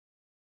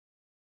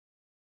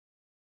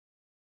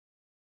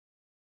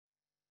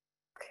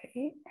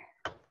Okay.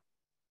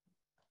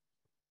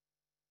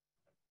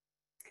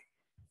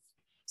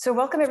 So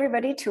welcome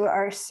everybody to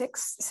our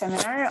 6th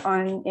seminar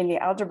in the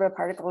Algebra,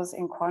 Particles,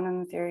 and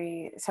Quantum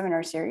Theory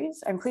seminar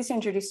series. I'm pleased to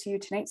introduce to you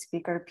tonight's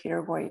speaker,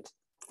 Peter Woit.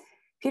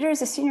 Peter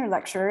is a senior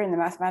lecturer in the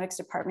mathematics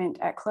department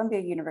at Columbia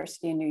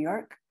University in New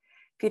York.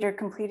 Peter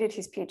completed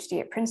his PhD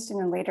at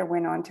Princeton and later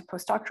went on to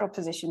postdoctoral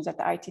positions at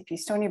the ITP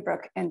Stony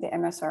Brook and the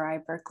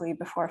MSRI Berkeley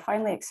before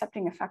finally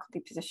accepting a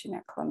faculty position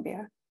at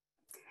Columbia.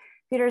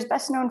 Peter is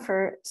best known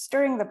for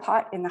stirring the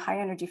pot in the high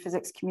energy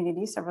physics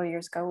community several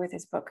years ago with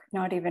his book,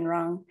 Not Even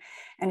Wrong,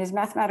 and his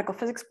mathematical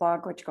physics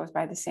blog, which goes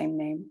by the same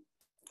name.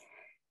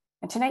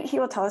 And tonight he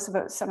will tell us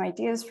about some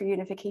ideas for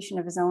unification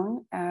of his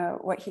own,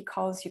 what he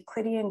calls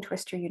Euclidean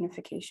Twistor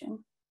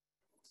Unification.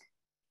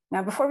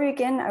 Now, before we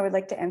begin, I would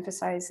like to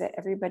emphasize that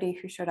everybody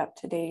who showed up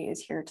today is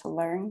here to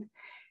learn.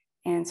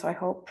 And so I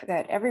hope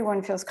that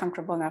everyone feels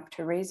comfortable enough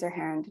to raise their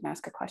hand and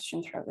ask a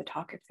question throughout the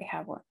talk if they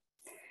have one.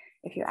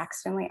 If you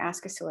accidentally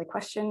ask a silly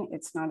question,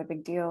 it's not a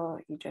big deal.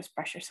 You just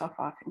brush yourself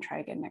off and try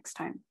again next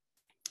time.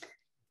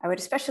 I would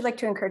especially like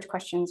to encourage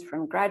questions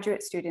from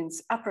graduate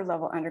students, upper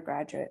level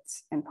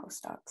undergraduates, and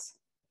postdocs.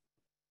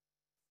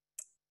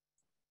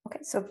 Okay,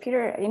 so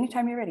Peter,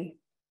 anytime you're ready.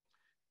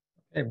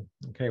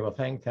 Okay. Well,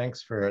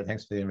 thanks for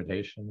the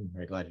invitation. I'm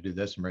very glad to do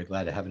this. I'm very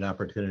glad to have an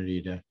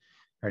opportunity to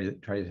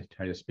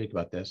try to speak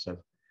about this.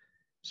 I've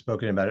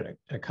spoken about it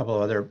a couple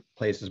of other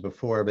places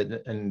before,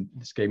 and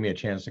this gave me a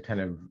chance to kind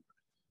of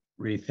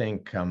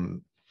rethink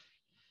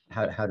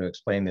how to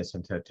explain this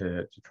and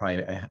to try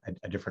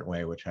a different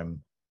way, which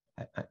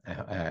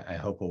I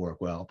hope will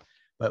work well.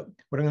 But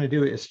what I'm going to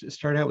do is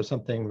start out with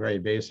something very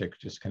basic,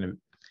 just kind of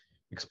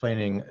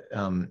explaining.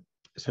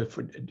 So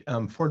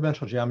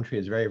four-dimensional geometry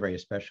is very, very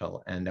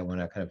special, and I want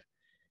to kind of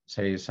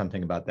say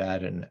something about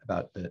that and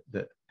about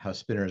how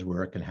spinors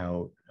work and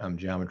how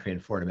geometry in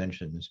 4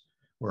 dimensions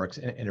works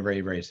in a very,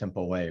 very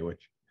simple way,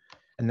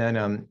 and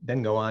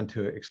then go on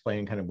to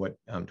explain kind of what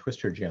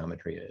twistor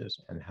geometry is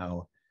and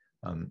how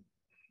and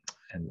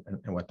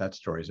what that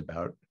story is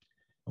about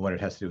and what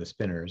it has to do with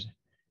spinors.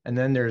 And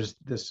then there's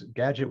this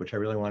gadget which I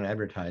really want to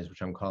advertise,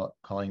 which I'm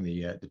calling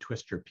the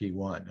twistor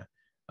P1,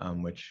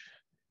 which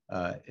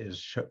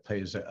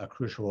plays a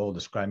crucial role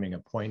describing a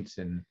points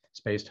in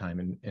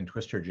space-time in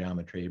twistor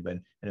geometry,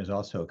 and is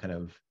also kind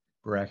of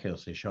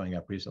miraculously showing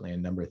up recently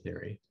in number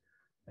theory.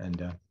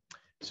 And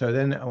so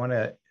then I want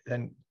to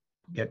then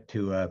get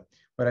to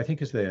what I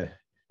think is the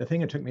thing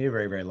that took me a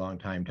very, very long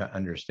time to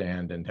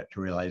understand and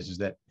to realize is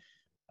that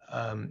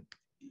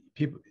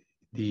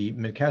the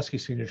Minkowski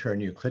signature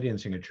and Euclidean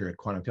signature at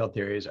quantum field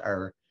theories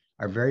are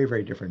very,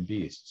 very different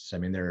beasts. I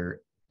mean, they're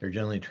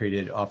generally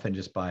treated often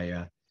just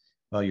by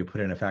well, you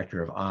put in a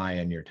factor of I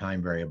and your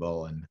time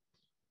variable, and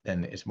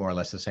then it's more or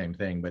less the same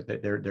thing, but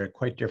they're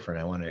quite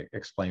different. I want to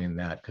explain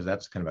that because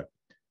that's kind of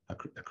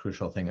a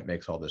crucial thing that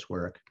makes all this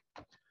work.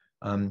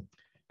 And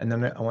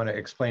then I want to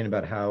explain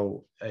about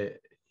how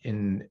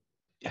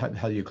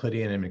how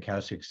Euclidean and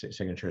Minkowski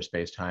signature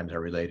space-times are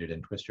related in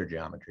twistor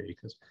geometry,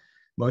 because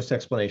most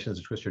explanations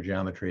of twistor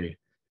geometry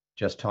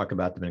just talk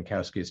about the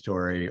Minkowski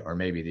story or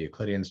maybe the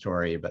Euclidean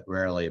story, but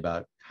rarely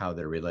about how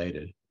they're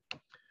related.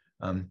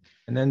 And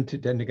then to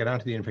get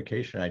onto the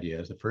unification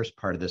ideas, the first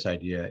part of this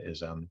idea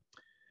is an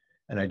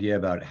idea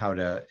about how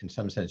to, in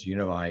some sense,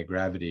 unify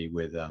gravity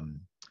with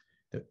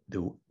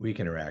the weak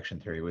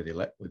interaction theory, with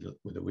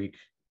the weak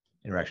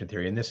interaction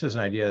theory. And this is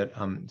an idea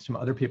that some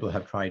other people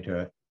have tried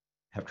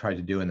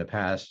to do in the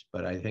past,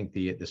 but I think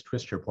this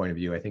twistor point of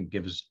view, I think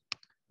gives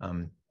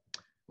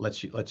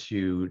lets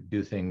you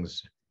do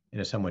things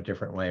in a somewhat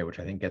different way, which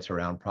I think gets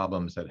around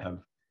problems that have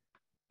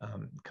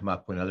come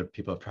up when other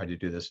people have tried to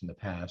do this in the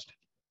past.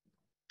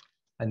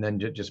 And then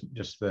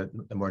just the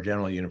more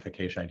general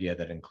unification idea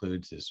that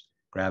includes this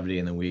gravity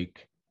and the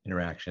weak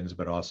interactions,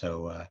 but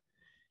also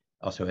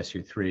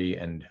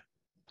SU3, and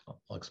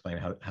I'll explain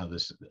how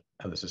this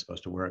is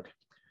supposed to work.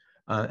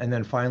 And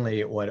then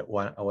finally, what I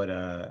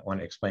want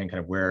to explain kind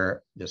of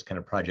where this kind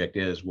of project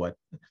is.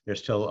 There's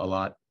still a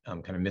lot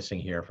kind of missing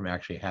here from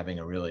actually having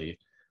a really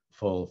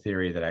full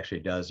theory that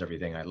actually does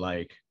everything I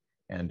like.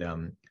 And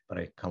but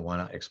I kind of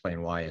want to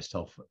explain why I'm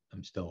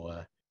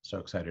still so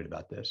excited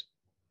about this.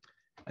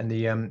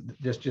 And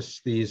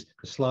just these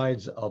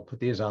slides, I'll put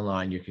these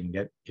online. You can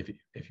get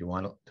if you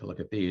want to look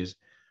at these.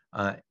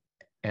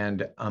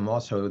 And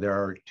also there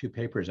are 2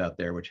 papers out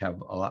there which have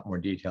a lot more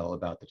detail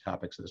about the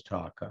topics of this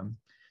talk.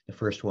 The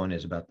first one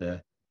is about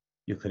the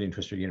Euclidean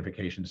twistor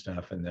unification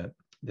stuff, and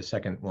the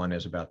second one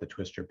is about the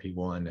twistor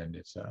P1 and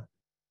its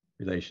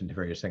relation to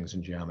various things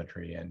in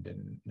geometry and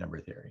in number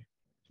theory.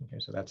 Okay,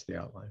 so that's the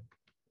outline.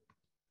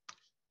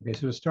 Okay,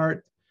 so to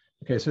start,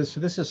 okay, so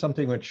this is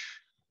something which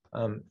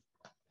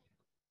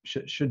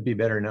should be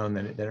better known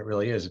than it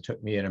really is. It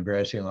took me an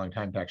embarrassingly long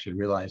time to actually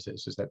realize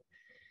this, is that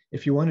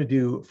if you want to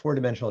do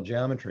 4-dimensional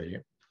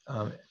geometry,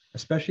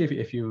 especially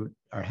if you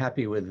are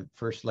happy with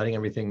first letting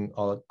everything,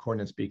 all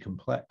coordinates be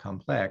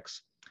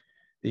complex,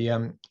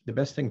 the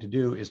best thing to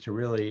do is to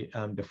really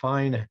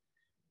define,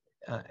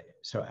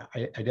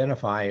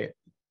 identify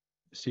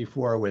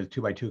C4 with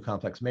 2 by 2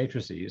 complex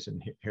matrices,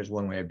 and here's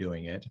one way of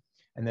doing it,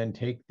 and then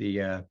take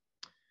the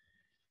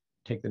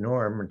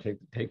norm, or take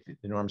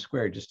the norm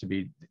squared, just to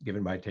be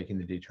given by taking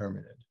the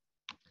determinant.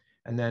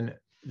 And then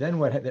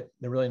the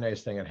really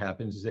nice thing that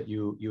happens is that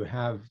you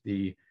have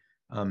the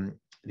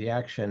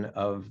action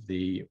of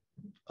the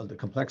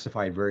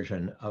complexified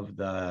version of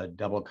the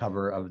double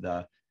cover of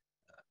the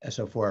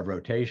SO4 of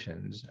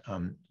rotations.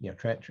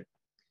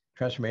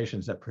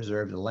 Transformations that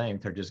preserve the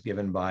length are just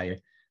given by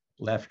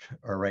left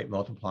or right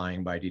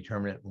multiplying by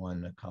determinant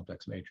 1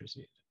 complex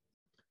matrices.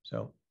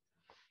 So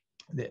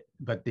this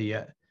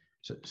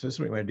is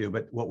what we want to do.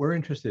 But what we're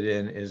interested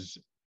in is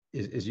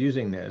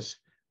using this,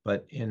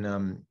 but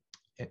in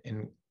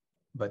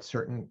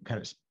certain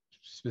kind of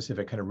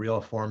specific kind of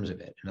real forms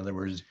of it. In other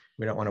words,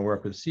 we don't want to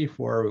work with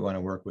C4. We want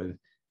to work with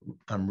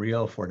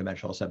real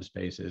 4-dimensional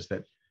subspaces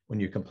that, when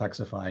you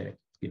complexify,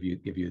 give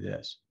you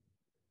this.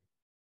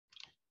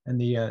 And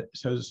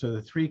so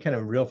the 3 kind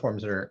of real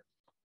forms that are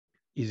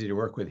easy to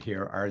work with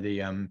here are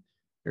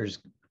there's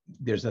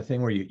the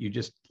thing where you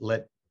just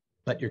let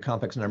your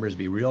complex numbers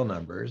be real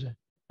numbers,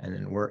 and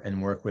then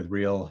work with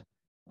real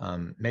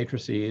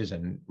matrices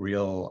and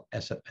real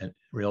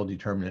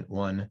determinant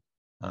 1,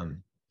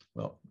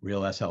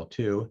 real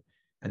SL2,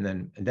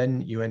 and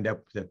then you end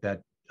up with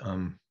that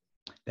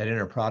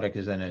inner product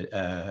is then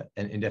an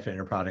indefinite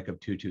inner product of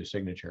 2-2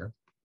 signature.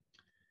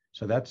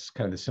 So that's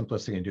kind of the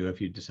simplest thing to do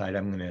if you decide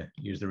I'm going to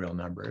use the real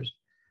numbers.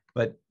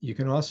 But you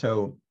can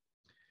also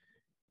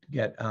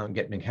get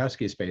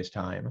Minkowski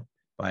space-time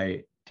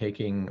by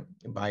using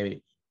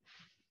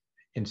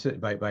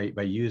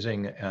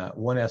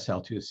one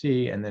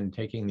SL2C and then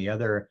taking the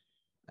other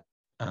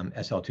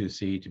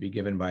SL2C to be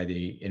given by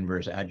the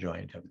inverse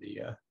adjoint of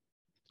the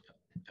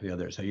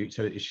other. So you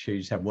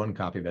just have one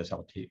copy of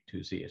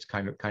SL2C. It's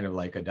kind of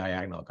like a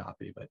diagonal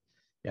copy, but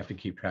you have to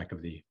keep track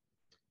of the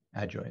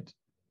adjoints.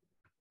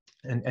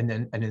 And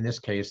in this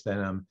case,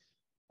 then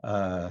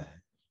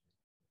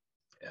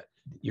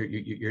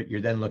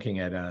you're then looking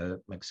at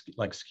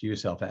like skew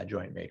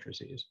self-adjoint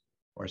matrices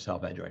or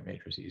self-adjoint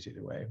matrices,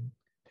 either way.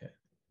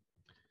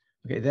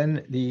 Okay,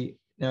 then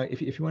now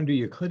if you want to do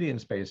Euclidean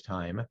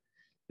space-time,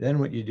 then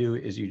what you do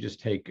is you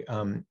just take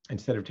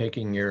instead of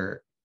taking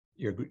your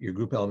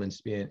group elements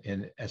to be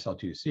in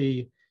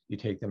SL2C, you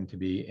take them to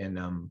be in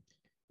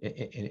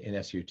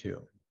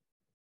SU2.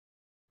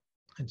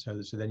 And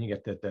so then you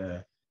get that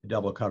the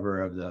double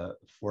cover of the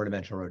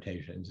 4-dimensional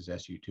rotations is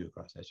SU2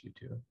 cross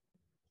SU2.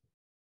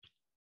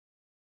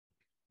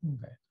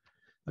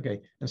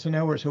 Okay. And so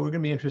now we're going to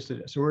be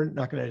interested. So we're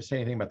not going to say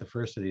anything about the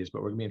first of these,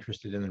 but we're going to be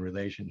interested in the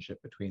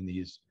relationship between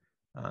these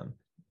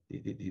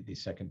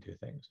second 2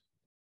 things.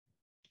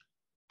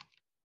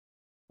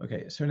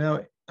 Okay. So now,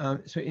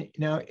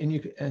 in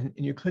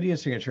Euclidean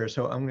signature,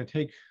 so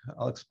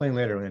I'll explain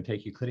later. I'm going to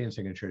take Euclidean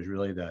signature as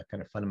really the kind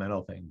of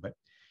fundamental thing. But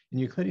in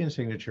Euclidean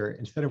signature,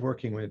 instead of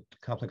working with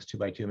complex 2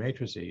 by 2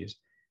 matrices,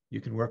 you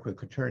can work with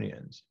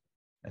quaternions.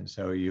 And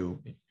so you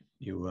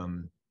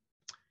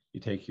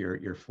take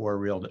your 4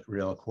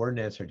 real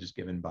coordinates are just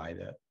given by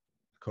the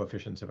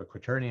coefficients of a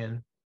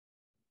quaternion.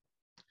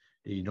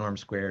 The norm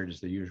squared is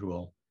the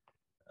usual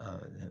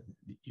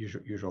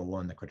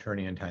one, the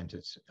quaternion times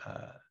its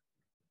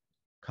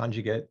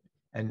conjugate.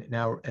 And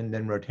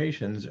then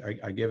rotations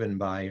are given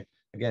by,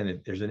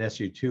 again, there's an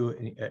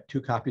SU2,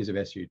 2 copies of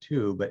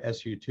SU2, but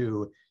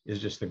SU2 is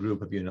just the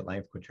group of unit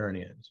length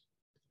quaternions,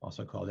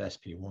 also called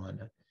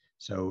SP1.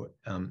 So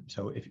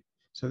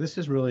this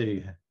is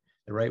really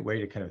the right way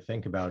to kind of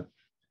think about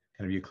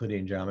kind of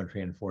Euclidean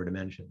geometry in 4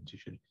 dimensions.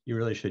 You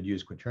really should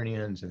use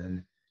quaternions and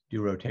then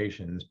do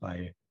rotations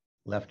by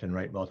left and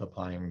right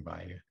multiplying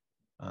by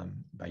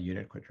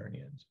unit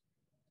quaternions.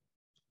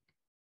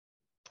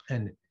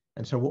 And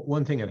so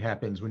one thing that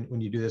happens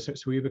when you do this,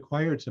 so we've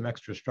acquired some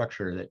extra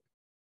structure that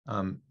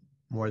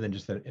more than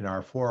just in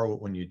R4,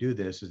 when you do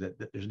this, is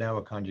that there's now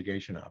a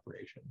conjugation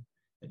operation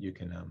that you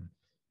can,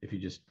 if you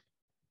just,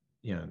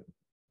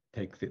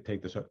 take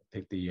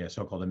the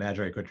so-called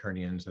imaginary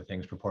quaternions, the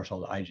things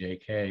proportional to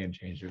ijk, and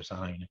change their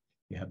sign,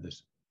 you have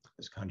this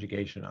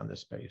conjugation on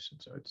this space,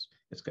 and so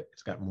it's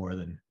got a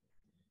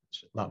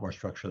lot more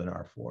structure than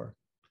R4.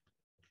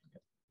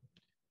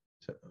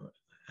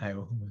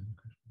 Okay.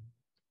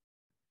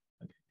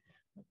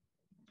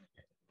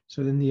 So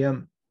So then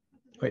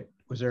wait,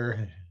 was there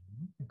a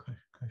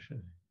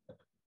question?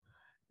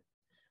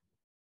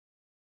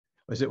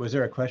 Was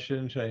there a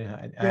question?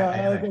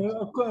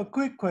 A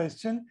quick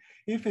question.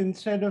 If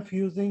instead of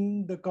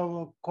using the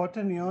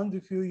quaternions,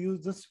 if you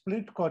use the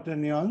split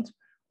quaternions,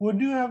 would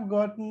you have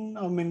gotten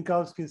a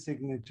Minkowski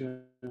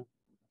signature?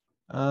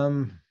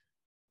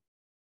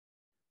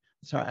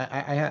 So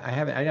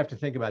I'd have to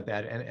think about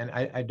that, and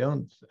I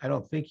don't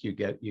think you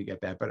get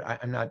that, but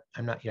I'm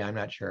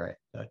not sure.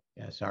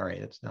 Yeah, sorry,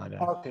 it's not.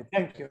 Okay,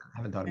 thank you. I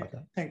haven't thought about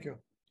that. Thank you.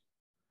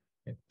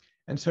 Okay.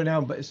 And so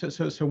now,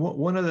 so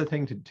one other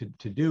thing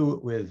to do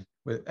with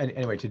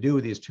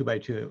these 2 by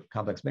 2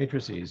 complex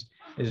matrices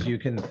is you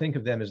can think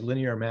of them as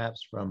linear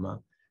maps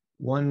from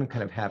one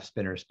kind of half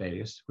spinor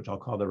space, which I'll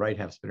call the right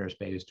half spinor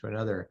space, to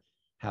another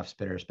half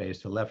spinor space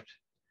to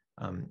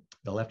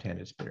the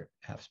left-handed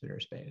half spinor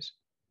space.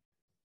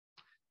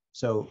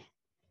 So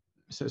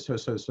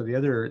the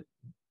other,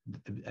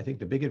 I think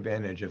the big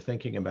advantage of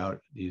thinking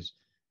about these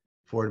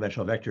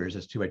four-dimensional vectors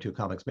as 2x2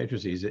 complex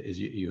matrices is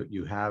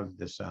you have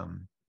this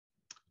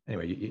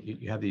anyway,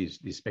 you have these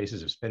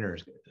spaces of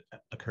spinors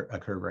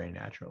occur very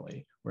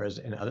naturally, whereas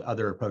in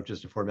other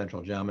approaches to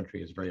four-dimensional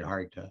geometry, it's very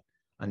hard to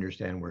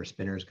understand where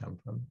spinors come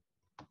from.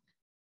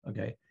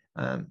 Okay,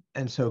 and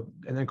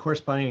then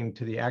corresponding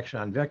to the action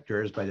on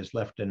vectors by this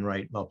left and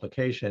right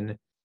multiplication,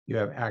 you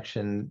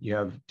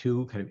have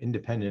two kind of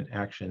independent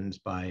actions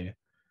by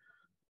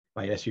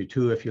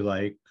SU2 if you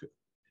like,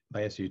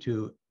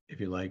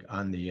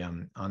 on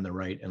the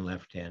right and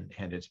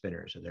left-handed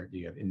spinors. So there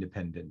you have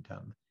independent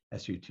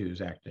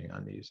SU2s acting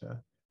on these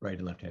right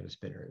and left-handed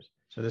spinors.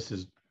 So this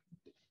is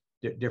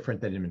different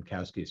than in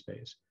Minkowski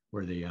space,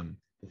 where the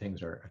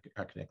things are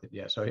connected.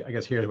 Yeah. So I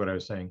guess here's what I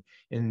was saying.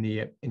 In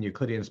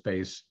Euclidean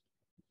space,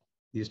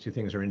 these two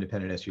things are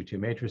independent SU2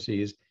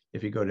 matrices.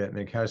 If you go to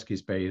Minkowski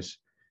space,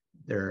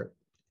 they're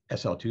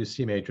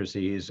SL2C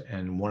matrices,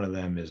 and one of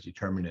them is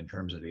determined in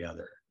terms of the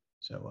other.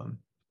 So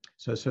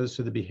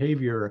so the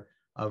behavior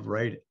of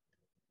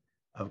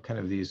kind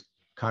of these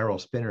chiral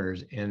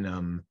spinors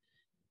in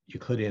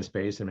Euclidean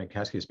space and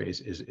Minkowski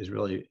space is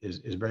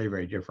very,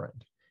 very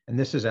different. And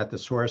this is at the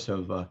source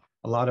of a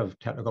lot of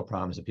technical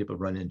problems that people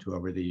run into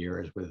over the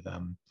years with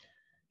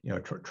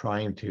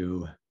trying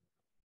to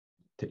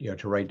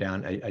write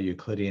down a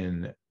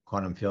Euclidean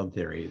quantum field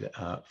theory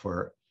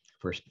for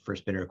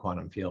spinor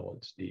quantum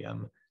fields. The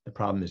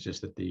problem is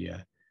just that the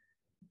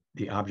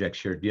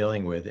objects you're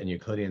dealing with in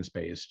Euclidean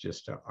space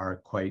just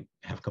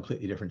have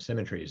completely different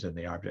symmetries than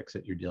the objects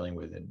that you're dealing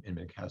with in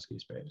Minkowski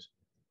space.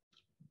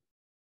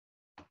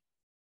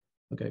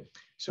 Okay,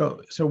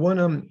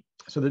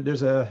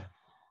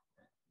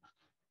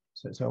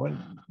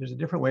 there's a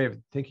different way of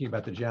thinking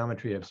about the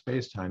geometry of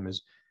space-time,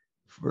 is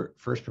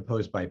first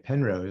proposed by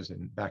Penrose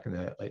back in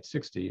the late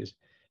 60s,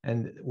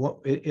 and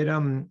it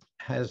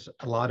has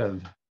a lot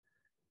of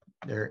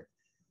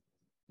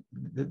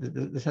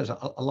this has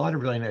a lot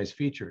of really nice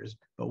features,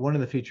 but one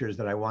of the features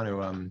that I want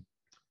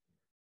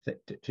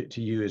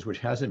to use, which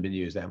hasn't been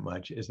used that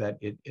much, is that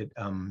it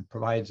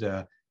provides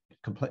it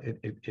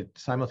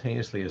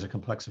simultaneously is a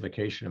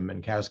complexification of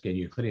Minkowski and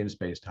Euclidean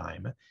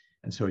space-time,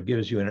 and so it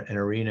gives you an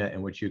arena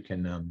in which you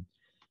can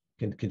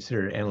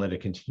consider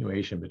analytic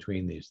continuation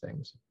between these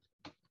things.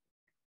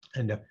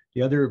 And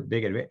the other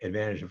big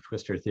advantage of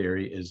twistor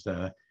theory is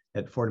that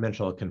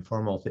four-dimensional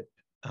conformal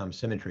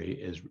symmetry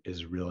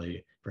is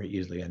really very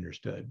easily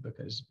understood,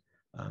 because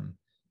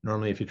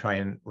normally if you try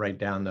and write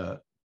down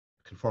the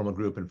conformal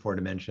group in 4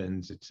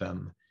 dimensions, it's a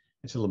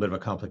little bit of a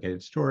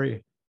complicated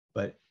story,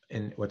 but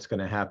what's going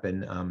to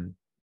happen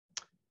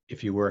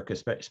if you work,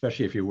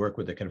 especially if you work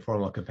with the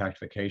conformal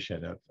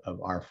compactification of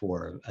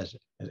R4 as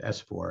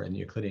S4 in the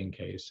Euclidean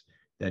case,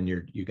 then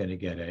you're going to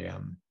get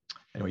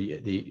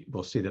anyway,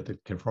 we'll see that the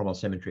conformal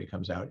symmetry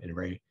comes out in a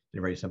very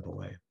simple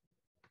way.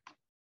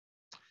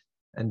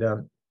 And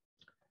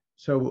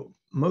so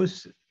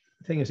most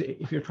things,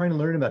 if you're trying to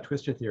learn about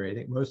twistor theory, I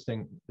think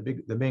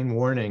the main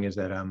warning is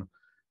that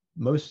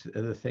most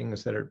of the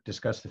things that are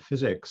discussed, the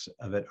physics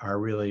of it are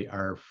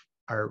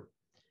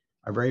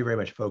very, very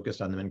much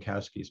focused on the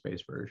Minkowski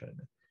space version.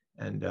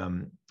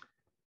 And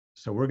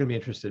so we're going to be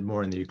interested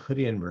more in the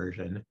Euclidean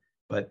version,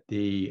 but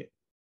the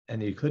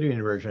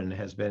Euclidean version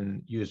has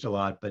been used a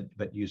lot,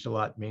 but used a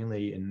lot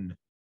mainly in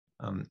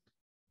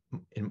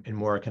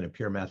more kind of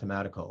pure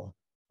mathematical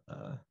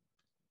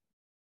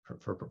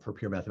for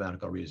pure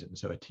mathematical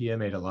reasons. So Atiyah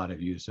made a lot of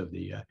use of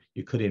the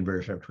Euclidean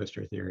version of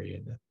twistor theory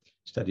in the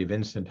study of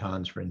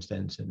instantons, for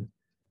instance, and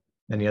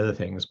many other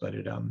things. But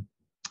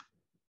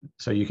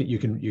so you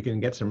can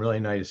get some really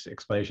nice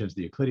explanations of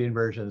the Euclidean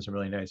version, some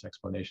really nice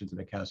explanations of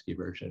the Minkowski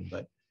version,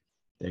 but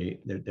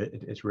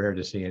it's rare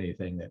to see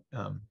anything that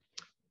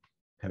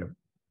kind of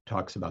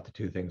talks about the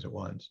two things at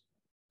once.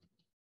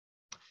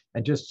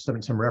 And just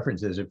some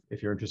references,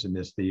 if you're interested in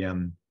this,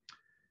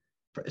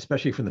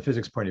 especially from the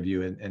physics point of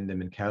view, and the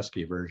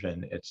Minkowski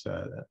version,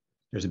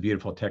 there's a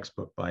beautiful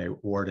textbook by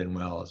Ward and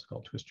Wells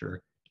called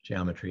Twistor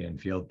Geometry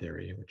and Field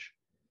Theory, which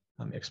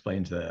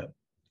explains the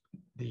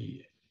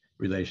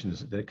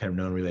relations, the kind of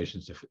known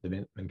relations to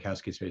the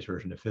Minkowski space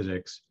version of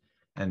physics,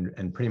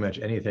 and pretty much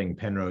anything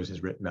Penrose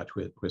has written about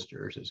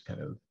twistors is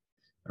kind of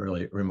a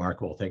really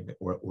remarkable thing that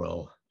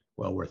well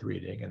worth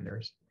reading. And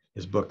there's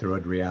his book, The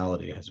Road to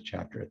Reality, has a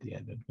chapter at the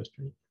end on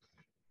twistors.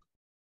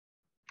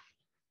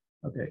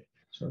 Okay,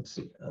 so let's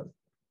see.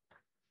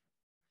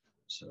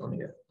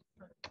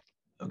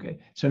 Okay,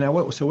 so now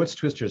what's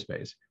twistor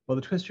space? Well,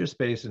 the twistor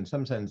space, in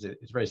some sense,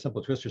 it's very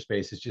simple. Twistor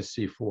space is just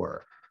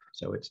C4,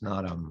 so it's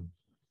not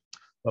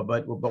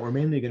but we're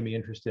mainly going to be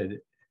interested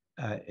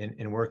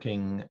in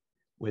working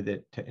with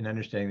it in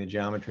understanding the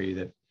geometry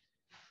that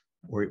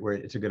where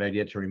it's a good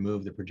idea to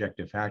remove the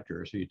projective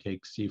factor. So you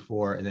take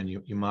C4 and then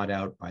you mod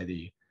out by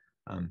the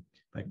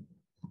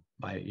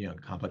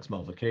complex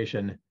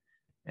multiplication,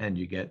 and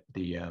you get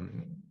the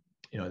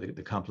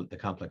the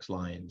complex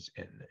lines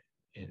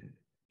in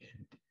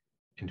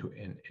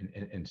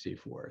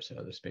C4,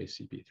 so the space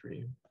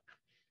CP3.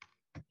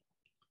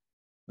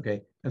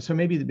 Okay, and so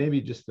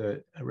maybe just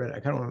I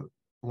kind of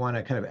want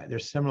to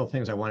there's several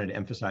things I wanted to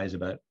emphasize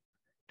about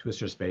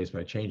twistor space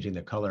by changing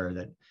the color.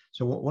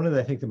 So one of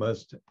the, I think the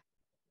most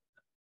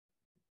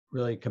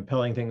really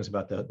compelling things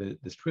about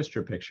this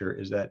twistor picture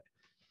is that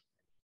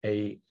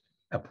a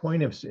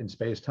point in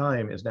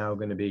space-time is now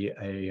going to be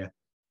a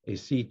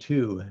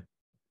C2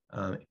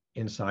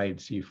 inside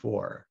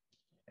C4.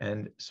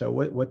 And so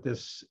what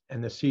this,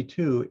 and the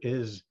C2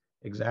 is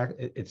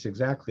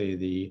exactly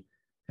the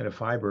kind of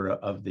fiber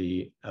of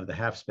the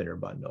half spinor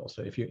bundle.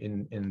 So if you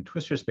in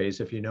twistor space,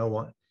 if you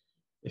want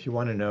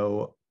to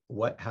know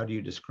how do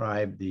you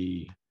describe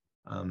the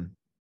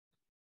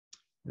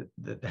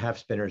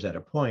half spinors at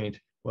a point,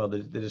 well,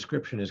 the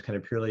description is kind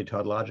of purely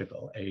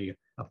tautological. A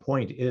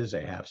point is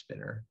a half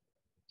spinor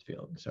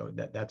field, so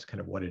that's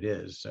kind of what it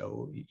is.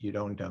 So you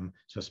don't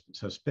so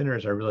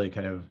spinors are really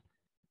kind of,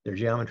 their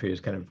geometry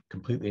is kind of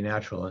completely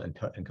natural and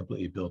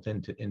completely built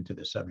into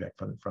the subject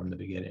from the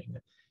beginning.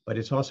 But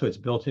it's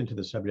built into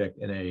the subject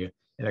in a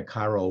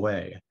chiral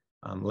way.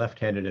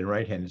 Left-handed and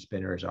right-handed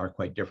spinors are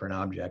quite different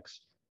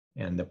objects,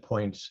 and the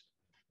points,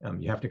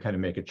 you have to kind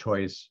of make a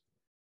choice.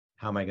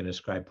 How am I going to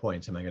describe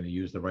points? Am I going to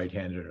use the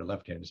right-handed or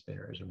left-handed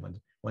spinors? And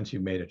once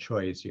you've made a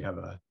choice, you have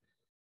a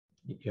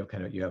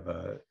kind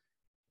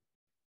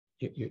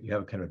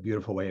of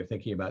beautiful way of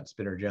thinking about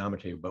spinor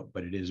geometry,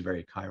 but it is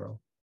very chiral.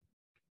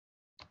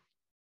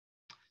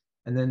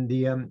 And then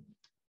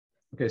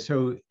okay,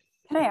 so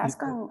can I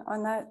ask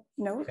on that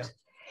note?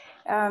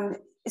 Yeah.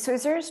 So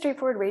is there a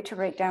straightforward way to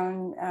write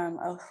down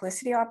a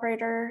helicity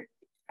operator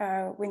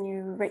when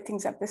you write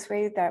things up this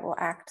way that will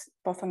act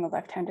both on the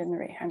left-handed and the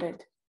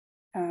right-handed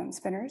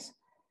spinors?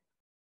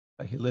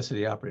 A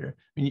helicity operator.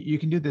 I mean, you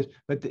can do this,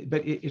 but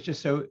it's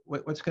just so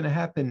what's going to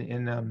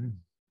happen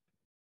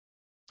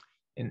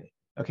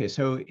okay,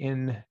 so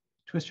in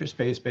twistor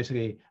space,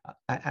 basically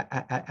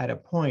at a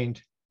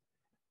point,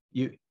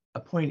 a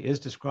point is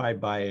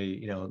described by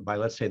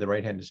let's say the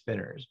right-handed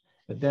spinors,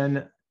 but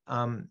then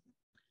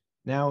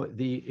now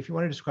if you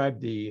want to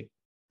describe the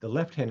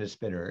left-handed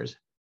spinors,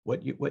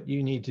 what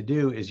you need to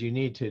do is you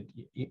need to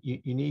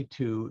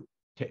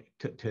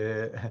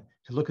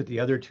look at the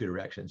other two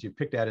directions. You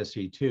picked out a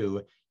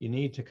C2. You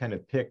need to kind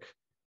of pick.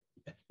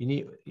 You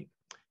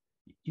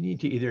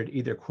need to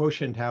either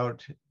quotient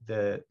out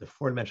the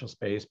four-dimensional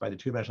space by the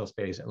two-dimensional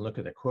space and look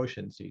at the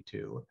quotient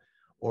C2,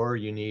 or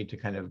you need to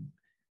kind of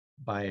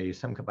by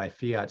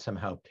fiat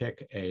somehow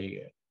pick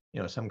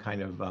some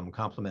kind of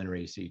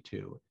complementary C2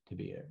 to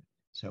be it.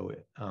 So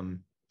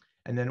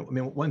and then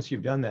once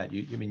you've done that,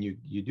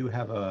 you do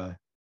have a.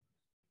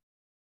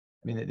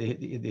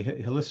 The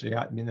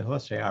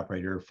helicity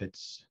operator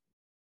fits.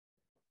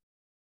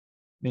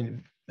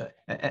 Anyway,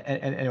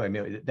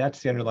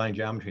 that's the underlying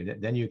geometry.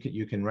 Then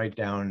you can write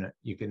down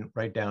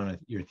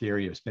your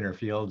theory of spinor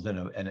fields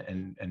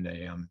and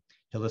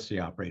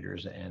helicity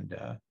operators and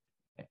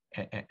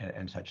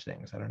such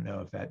things. I don't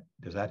know if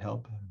does that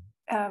help?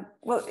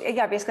 Well,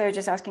 yeah. Basically, I was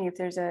just asking if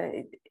there's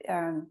a.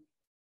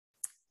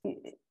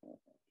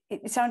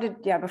 It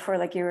sounded before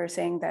like you were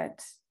saying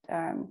that.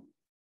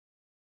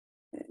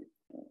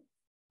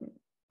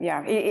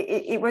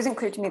 It wasn't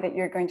clear to me that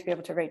you're going to be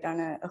able to write down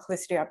a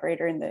helicity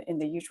operator in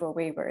the usual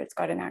way where it's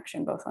got an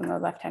action both on the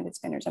left-handed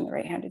spinors and the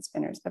right-handed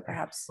spinors, but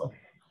perhaps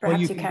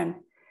you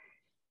can.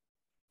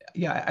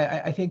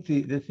 Yeah, I think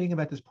the thing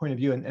about this point of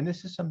view, and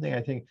this is something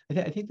I think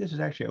this has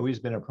actually always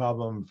been a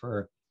problem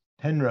for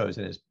Penrose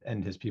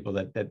and his people,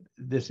 that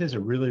this is a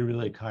really,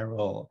 really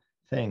chiral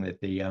thing, that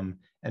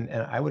and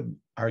I would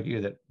argue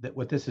that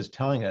what this is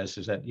telling us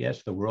is that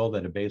yes, the world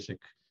at a basic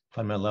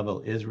fundamental level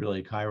is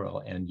really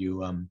chiral, and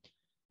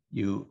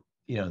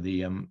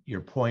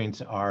your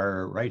points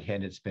are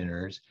right-handed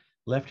spinors.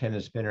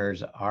 Left-handed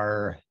spinors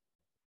are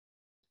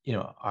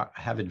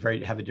have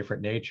a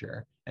different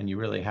nature, and you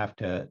really have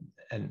to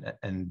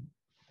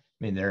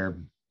they're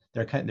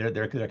kind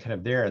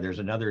of there. There's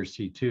another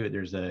C2.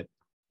 There's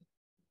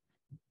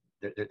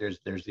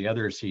the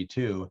other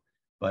C2,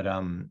 but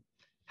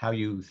how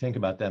you think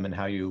about them and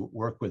how you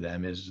work with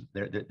them is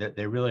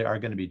they really are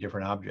going to be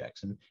different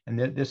objects, and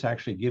this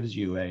actually gives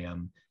you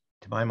to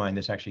my mind,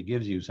 this actually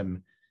gives you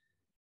some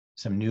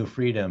new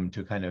freedom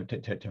to kind of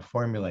to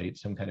formulate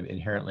some kind of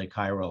inherently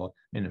chiral.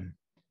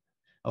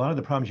 A lot of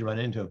the problems you run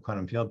into of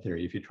quantum field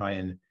theory, if you try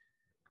and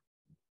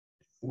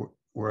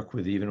work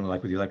with even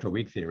like with the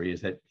electroweak theory,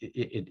 is that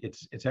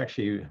it's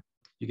actually,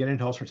 you get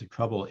into all sorts of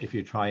trouble if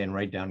you try and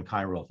write down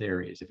chiral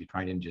theories. If you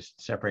try and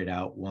just separate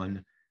out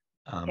one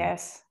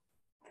chirality.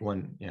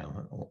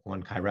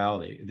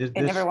 This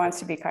never wants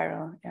to be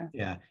chiral.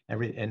 Yeah.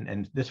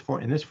 In this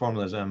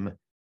formalism,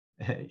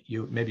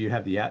 you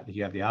have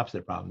the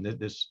opposite problem.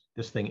 This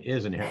thing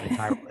is inherently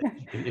chiral.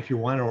 if you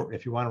want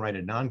to write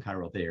a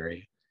non-chiral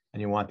theory and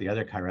you want the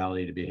other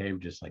chirality to behave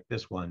just like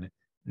this one,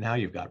 now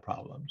you've got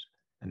problems.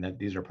 And that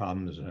these are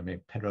problems.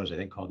 Penrose, I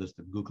think, called this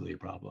the googly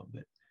problem.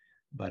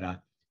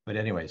 But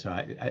anyway, so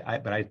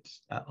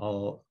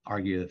I'll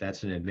argue that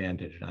that's an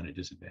advantage, not a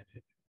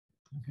disadvantage.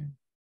 Okay.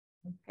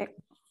 Okay.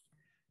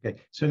 Okay.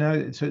 So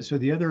now, so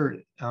the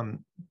other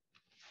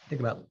thing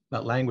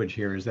about language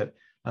here is that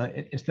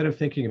instead of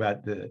thinking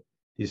about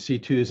these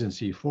C2s and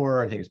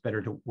C4, I think it's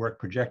better to work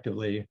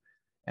projectively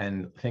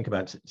and think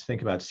about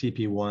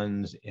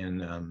CP1s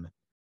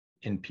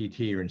in PT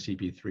or in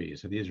CP3.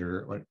 So these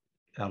are what an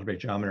algebraic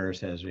geometer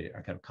says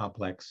are kind of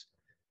complex,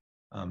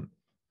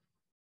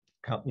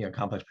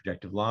 complex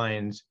projective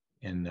lines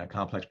in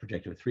complex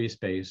projective 3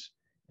 space.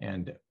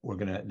 And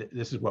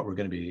this is what we're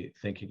gonna be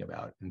thinking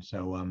about. And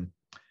so,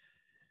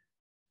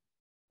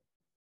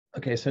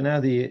 okay, so now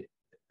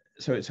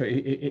so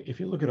if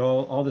you look at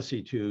all the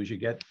C2s, you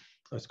get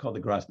what's called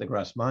the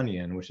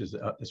Grassmannian, which is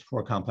this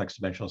 4 complex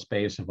dimensional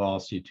space of all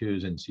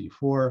C2s and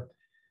C4.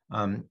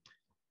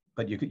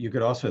 But you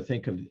could also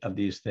think of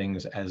these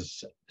things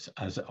as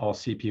all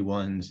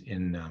CP1s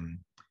in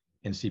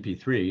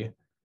CP3.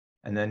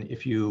 And then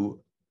if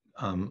you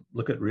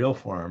look at real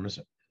forms,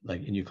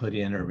 like in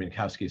Euclidean or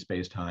Minkowski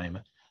space-time,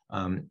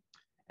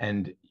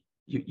 and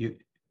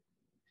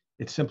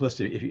it's simplest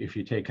if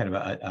you take kind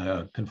of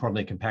a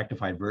conformally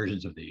compactified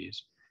versions of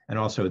these. And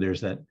also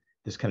there's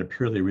this kind of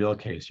purely real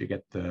case. You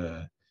get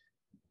the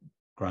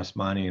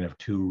Grassmannian of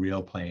 2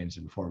 real planes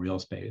and 4 real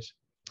space.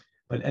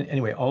 But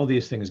anyway, all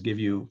these things give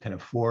you kind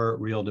of 4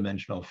 real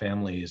dimensional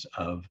families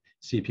of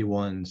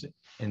CP1s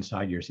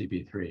inside your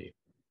CP3.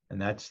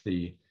 And this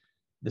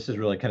is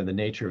really kind of the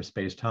nature of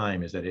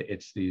space-time, is that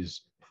its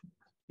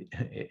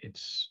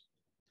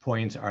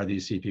points are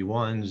these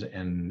CP1s,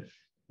 and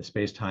the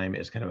space-time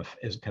is kind of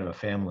a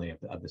family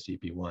of the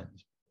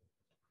CP1s.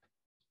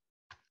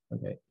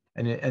 Okay,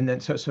 and then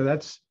so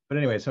that's, but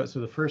anyway, so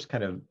the first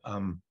kind of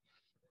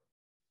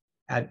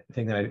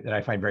thing that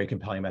I find very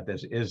compelling about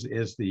this is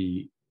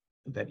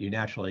that you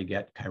naturally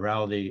get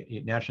chirality,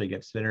 you naturally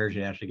get spinors,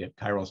 you naturally get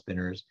chiral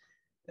spinors.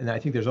 And I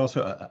think there's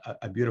also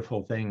a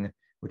beautiful thing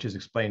which is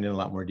explained in a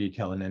lot more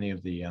detail in any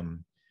of the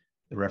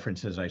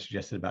references I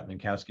suggested about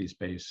Minkowski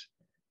space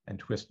and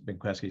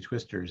Minkowski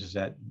twistors, is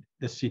that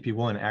this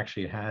CP1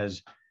 actually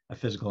has a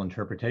physical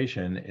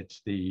interpretation.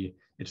 It's the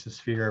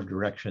sphere of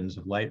directions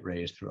of light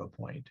rays through a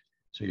point.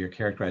 So you're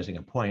characterizing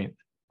a point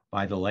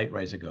by the light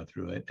rays that go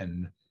through it.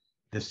 And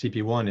this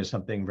CP1 is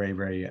something very,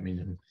 very, I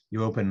mean,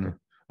 you open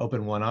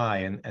one eye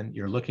and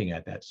you're looking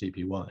at that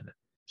CP1.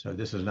 So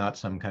this is not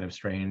some kind of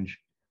strange,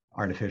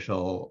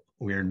 artificial,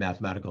 weird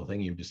mathematical thing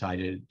you've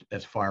decided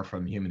that's far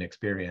from human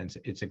experience.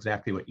 It's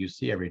exactly what you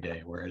see every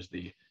day, whereas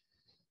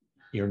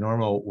your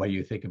normal way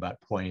you think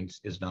about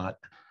points is not,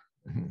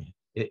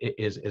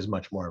 is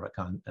much more of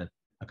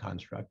a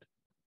construct.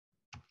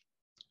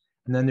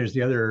 And then there's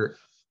the other,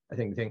 I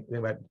think, thing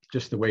about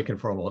just the way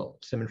conformal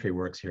symmetry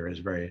works here is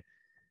very,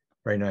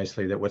 very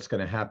nicely, that what's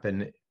going to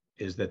happen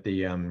is that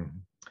the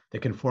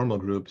conformal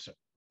groups,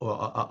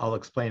 well, I'll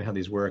explain how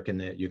these work in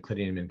the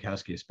Euclidean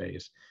Minkowski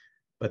space,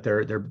 but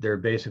they're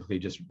basically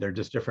just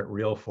different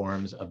real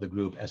forms of the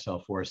group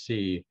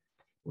SL4C,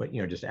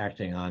 just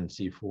acting on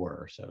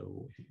C4.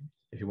 So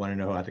if you want to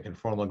know how the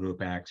conformal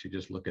group acts, you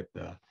just look at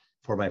the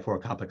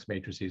 4x4 complex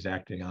matrices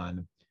acting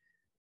on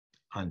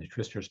the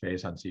twistor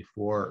space on C4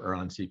 or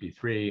on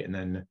CP3, and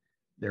then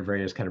there are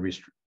various kind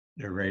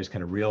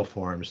of real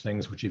forms,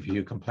 things which if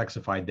you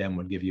complexified them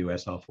would give you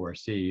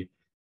SL4C,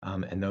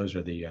 and those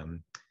are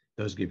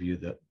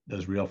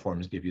those real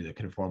forms give you the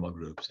conformal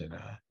groups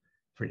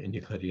in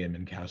Euclidean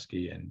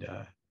Minkowski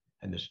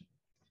and this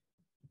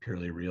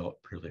purely real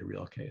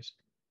case.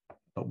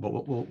 But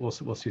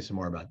we'll see some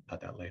more about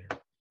that later.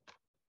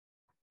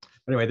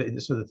 But anyway,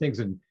 so the things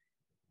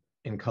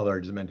in color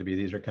is meant to be,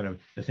 these are kind of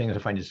the things I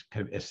find just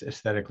kind of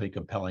aesthetically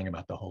compelling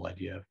about the whole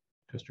idea of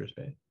twistor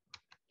space.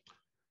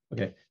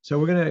 Okay, so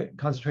we're going to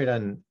concentrate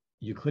on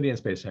Euclidean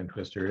space-time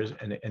twistors,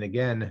 and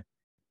again,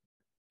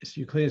 it's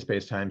Euclidean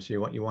space-time, so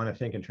you want to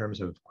think in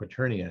terms of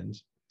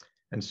quaternions.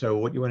 And so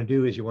what you want to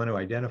do is you want to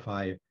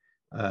identify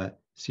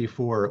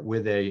C4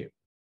 with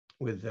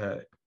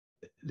the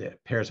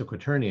pairs of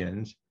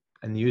quaternions,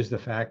 and use the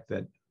fact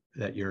that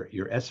your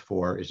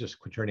S4 is just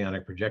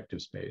quaternionic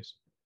projective space.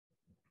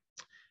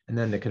 And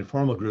then the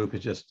conformal group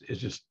is just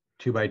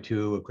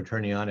 2x2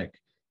 quaternionic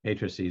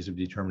matrices of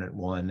determinant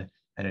 1,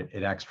 and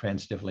it acts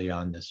transitively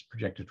on this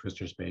projective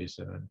twistor space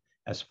and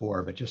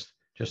S4, but just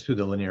through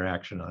the linear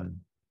action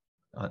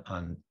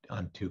on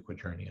 2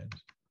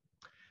 quaternions.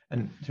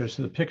 And so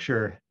the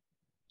picture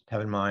to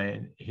have in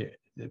mind here,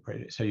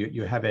 so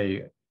you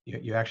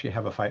actually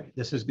have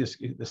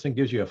this thing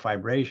gives you a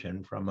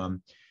fibration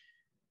from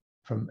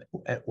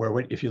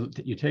where if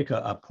you take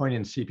a point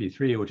in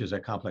CP3, which is a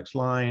complex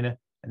line,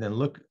 and then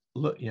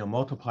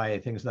multiply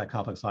things in that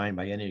complex line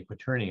by any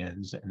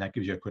quaternions, and that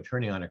gives you a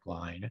quaternionic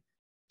line.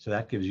 So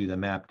that gives you the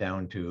map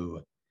down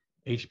to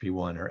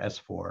HP1 or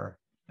S4,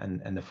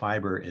 and the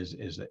fiber is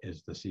the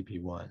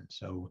CP1.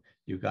 So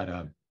you've got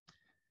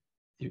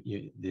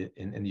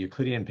in the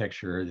Euclidean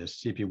picture,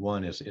 this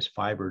CP1 is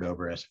fibered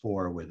over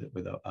S4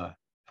 with a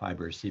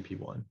fiber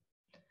CP1.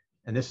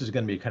 And this is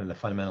going to be kind of the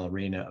fundamental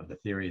arena of the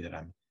theory that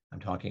I'm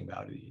talking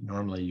about.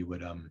 Normally you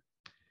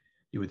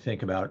would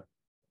think about,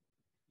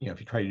 if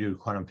you try to do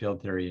quantum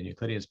field theory in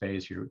Euclidean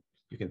space, you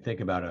you can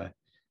think about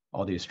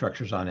all these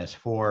structures on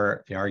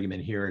S4. The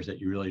argument here is that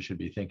you really should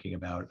be thinking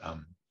about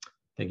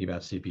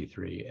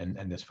CP3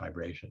 and this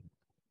fibration.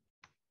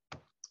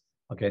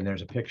 Okay, and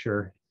there's a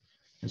picture.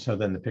 And so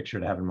then the picture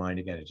to have in mind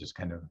again is just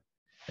kind of,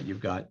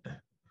 you've got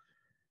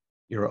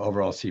your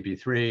overall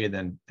CP3, and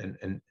then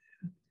and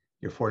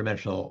your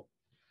four-dimensional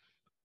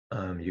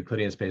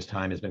Euclidean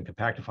space-time has been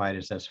compactified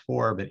as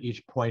S4, but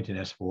each point in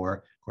S4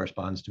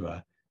 corresponds to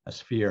a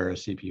sphere, a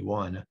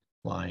CP1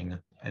 lying,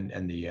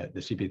 and the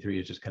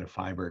CP3 is just kind of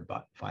fibered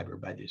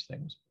by these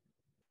things.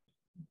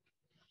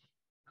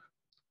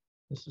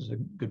 This is a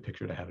good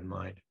picture to have in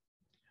mind.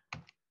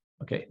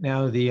 Okay,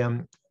 now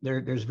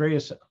there's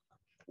various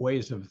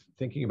ways of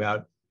thinking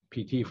about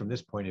PT from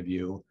this point of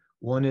view.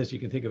 One is you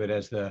can think of it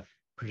as the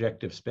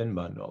projective spin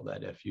bundle,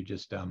 that if you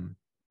just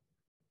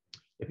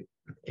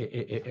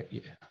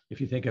if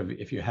you think of,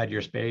 if you had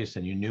your space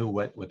and you knew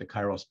what the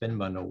chiral spin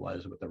bundle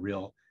was, what the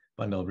real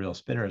bundle of real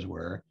spinners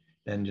were,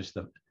 then just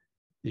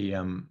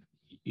you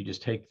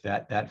just take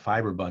that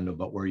fiber bundle,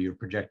 but where you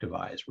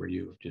projectivize, where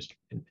you just,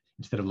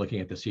 instead of looking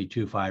at the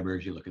C2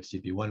 fibers, you look at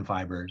CP1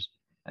 fibers,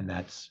 and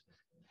that's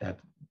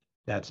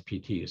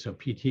PT. So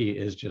PT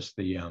is just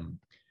the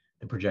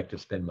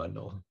projective spin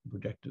bundle,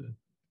 projective.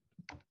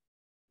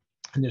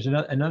 And there's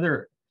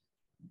another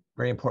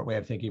very important way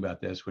of thinking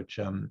about this, which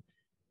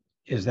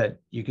is that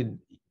you can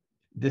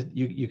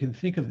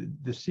think of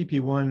the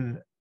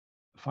CP1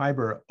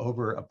 fiber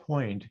over a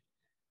point.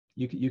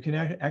 You can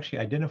actually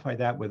identify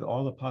that with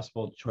all the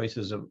possible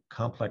choices of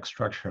complex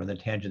structure in the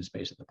tangent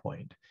space at the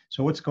point.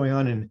 So what's going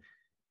on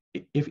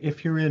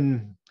if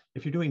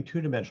you're doing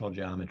two-dimensional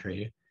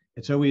geometry,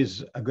 it's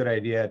always a good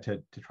idea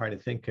to try to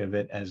think of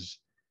it as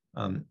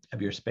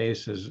of your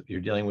space as you're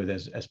dealing with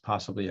as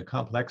possibly a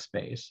complex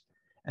space.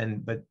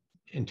 But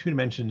in two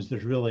dimensions,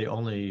 there's really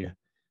only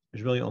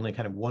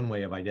kind of one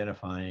way of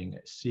identifying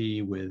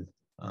C with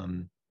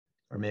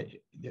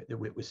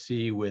with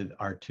C with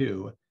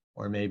R2,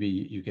 or maybe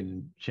you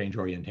can change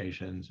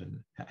orientations and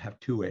have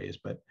two ways.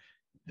 But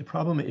the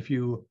problem, if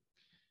you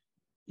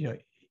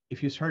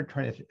start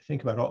trying to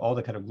think about all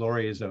the kind of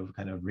glories of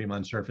kind of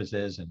Riemann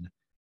surfaces and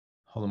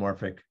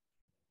holomorphic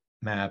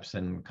maps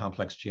and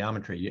complex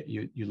geometry,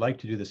 you like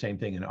to do the same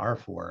thing in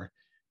R4.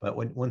 But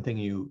one thing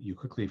you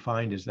quickly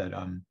find is that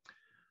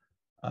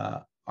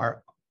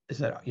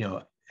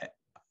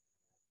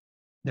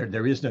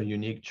there is no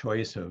unique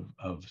choice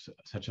of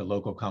such a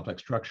local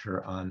complex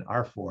structure on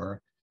R4,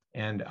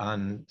 and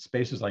on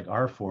spaces like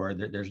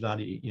R4, there's not,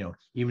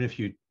 even if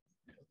you,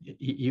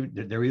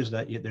 there's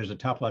a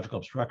topological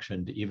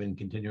obstruction to even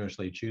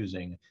continuously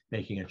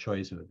making a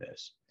choice of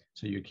this.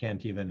 So you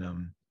can't even,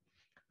 on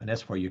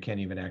S4, you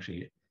can't even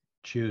actually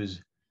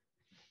choose,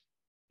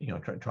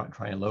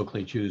 try and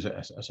locally choose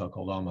a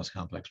so-called almost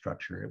complex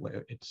structure.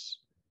 It's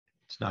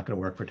not going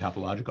to work for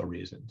topological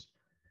reasons.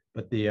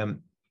 But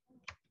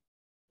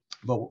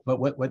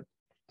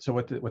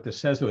what this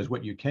says though is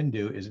what you can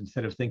do is,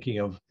 instead of thinking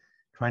of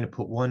trying to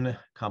put one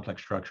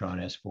complex structure on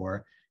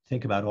S4,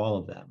 think about all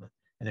of them.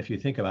 And if you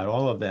think about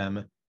all of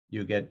them,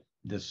 you get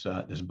this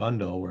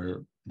bundle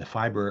where the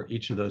fiber,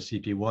 each of those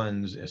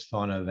CP1s is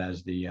thought of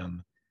as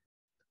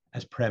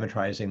as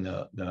parameterizing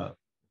the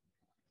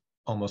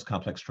almost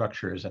complex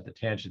structures at the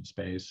tangent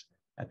space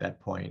at that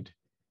point.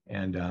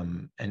 And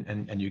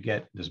you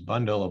get this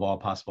bundle of all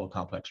possible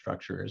complex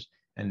structures.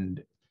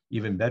 And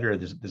even better,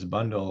 this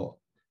bundle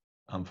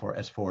for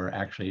S4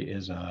 actually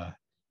is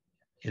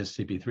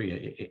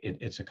CP3.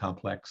 It's a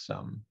complex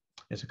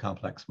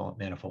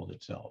manifold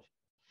itself.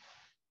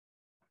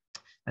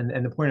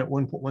 And the point,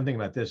 one thing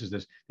about this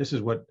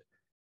is what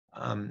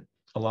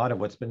a lot of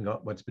what's been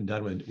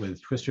done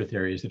with twistor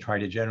theory is to try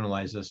to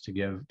generalize this to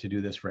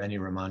do this for any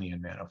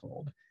Riemannian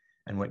manifold.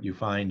 And what you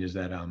find is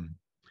that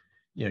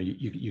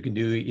you can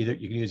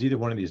use either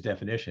one of these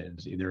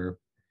definitions, either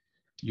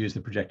use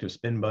the projective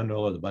spin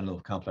bundle or the bundle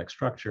of complex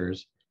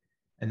structures,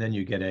 and then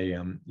you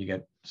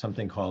get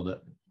something called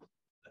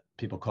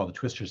people call the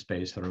twistor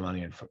space, the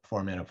Riemannian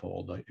form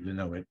manifold, even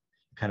though it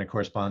kind of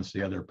corresponds to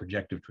the other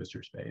projective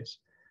twistor space.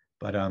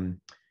 But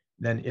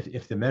then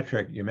if your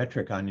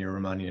metric on your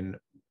Riemannian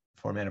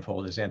form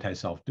manifold is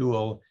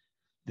anti-self-dual,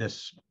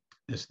 this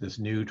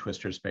new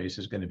twistor space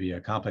is going to be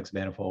a complex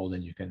manifold,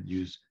 and you can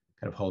use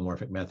kind of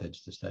holomorphic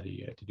methods to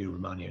study to do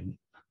Riemannian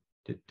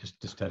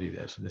to study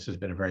this. And this has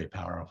been a very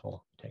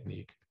powerful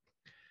technique.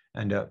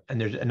 And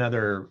there's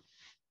another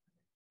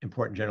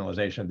important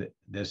generalization that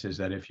this is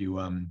that if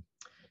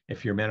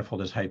your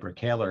manifold is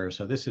hyperkähler,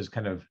 so this is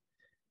kind of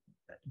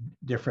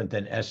different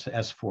than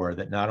S4,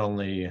 that not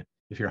only,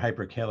 if you're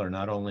hyperkähler,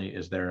 not only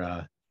is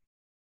there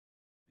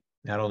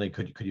not only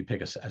could you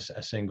pick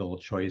a single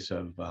choice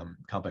of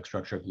complex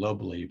structure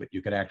globally, but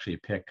you could actually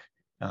pick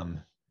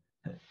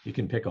you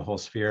can pick a whole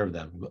sphere of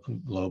them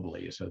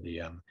globally. So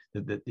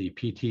the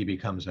PT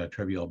becomes a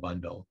trivial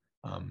bundle,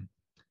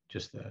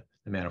 just the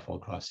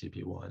manifold cross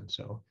CP1.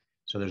 So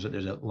there's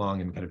a long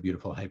and kind of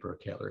beautiful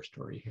hyperkähler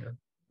story here,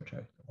 which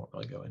I won't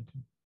really go into.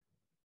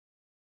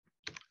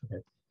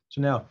 Okay,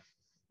 so now,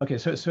 okay,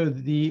 so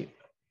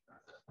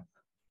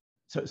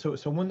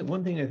So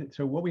one thing,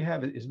 so what we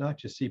have is not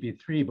just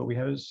CP3, but we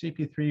have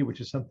CP3,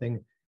 which is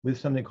something with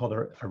something called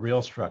a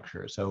real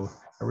structure. So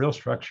a real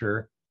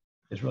structure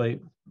is really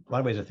a lot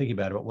of ways of thinking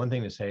about it, but one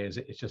thing to say is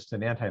it's just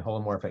an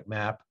anti-holomorphic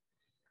map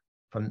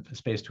from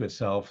space to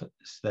itself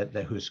that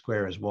whose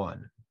square is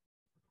 1.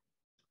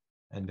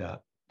 And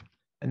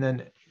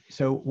then,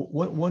 so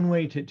one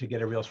way to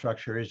get a real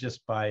structure is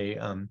just by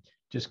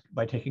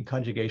taking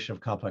conjugation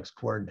of complex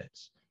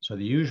coordinates. So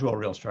the usual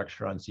real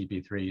structure on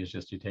CP3 is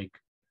just you take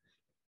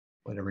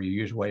whatever your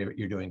usual way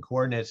you're doing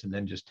coordinates, and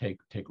then just take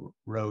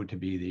rho to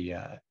be the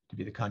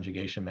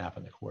conjugation map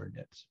on the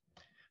coordinates.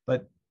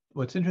 But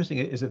what's interesting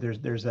is that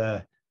there's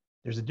a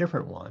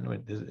different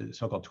one, the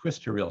so-called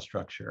twistor real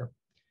structure.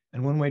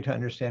 And one way to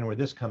understand where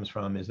this comes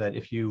from is that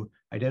if you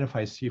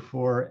identify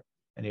C4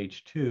 and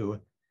H2,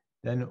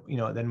 then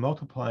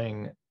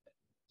multiplying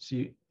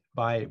C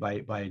by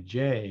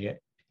J,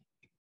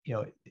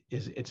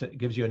 it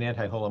gives you an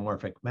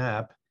anti-holomorphic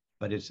map,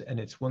 but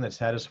it's one that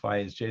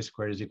satisfies J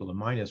squared is equal to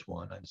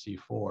 -1 on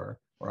C4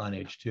 or on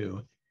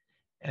H2.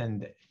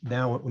 And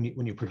now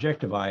when you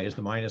projectivize,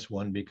 the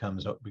 -1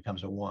 becomes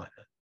a 1.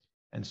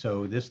 And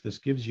so this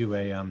gives you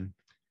the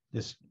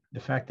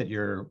fact that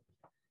you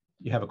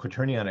have a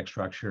quaternionic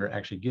structure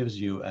actually gives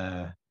you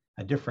a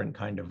different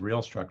kind of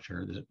real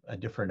structure, a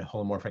different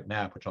holomorphic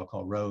map, which I'll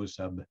call rho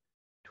sub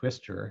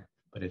twistor,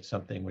 but it's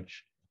something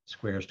which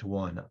squares to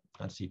 1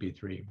 on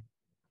CP3.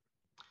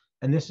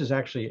 And this is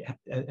actually,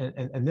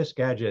 and this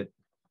gadget,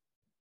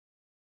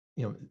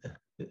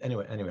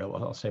 anyway,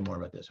 I'll say more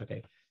about this.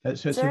 Okay,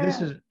 so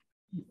this is.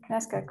 Can I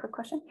ask a quick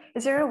question?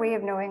 Is there a way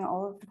of knowing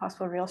all of the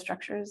possible real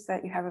structures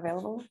that you have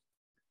available?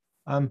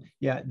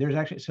 Yeah, there's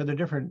actually, so they're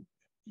different.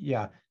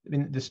 Yeah, I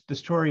mean, the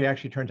story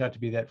actually turns out to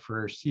be that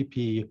for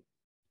CPN,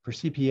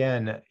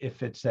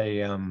 if it's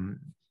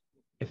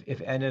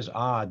if n is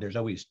odd, there's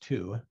always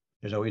 2.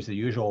 There's always the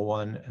usual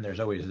one, and there's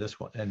always this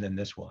one, and then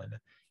this one.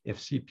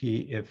 If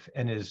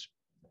n is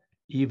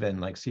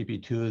even, like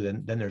CP2,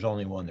 then there's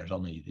only one. There's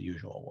only the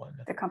usual one.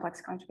 The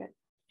complex conjugate.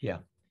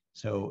 Yeah.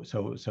 So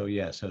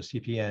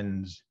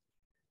CPNs,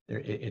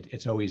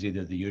 it's always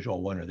either the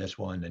usual one or this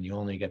one, and you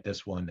only get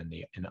this one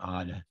in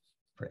odd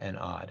for n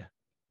odd.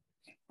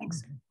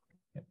 Thanks.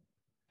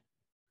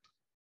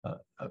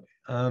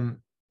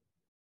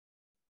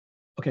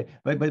 Okay,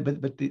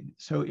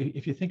 so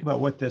if you think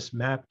about what this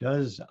map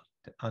does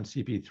on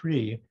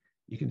CP3,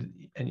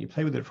 you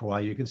play with it for a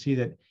while, you can see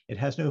that it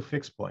has no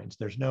fixed points.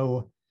 There's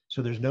no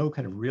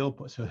kind of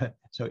real, so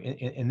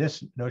in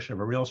this notion of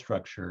a real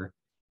structure,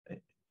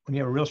 when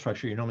you have a real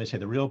structure, you normally say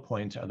the real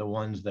points are the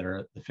ones that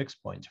are the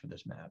fixed points for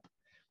this map.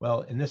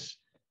 Well, in this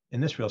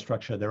real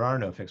structure, there are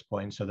no fixed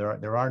points, so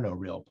there are no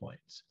real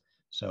points.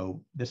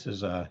 So this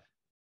is a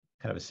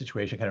kind of a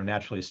situation kind of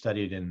naturally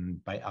studied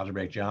by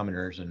algebraic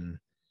geometers, and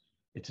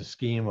it's a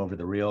scheme over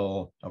the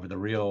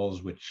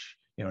reals, which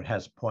it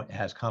has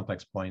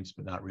complex points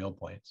but not real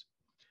points.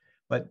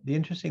 But the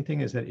interesting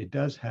thing is that it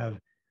doesn't have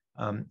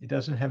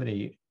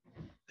any.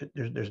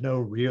 There's no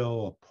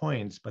real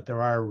points, but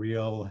there are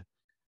real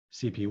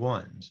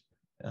CP1s.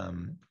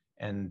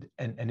 And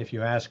if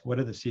you ask what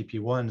are the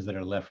CP1s that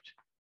are left,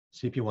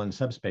 CP1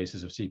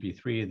 subspaces of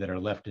CP3 that are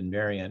left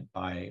invariant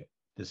by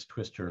this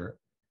twistor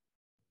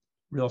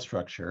real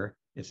structure,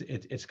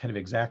 it's kind of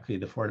exactly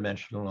the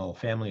 4-dimensional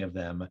family of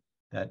them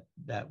that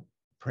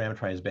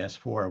parameterized by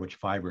S4, which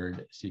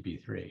fibered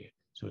CP3.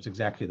 So it's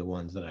exactly the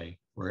ones that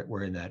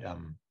were in that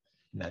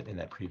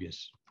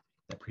previous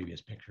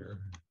picture.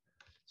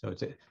 So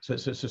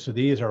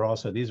these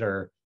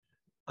are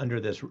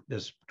under this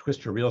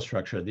twistor real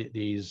structure.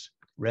 These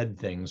red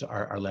things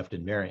are left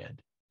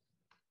invariant.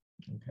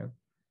 Okay,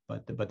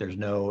 but there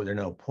are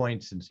no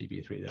points in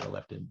CP3 that are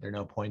left in. There are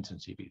no points in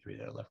CP3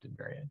 that are left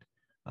invariant.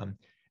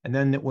 And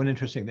then one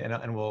interesting,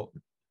 and we'll.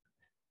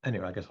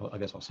 Anyway, I guess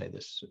I'll say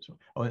this.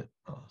 Well,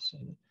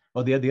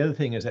 the other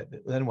thing is that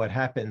then what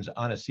happens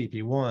on a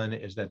CP1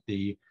 is that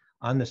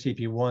on the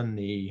CP1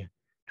 the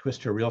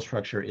twistor real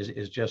structure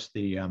is just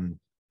the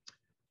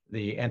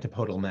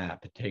antipodal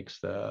map. It takes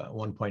the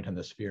one point on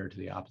the sphere to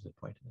the opposite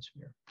point on the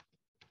sphere.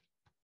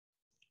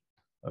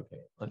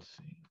 Okay, let's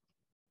see.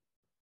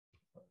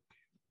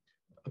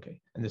 Okay,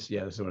 and this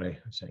is what I'm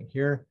saying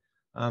here.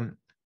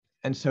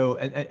 And so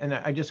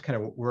I just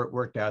kind of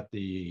worked out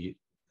the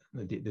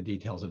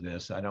details of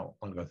this. I don't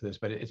want to go through this,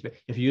 but if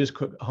you use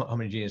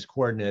homogeneous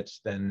coordinates,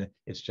 then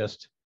it's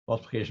just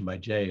multiplication by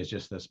J is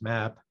just this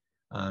map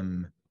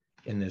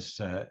in this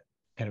kind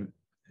of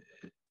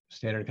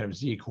standard kind of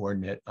Z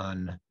coordinate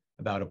on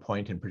about a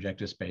point in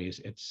projective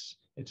space. It's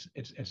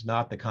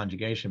not the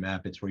conjugation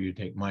map. It's where you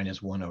take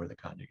 -1 over the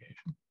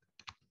conjugation.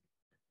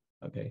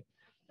 Okay,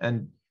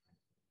 and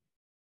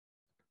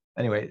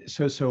anyway,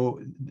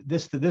 so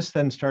this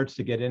then starts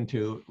to get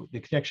into the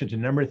connection to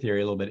number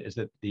theory a little bit. Is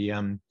that you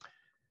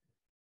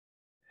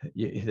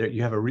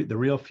have the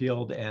real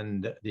field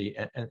and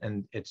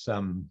it's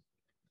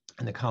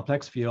and the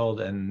complex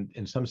field, and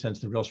in some sense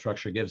the real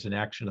structure gives an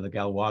action of the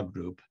Galois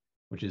group,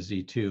 which is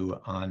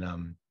Z2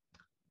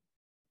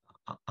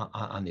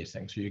 on these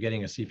things. So you're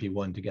getting a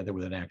CP1 together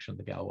with an action of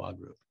the Galois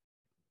group.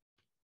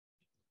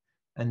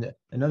 And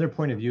another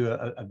point of view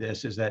of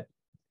this is that,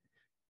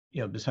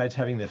 besides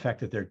having the fact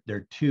that there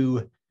are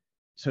two,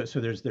 so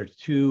there's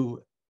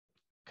two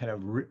kind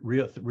of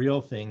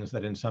real things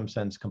that in some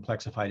sense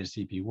complexify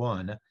to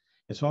CP1.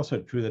 It's also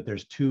true that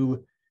there's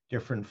two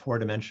different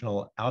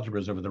four-dimensional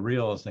algebras over the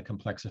reals that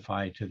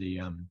complexify to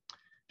the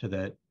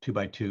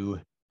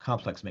 2x2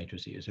 complex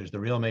matrices. There's the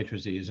real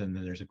matrices, and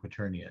then there's the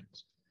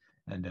quaternions.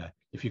 And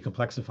if you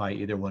complexify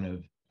either one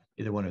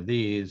of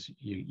these,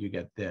 you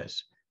get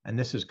this. And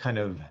this is kind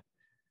of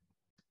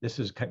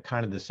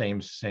the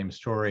same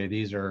story.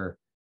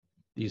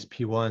 These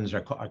P1s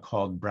are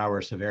called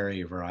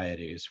Brouwer-Savary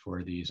varieties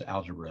for these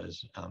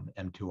algebras,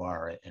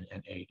 M2R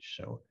and H.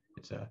 So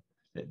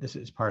this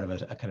is part of a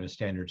kind of a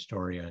standard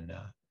story in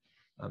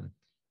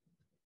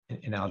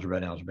algebra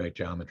and algebraic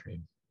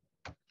geometry.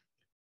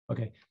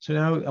 Okay, so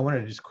now I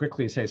want to just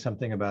quickly say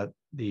something about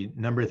the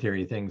number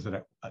theory things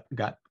that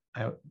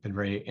I've been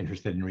very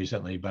interested in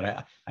recently,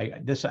 but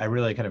I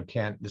really kind of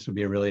can't. This would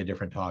be a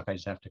different talk. I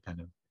just have to kind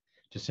of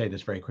just say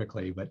this very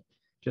quickly. But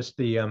just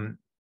the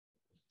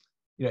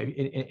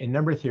in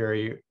number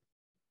theory,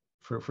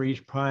 for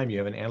each prime, you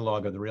have an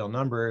analog of the real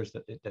numbers,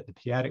 the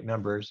p-adic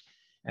numbers,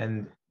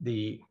 and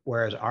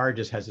whereas R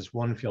just has this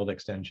one field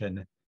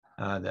extension,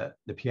 the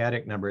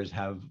p-adic numbers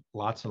have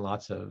lots and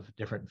lots of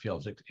different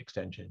field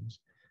extensions.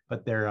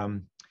 But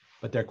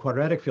their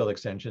quadratic field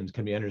extensions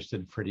can be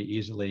understood pretty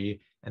easily,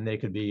 and they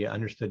could be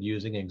understood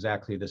using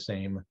exactly the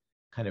same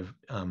kind of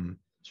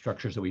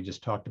structures that we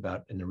just talked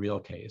about in the real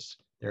case.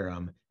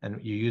 And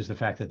you use the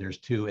fact that there's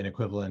two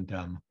inequivalent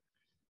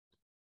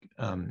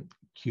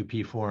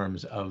QP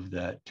forms of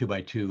the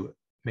 2x2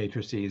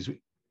 matrices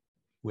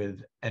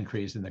with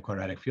entries in the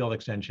quadratic field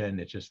extension.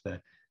 It's just the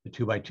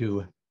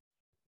 2x2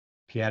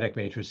 p-adic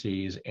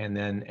matrices, and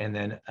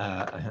then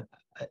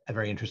a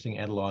very interesting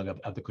analog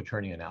of the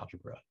quaternion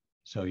algebra.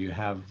 So you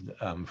have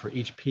for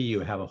each P, you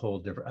have a whole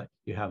different.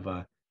 You have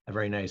a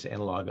very nice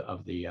analog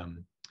of the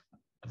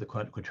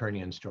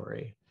quaternion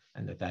story,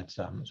 and that's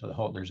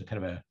so there's a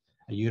kind of a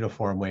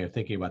uniform way of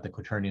thinking about the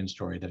quaternion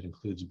story that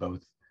includes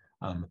both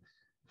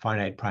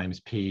finite primes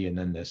P and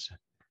then this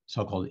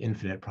so-called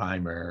infinite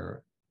prime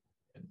or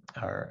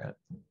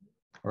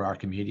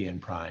Archimedean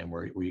prime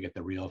where you get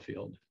the real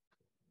field.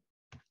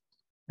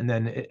 And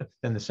then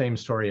the same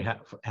story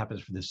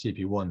happens for the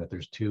CP1, that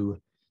there's two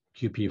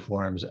QP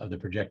forms of the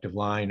projective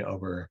line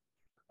over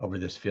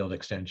this field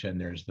extension.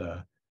 There's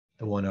the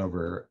one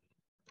over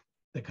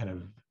the kind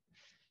of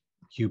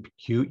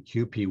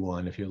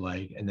QP1, if you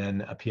like, and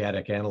then a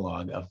p-adic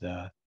analog of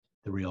the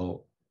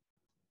real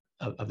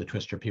of the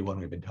twistor P1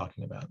 we've been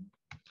talking about.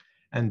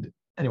 And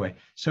anyway,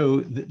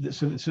 so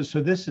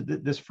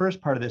this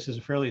first part of this is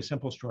a fairly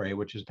simple story,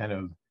 which is kind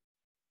of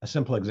a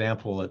simple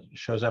example that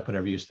shows up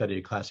whenever you study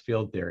class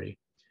field theory.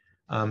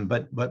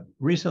 But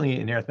recently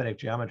in arithmetic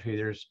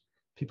geometry,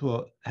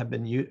 people have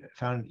been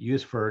found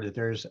use for that.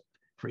 There's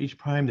for each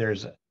prime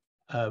there's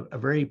a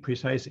very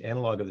precise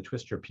analog of the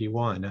twistor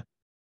P1,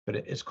 but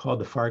it's called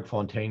the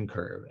Farg-Fontaine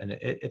curve, and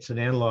it's an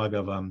analog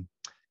of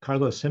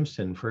Carlos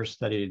Simpson first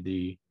studied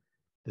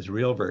this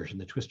real version,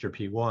 the twistor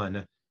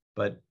P1,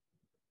 but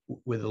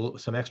with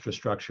some extra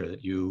structure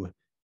that you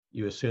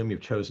assume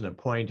you've chosen a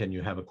point and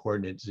you have a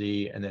coordinate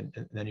z, and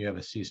then you have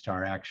a c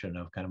star action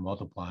of kind of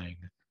multiplying,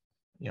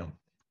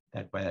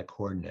 that by that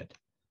coordinate.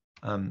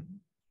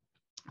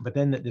 But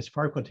then this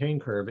Farg-Fontaine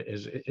curve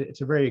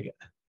it's a very,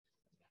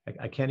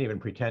 I can't even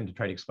pretend to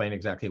try to explain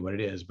exactly what it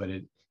is, but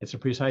it's a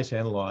precise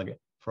analog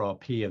for all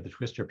p of the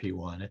twistor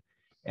P1,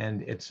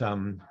 and it's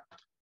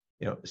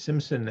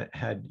Simpson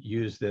had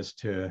used this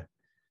to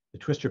the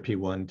twistor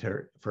P1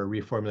 for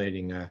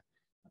reformulating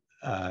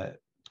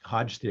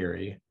Hodge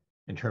theory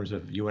in terms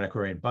of U1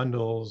 equivariant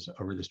bundles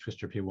over this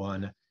twistor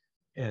P1,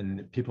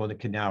 and people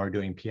that now are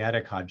doing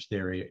p-adic Hodge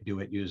theory do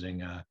it using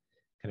kind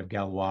of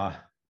Galois.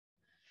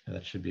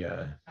 That should be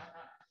a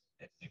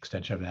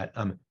extension of that.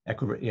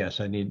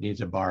 So it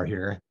needs a bar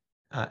here.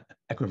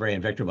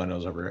 Equivariant vector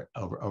bundles over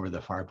the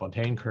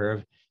Farg-Fontaine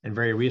curve, and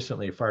very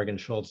recently Farg and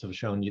Schultz have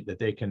shown that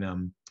they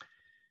can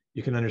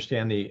you can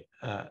understand the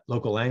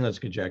local Langlands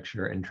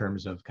conjecture in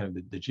terms of kind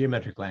of the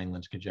geometric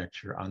Langlands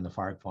conjecture on the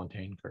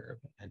Farg-Fontaine curve,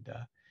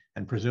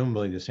 and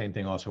presumably the same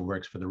thing also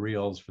works for the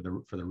reals for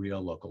the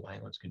real local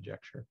Langlands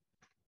conjecture.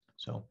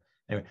 So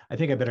anyway, I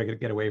think I better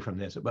get away from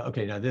this. But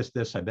okay, now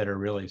this I better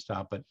really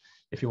stop. But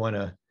if you want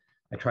to,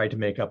 I tried to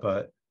make up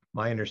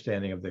my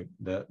understanding of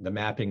the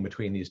mapping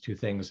between these two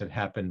things that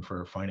happen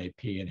for finite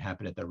p and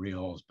happen at the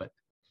reals. But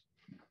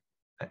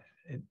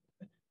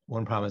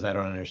one problem is I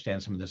don't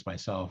understand some of this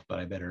myself. But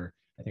I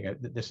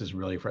think this is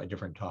really for a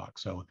different talk.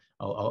 So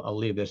I'll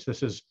leave this.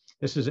 This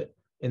is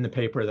in the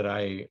paper that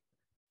I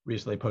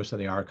recently posted on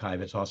the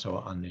archive. It's also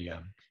on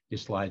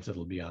these slides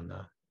that'll be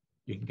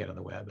you can get on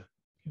the web.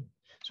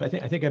 So I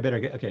think I better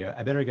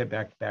get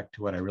back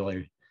to what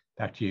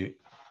back to you.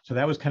 So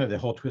that was kind of the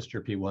whole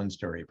twistor P1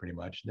 story pretty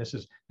much.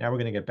 Now we're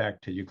going to get back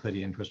to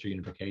Euclidean Twistor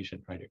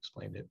unification, try to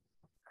explain it.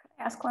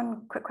 ask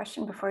one quick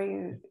question before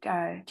you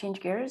change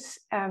gears?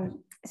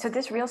 So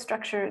this real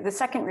structure, the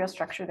second real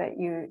structure that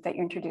you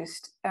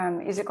introduced,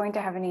 is it going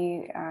to have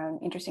any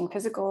interesting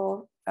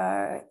physical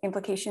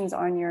implications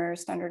on your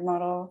standard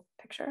model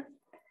picture?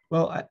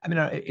 Well, I mean,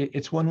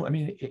 it's one. I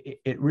mean,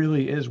 it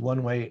really is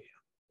one way.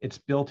 It's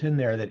built in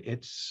there that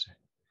it's.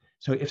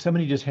 So if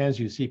somebody just hands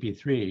you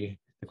CP3,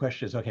 the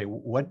question is, okay,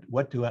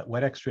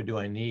 what extra do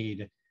I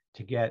need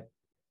to get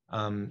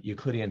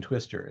Euclidean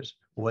twistors?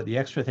 What the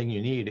extra thing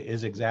you need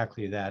is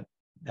exactly that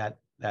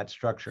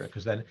structure,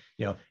 because then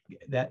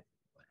that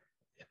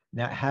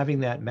now having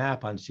that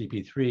map on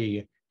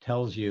CP3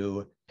 tells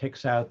you,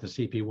 picks out the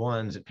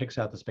CP1s, it picks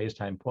out the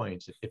space-time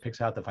points, it picks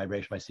out the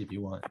fibration by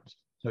CP1s.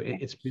 So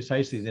it's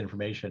precisely the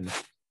information.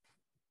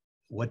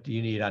 What do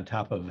you need on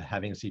top of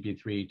having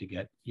CP3 to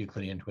get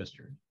Euclidean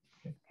twistors?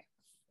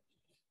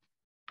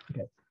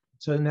 Okay.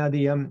 So now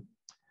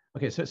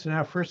okay. So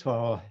now first of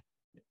all,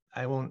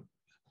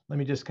 let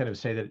me just kind of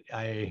say that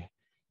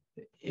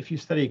if you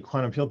study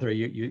quantum field theory,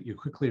 you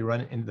quickly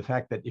run into the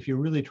fact that if you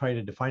really try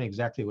to define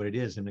exactly what it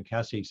is in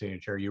Minkowski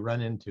signature, you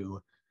run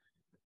into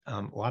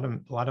a lot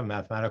of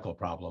mathematical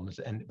problems.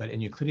 But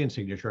in Euclidean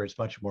signature, it's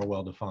much more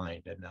well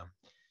defined. And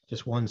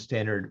just one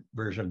standard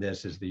version of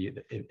this is the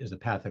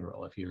path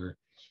integral. If you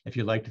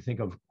like to think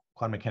of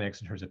quantum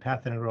mechanics in terms of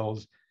path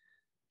integrals,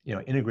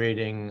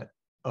 integrating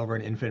over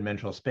an infinite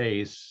dimensional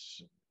space,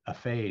 a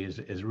phase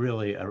is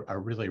really a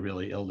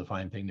really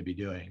ill-defined thing to be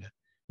doing.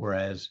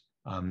 Whereas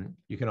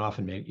you can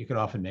often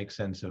make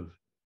sense of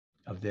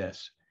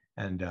this.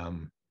 And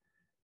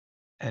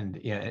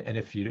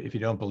if you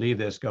don't believe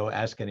this, go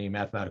ask any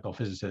mathematical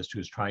physicist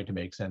who's trying to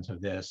make sense of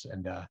this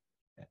and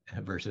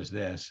versus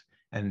this.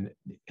 And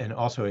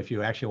also, if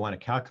you actually want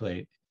to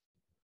calculate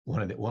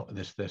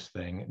this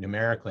thing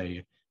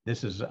numerically,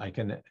 I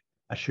can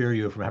assure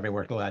you from having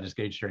worked a lattice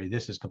gauge theory,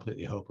 this is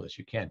completely hopeless.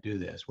 You can't do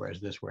this,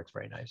 whereas this works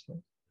very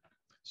nicely.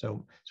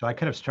 So I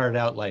kind of started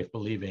out life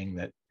believing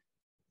that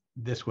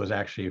this was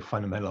actually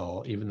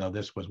fundamental, even though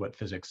this was what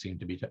physics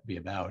seemed to be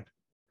about.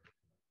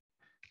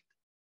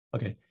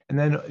 Okay, and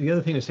then the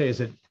other thing to say is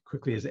that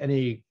quickly is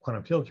any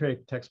quantum field theory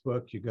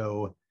textbook, you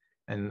go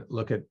and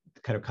look at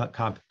kind of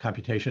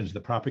computations of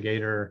the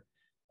propagator,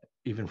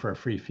 even for a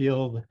free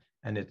field,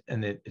 and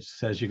it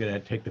says you're going to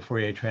take the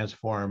Fourier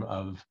transform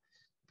of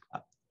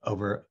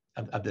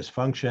this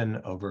function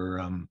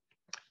over.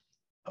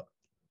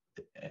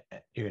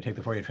 You're going to take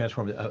the Fourier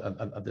transform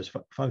of this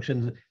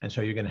function, and so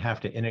you're going to have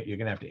to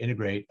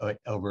integrate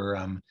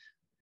over.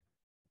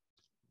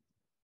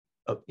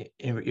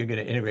 You're going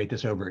to integrate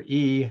this over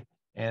E,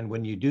 and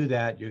when you do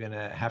that, you're going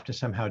to have to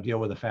somehow deal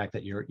with the fact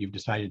that you've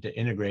decided to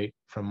integrate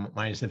from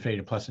minus infinity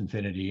to plus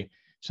infinity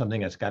something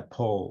that's got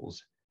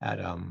poles at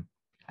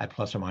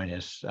plus or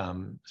minus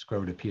square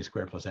root of p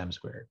squared plus m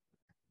squared.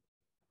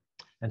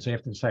 And so you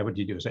have to decide what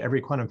you do. So every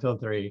quantum field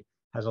theory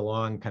has a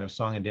long kind of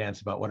song and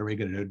dance about what are we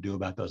going to do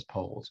about those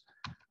poles.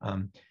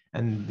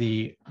 And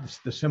the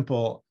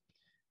simple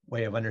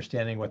way of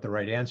understanding what the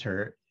right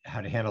answer, how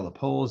to handle the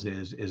poles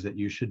is that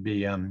you should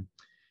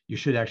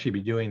actually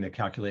be doing the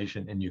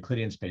calculation in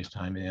Euclidean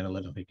space-time and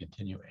analytically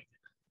continuing.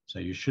 So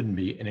you shouldn't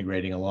be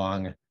integrating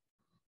along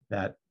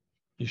that.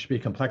 You should be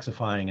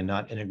complexifying and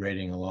not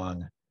integrating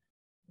along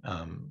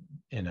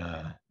in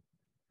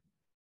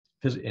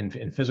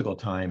physical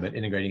time, but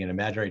integrating in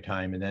imaginary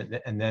time,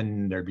 and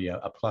then there'd be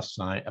a plus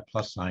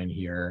sign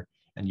here,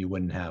 and you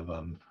wouldn't have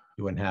to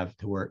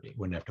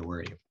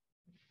worry.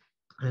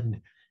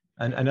 And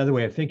another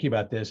way of thinking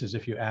about this is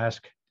if you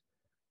ask,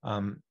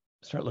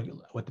 start looking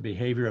at what the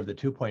behavior of the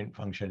 2-point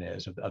function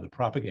is of the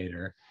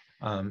propagator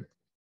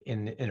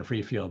in a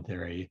free field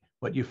theory.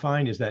 What you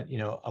find is that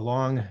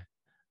along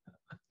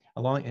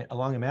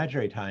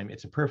imaginary time,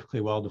 it's a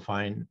perfectly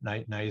well-defined,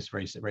 nice,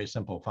 very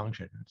simple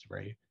function. It's a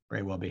very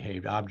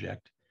well-behaved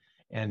object,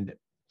 and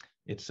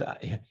it's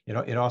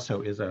it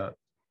also is a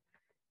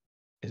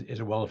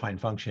well-defined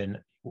function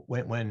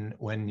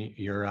when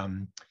you're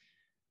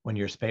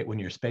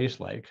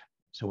space-like.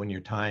 So when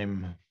you're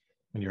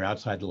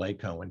outside the light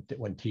cone,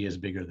 when t is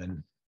bigger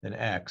than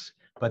x.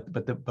 But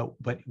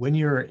when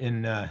you're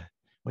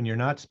when you're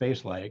not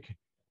space-like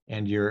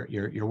and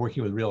you're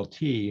working with real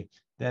t,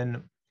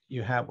 then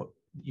you have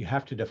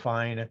to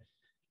define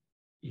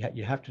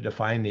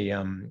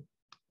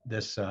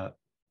the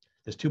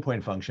this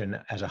 2-point function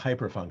as a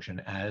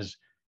hyperfunction, as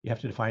you have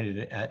to define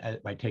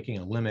it by taking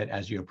a limit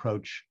as you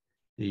approach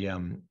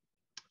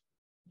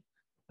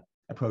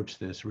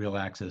this real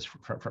axis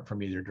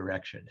from either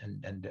direction,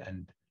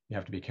 and you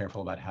have to be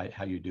careful about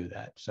how you do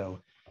that.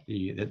 So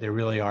there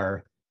really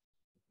are,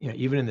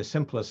 even in the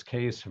simplest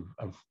case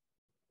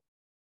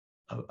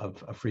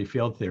of free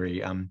field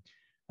theory,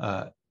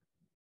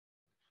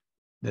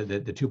 the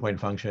 2-point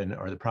function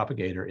or the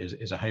propagator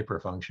is a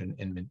hyperfunction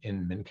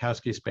in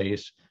Minkowski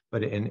space,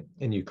 but in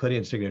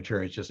Euclidean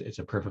signature, it's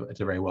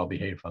a very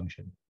well-behaved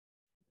function.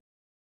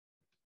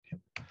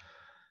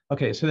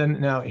 Okay, so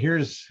then now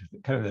here's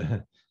kind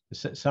of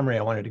the summary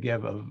I wanted to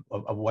give of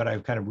what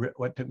I've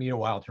what took me a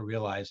while to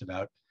realize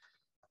about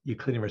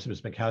Euclidean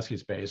versus Minkowski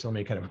space. Let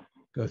me kind of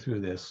go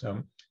through this.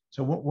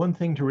 So one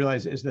thing to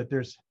realize is that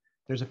there's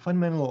a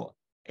fundamental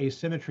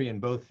asymmetry in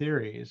both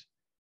theories,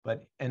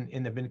 but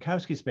in the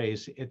Minkowski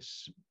space,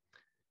 it's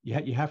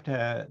you have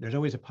to, there's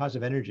always a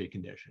positive energy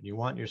condition. You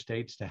want your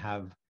states to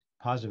have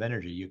positive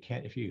energy. You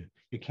can't, if you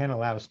can't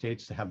allow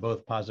states to have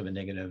both positive and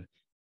negative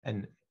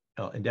and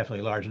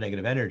indefinitely large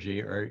negative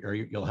energy, or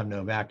you'll have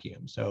no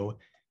vacuum. So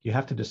you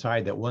have to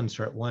decide that one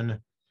sign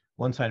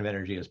of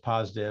energy is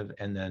positive,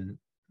 and then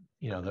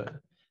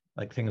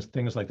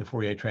things like the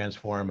Fourier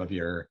transform of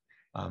your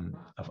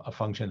of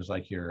functions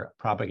like your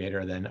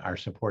propagator then are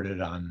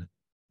supported on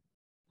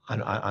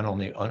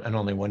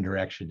only one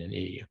direction in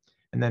E.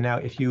 And then now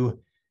if you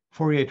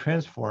Fourier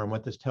transform,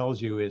 what this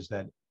tells you is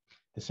that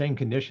the same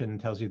condition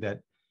tells you that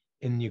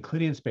in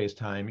Euclidean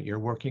space-time, you're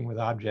working with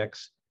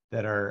objects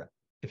that are,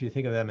 if you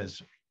think of them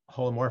as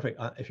holomorphic,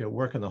 if you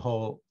work in the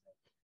whole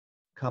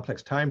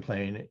complex time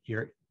plane,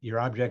 your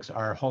objects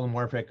are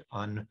holomorphic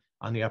on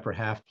the upper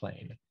half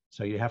plane.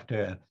 So you have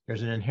to,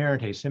 there's an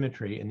inherent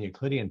asymmetry in the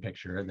Euclidean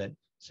picture that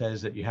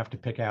says that you have to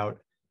pick out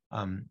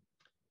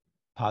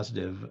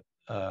positive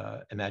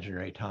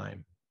imaginary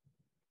time.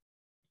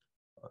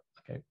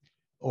 Okay,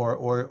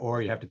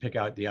 or you have to pick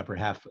out the upper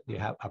half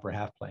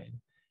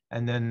plane,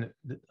 and then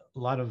a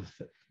lot of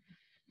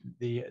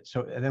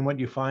and then what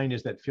you find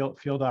is that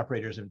field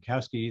operators in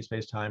Minkowski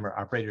space-time are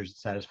operators that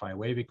satisfy a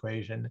wave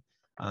equation.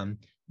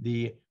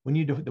 The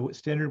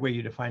standard way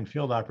you define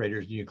field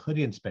operators in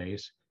Euclidean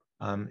space,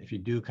 if you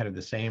do kind of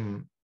the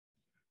same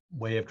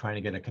way of trying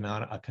to get a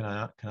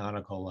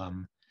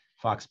canonical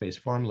Fock space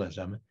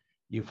formalism,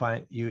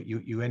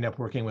 you end up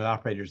working with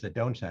operators that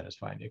don't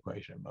satisfy the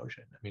equation of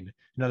motion. I mean,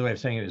 another way of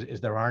saying it is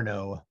there are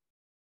no,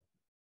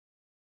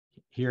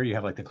 here you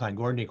have like the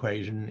Klein-Gordon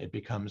equation, it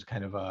becomes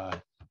kind of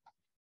a,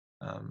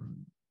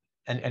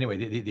 and anyway,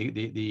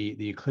 the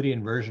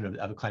Euclidean version of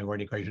the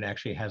Klein-Gordon equation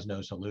actually has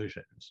no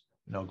solutions,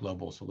 no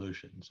global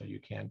solutions. So you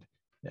can't,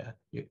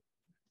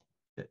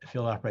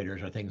 field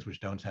operators are things which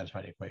don't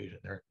satisfy the equation.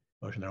 They're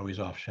always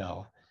off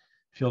shell.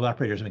 Field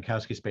operators in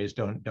Minkowski space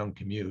don't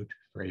commute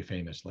very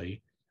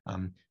famously.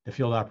 The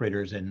field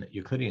operators in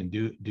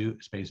Euclidean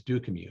space do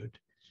commute.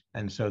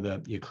 And so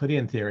the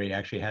Euclidean theory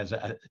actually has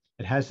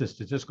the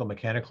statistical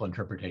mechanical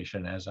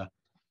interpretation as a,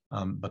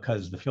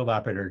 because the field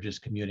operator is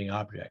just commuting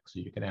objects. So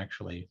you can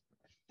actually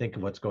think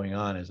of what's going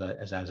on as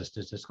a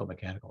statistical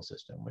mechanical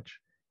system, which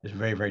is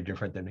very, very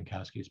different than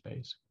Minkowski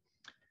space.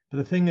 But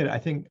the thing that I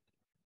think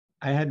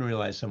I hadn't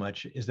realized so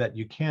much is that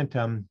you can't,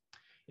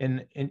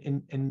 in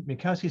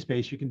Minkowski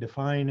space, you can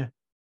define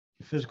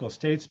the physical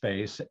state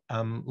space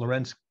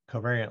Lorentz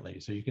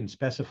covariantly. So you can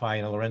specify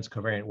in a Lorentz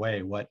covariant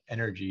way what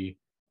energy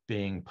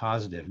being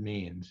positive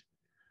means.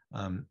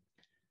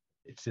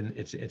 It's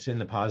in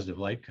the positive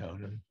light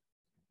cone,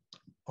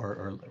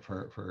 or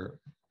for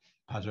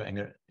positive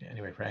angular,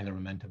 anyway, for angular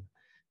momentum.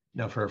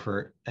 No,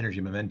 for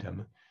energy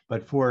momentum.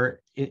 But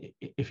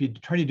if you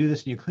try to do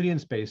this in Euclidean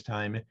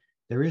space-time,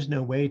 there is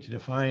no way to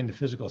define the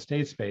physical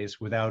state space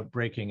without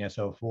breaking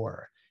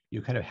SO4.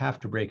 You kind of have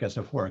to break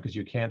SO4 because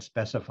you can't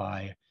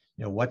specify,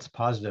 what's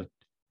positive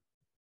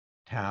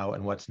tau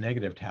and what's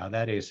negative tau.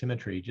 That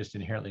asymmetry just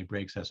inherently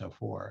breaks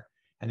SO4.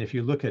 And if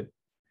you look at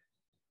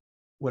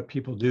what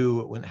people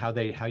do,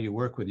 how you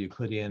work with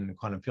Euclidean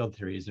quantum field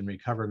theories and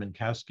recover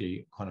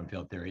Minkowski quantum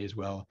field theories,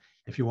 well,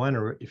 if you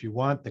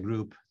want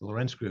the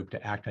Lorentz group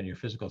to act on your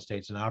physical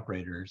states and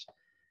operators,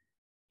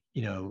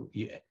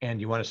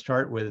 and you want to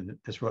start with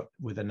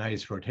a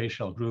nice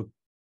rotational group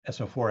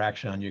SO4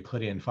 action on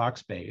Euclidean Fock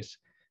space,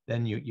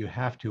 then you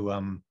have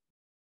to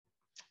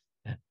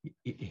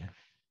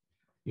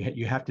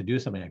you have to do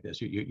something like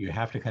this. You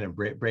have to kind of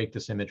break the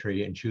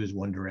symmetry and choose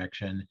one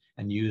direction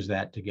and use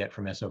that to get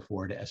from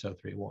SO4 to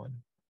SO31.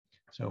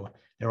 So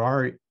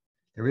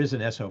there is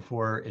an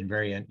SO4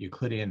 invariant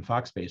Euclidean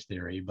Fock space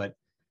theory, but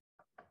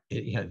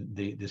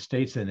the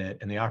states in it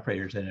and the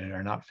operators in it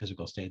are not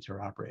physical states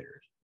or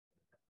operators.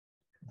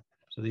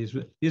 So these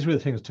were the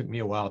things that took me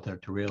a while to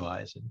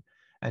realize,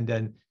 and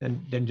then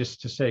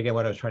just to say again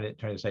what I was trying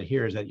to say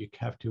here is that you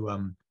have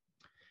to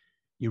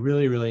you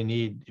really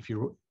need, if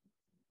you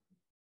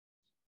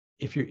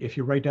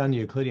write down the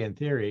Euclidean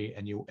theory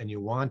and you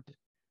want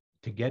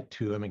to get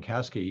to a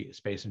Minkowski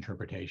space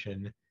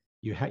interpretation,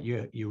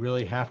 you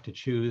really have to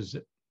choose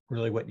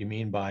really what you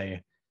mean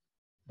by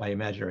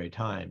imaginary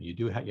time.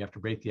 You have to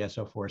break the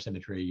SO4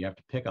 symmetry. You have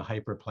to pick a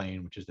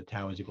hyperplane, which is the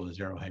tau is equal to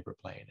 0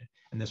 hyperplane.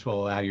 And this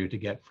will allow you to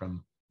get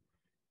from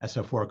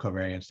SO4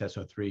 covariance to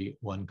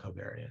SO3-1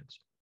 covariance.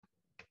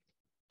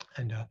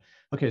 And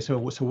okay, so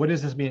what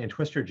does this mean in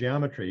twistor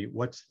geometry?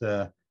 What's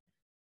the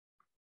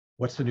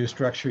new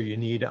structure you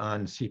need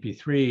on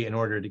CP3 in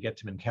order to get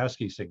to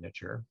Minkowski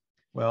signature?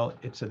 Well,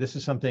 this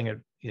is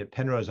something that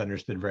Penrose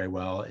understood very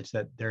well. It's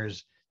that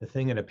there's the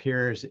thing that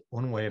appears,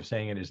 one way of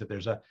saying it is that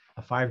there's a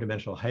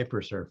 5-dimensional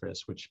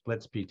hypersurface which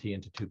splits PT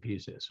into 2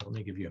 pieces. So let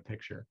me give you a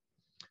picture.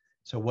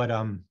 So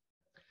one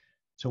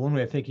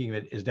way of thinking of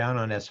it is down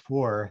on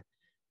S4,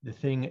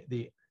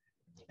 the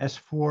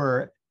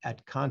S4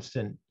 at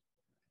constant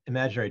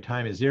imaginary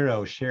time is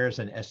 0 shares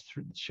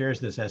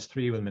this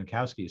S3 with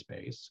Minkowski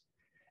space.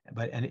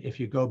 And if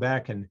you go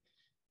back and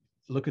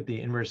look at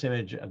the inverse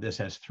image of this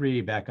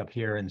S3 back up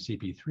here in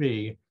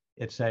CP3,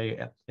 it's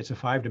a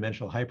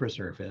 5-dimensional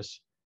hypersurface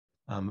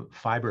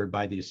fibered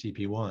by these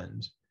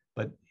CP1s,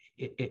 but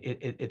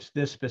it's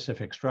this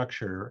specific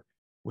structure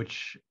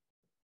which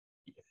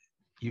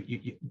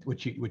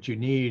you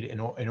need in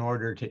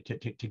order to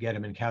get a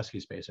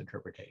Minkowski space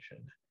interpretation.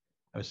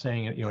 I was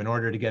saying, in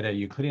order to get a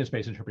Euclidean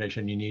space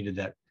interpretation, you needed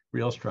that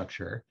real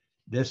structure.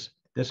 This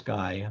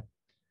guy,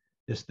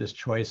 this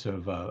choice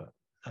of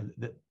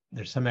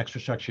there's some extra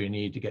structure you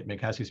need to get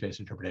Minkowski space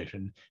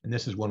interpretation, and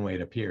this is one way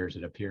it appears.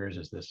 It appears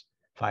as this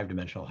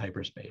 5-dimensional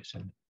hyperspace.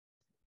 And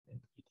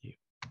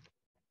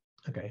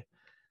okay.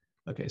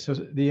 So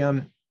the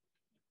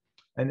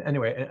and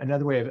anyway,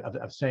 another way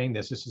of saying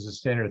this is a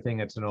standard thing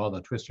that's in all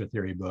the twistor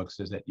theory books,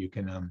 is that you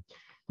can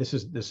this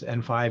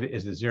N5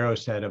 is the 0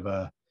 set of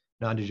a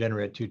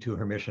non-degenerate 2-2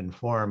 Hermitian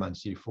form on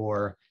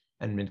C4,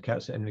 and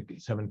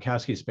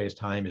Minkowski space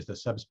time is the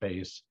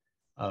subspace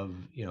of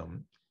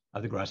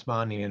the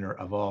Grassmannian or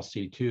of all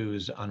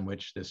C2s on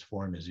which this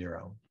form is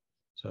 0.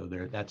 So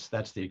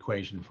that's the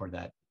equation for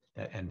that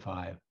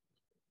N5.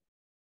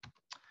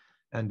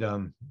 And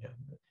and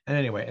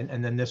anyway,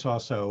 and then this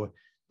also,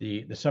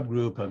 the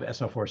subgroup of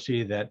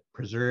SL4C that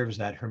preserves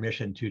that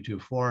Hermitian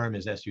 2-2 form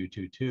is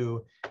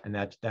SU22, and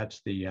that's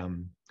the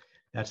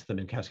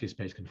Minkowski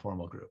space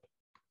conformal group.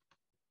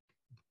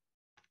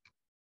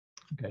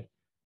 Okay,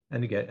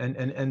 and again,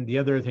 and the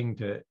other thing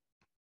to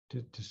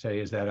say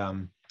is that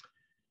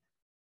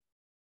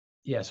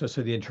so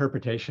the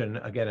interpretation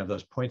again of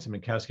those points in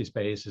Minkowski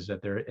space is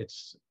that the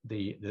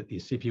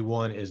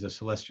CP1 is the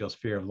celestial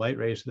sphere of light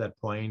rays to that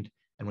point,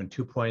 and when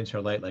 2 points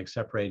are light-like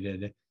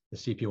separated, the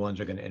CP1s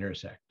are going to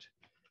intersect.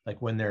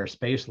 Like when they're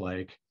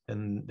space-like,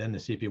 then the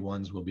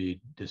CP1s will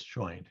be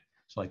disjoint.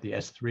 So like the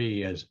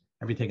S3 is,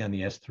 everything on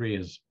the S3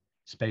 is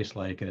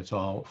space-like, and it's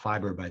all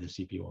fibered by the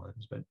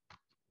CP1s. But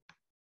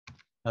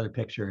another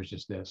picture is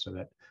just this, so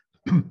that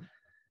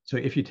so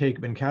if you take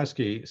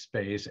Minkowski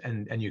space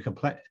and you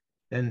complete,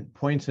 then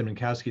points in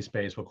Minkowski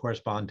space will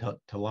correspond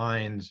to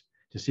lines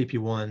to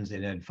CP1s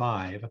in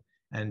N5,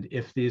 and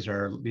if these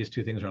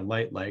two things are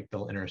light-like,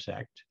 they'll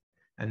intersect.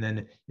 And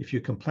then if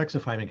you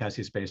complexify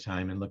Minkowski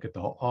space-time and look at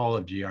all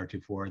of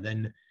GR24,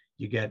 then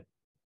you get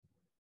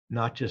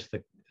not just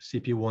the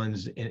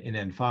CP1s in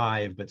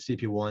N5, but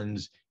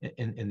CP1s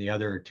in the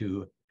other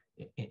two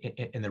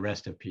in the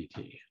rest of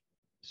PT.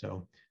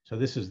 So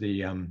this is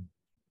the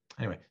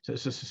anyway. So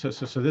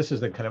this is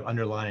the kind of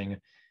underlying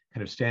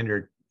kind of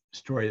standard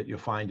story that you'll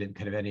find in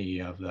kind of any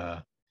of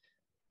the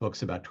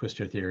books about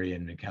twistor theory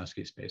and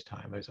Minkowski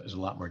space-time. There's a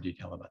lot more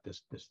detail about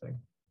this thing.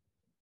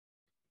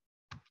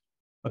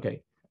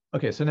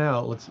 Okay, so now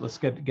let's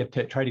try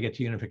to get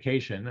to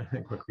unification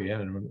quickly,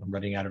 and I'm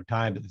running out of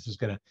time, but this is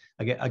gonna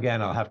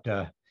again I'll have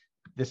to,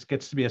 this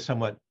gets to be a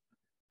somewhat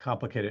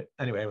complicated,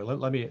 anyway,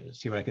 let me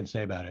see what I can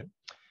say about it.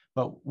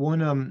 But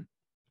one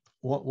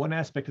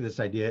aspect of this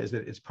idea is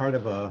that it's part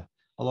of a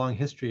long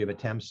history of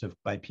attempts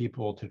by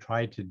people to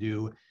try to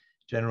do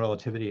general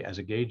relativity as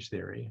a gauge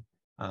theory,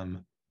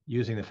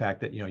 using the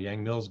fact that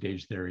Yang-Mills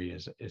gauge theory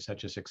is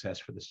such a success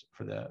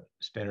for the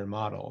standard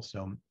model.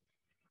 So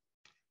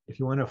if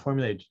you want to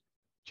formulate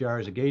GR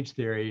as a gauge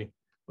theory,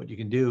 what you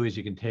can do is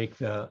you can take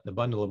the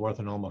bundle of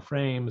orthonormal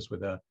frames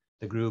with the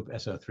group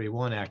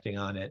SO31 acting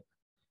on it.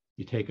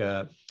 You take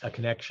a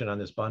connection on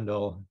this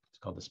bundle, it's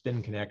called the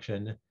spin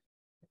connection,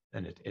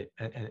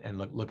 and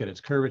look at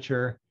its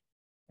curvature.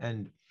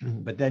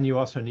 But then you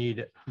also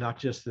need not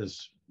just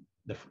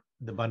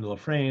the bundle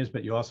of frames,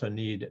 but you also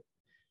need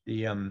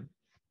the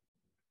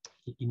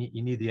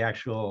you need the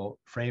actual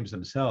frames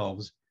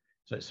themselves.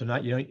 So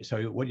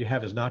what you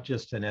have is not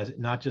just an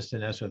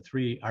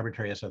SO3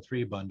 arbitrary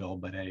SO3 bundle,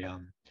 but a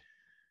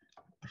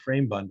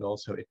frame bundle.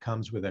 So it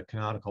comes with a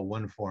canonical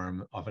one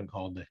form, often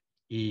called the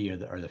E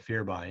or the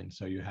Furey.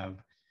 So you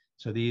have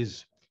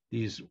these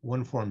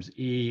one forms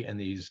E and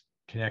these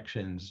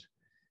connections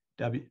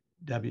W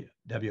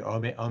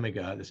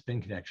omega, the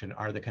spin connection,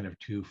 are the kind of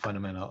two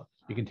fundamental.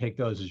 You can take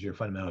those as your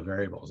fundamental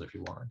variables if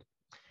you want.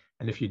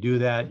 And if you do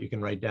that, you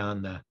can write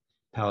down the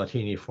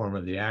Palatini form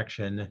of the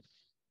action.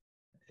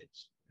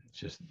 It's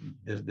just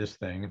this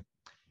thing,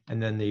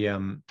 and then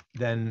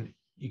then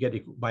you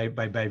get by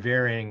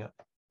varying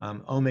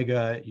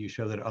omega, you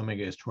show that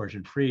omega is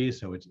torsion free,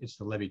 so it's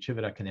the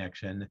Levi-Civita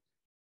connection,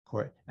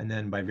 and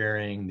then by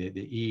varying the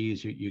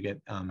e's, you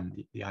get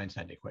the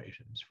Einstein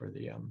equations for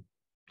the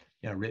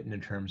written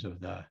in terms of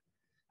the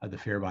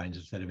Furey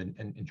instead of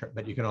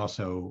but you can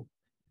also,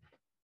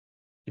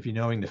 if you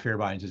knowing the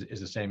Furey is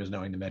the same as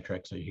knowing the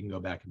metric, so you can go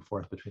back and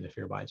forth between the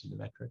Furey and the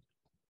metric.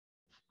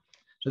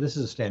 So this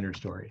is a standard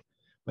story.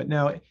 But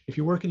now, if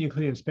you work in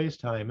Euclidean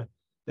space-time,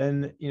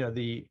 then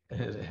the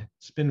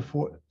spin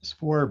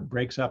 4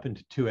 breaks up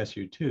into two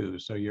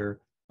SU2. So your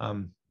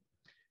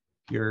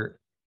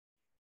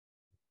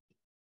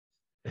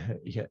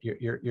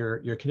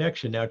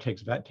connection now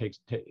takes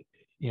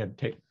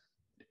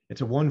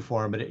it's a one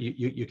form, but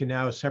you can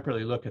now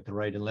separately look at the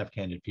right and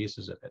left-handed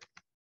pieces of it.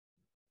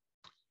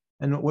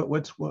 And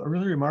what's a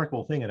really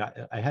remarkable thing, and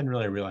I hadn't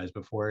really realized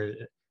before,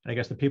 and I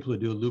guess the people who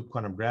do loop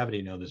quantum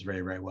gravity know this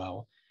very, very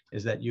well,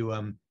 is that you,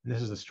 and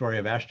this is the story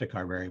of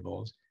Ashtekar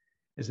variables,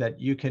 is that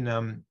you can,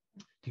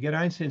 to get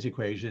Einstein's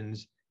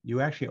equations,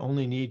 you actually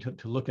only need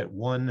to look at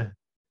one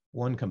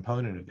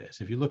component of this.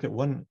 If you look at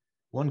one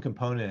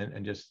component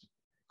and just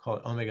call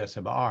it omega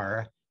sub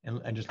r,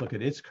 and just look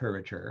at its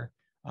curvature,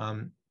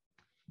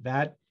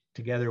 that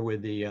together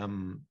with the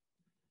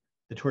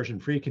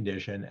torsion-free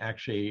condition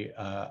actually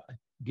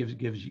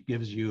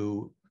gives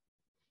you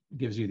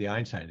the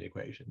Einstein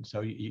equation.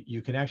 So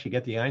you can actually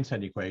get the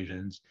Einstein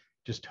equations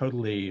just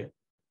totally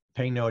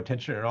paying no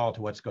attention at all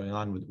to what's going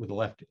on with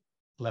the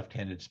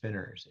left-handed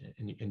spinners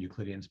in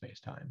Euclidean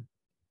space-time.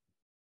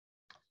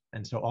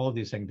 And so all of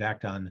these things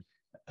act on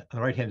the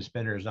right-handed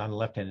spinners, on the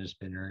left-handed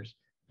spinners.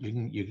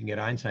 You can get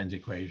Einstein's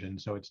equation.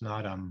 So it's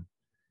not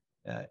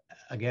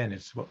again,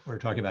 it's what we were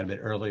talking about a bit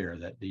earlier,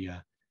 that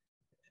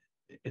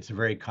it's a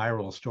very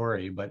chiral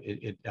story, but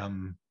it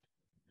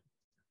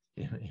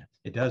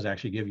does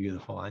actually give you the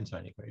full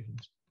Einstein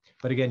equations.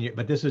 But again,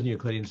 but this is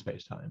Euclidean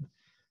space-time.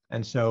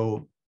 And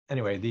so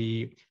anyway,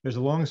 there's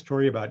a long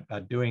story about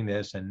doing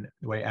this, and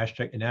the way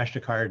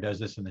Ashtekar does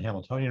this in the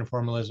Hamiltonian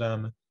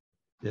formalism.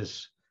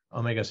 This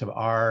omega sub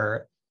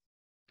r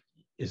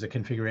is a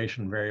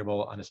configuration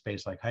variable on a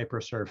space like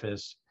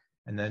hypersurface,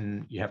 and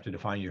then you have to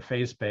define your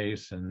phase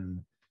space and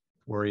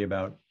worry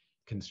about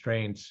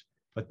constraints.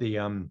 But the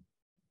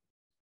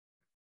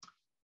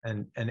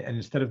and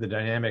instead of the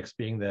dynamics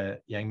being the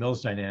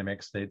Yang-Mills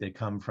dynamics, they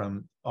come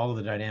from, all of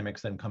the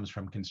dynamics then comes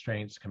from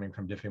constraints coming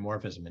from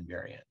diffeomorphism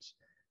invariance.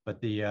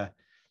 But the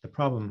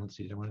problem, let's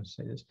see, I want to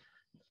say this,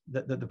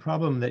 the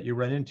problem that you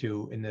run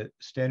into in the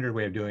standard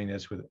way of doing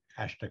this with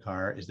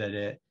Ashtekar is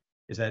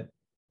that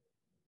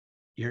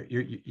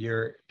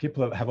your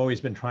people have always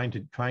been trying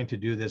to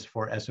do this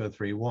for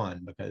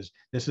SO3-1, because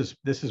this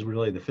is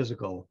really the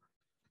physical,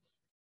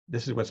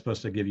 this is what's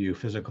supposed to give you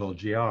physical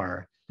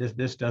GR.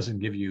 This doesn't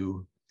give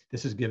you,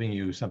 this is giving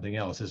you something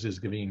else. This is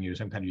giving you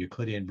some kind of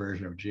Euclidean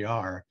version of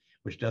GR,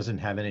 which doesn't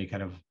have any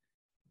kind of,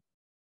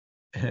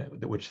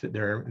 which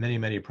there are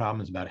many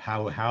problems about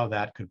how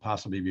that could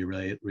possibly be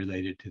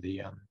related to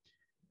the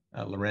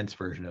Lorentz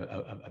version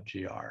of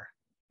GR.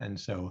 And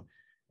so,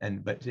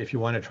 but if you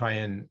want to try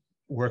and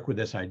work with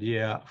this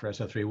idea for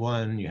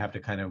SO3-1, you have to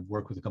kind of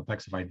work with the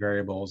complexified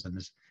variables,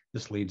 and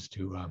this leads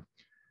to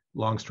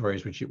long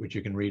stories which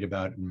you can read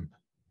about, and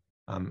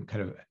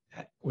kind of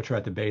which are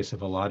at the base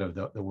of a lot of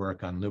the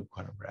work on loop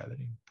quantum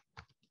gravity.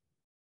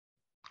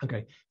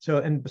 Okay,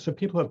 so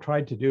people have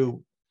tried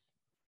to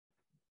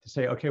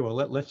say, okay, well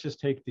let's just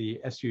take the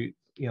SU,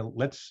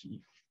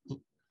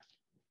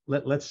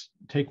 let's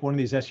take one of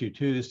these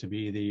SU2s to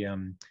be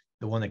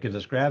the one that gives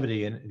us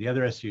gravity, and the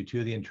other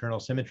SU2 the internal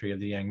symmetry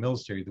of the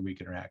Yang-Mills theory of the weak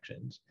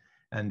interactions.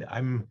 And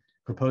I'm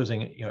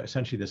proposing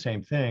essentially the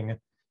same thing,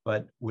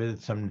 but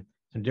with some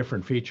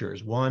different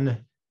features.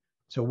 One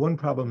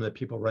problem that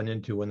people run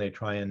into when they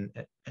try and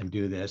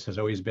do this has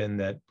always been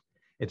that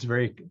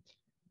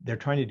they're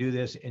trying to do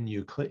this in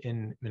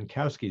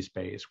Minkowski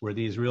space, where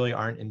these really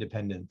aren't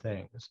independent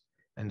things.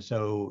 And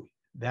so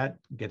that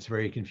gets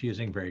very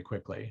confusing very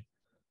quickly.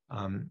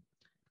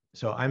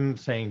 So I'm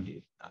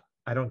saying,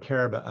 I don't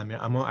care about,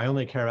 I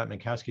only care about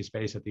Minkowski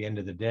space at the end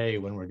of the day,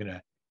 when we're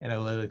gonna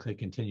analytically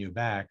continue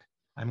back.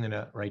 I'm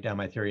gonna write down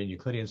my theory in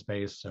Euclidean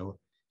space.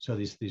 So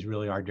these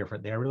really are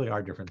different. They really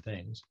are different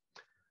things.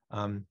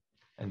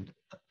 And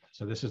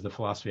so this is the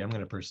philosophy I'm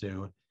going to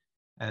pursue.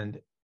 And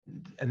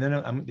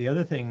then the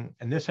other thing,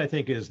 and this I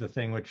think is the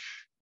thing which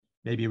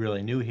may be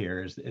really new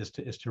here, is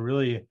to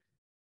really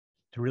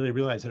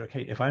realize that,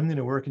 okay, if I'm going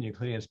to work in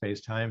Euclidean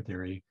space-time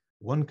theory,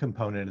 one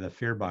component of the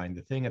Furey,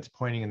 the thing that's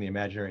pointing in the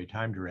imaginary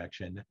time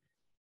direction,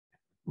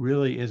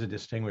 really is a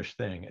distinguished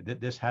thing.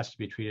 This has to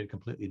be treated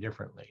completely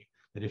differently.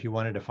 That if you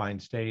wanted to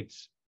find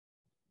states,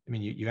 I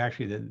mean, you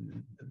actually,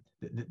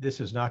 this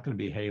is not going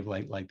to behave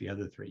like the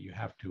other three. You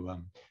have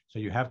to, so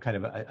you have kind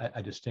of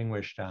a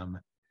distinguished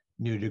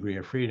new degree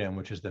of freedom,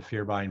 which is the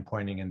Furey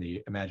pointing in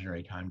the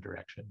imaginary time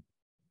direction.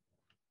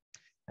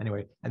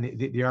 Anyway, and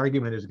the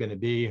argument is going to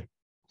be,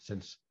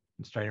 since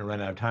I'm starting to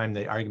run out of time,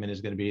 the argument is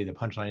going to be, the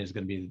punchline is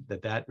going to be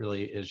that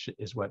really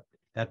is what,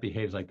 that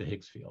behaves like the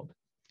Higgs field.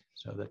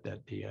 So that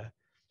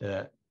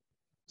the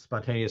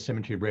spontaneous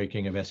symmetry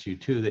breaking of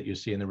SU2 that you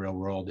see in the real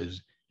world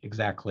is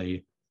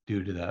exactly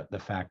due to the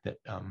fact that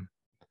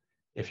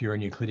if you're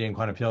in Euclidean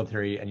quantum field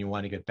theory and you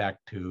want to get back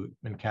to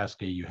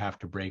Minkowski, you have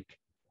to break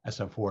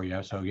SO4.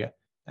 Yeah, so yeah,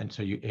 and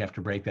so you have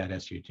to break that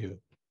SU2.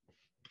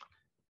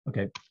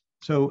 Okay,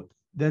 so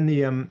then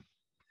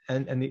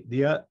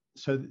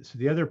so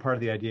the other part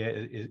of the idea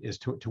is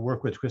to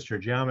work with twistor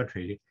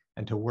geometry,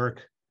 and to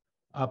work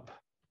up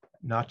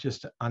not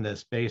just on the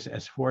space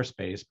S4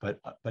 space, but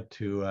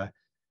to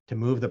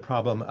move the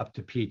problem up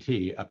to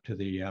PT, up to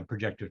the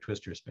projective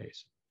twistor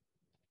space.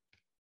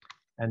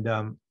 And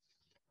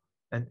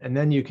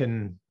then you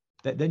can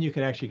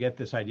actually get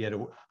this idea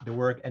to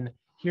work. And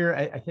here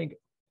I think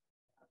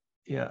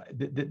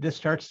this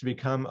starts to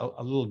become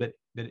a little bit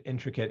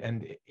intricate,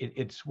 and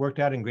it's worked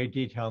out in great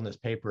detail in this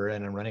paper,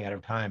 and I'm running out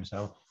of time,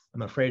 so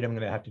I'm afraid I'm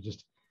going to have to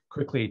just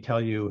quickly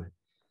tell you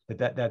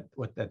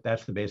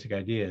that's the basic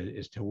idea,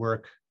 is to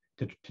work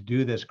to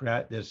do this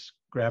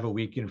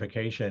Gravel-Wick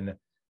unification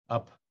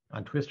up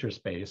on twistor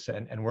space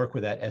and work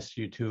with that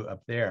SU2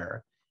 up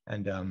there,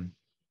 and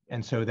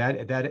so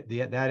that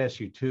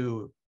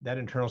SU2, that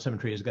internal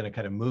symmetry, is going to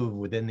kind of move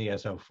within the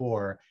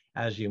SO4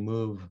 as you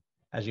move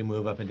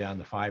up and down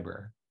the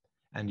fiber,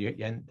 and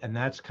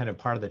that's kind of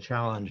part of the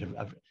challenge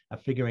of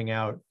figuring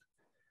out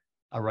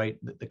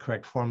the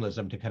correct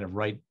formalism to kind of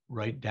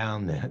write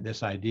down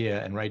this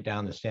idea and write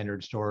down the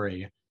standard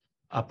story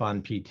up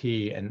on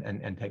PT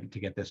and to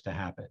get this to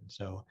happen.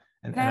 So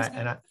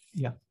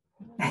yeah.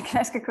 I can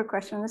ask a quick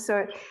question.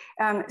 So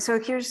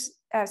here's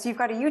so you've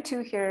got a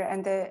U2 here,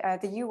 and the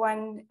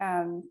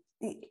U1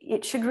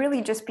 it should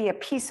really just be a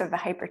piece of the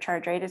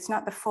hypercharge, right? It's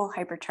not the full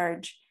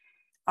hypercharge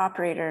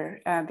operator,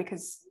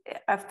 because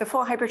the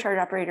full hypercharge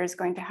operator is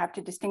going to have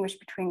to distinguish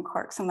between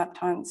quarks and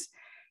leptons,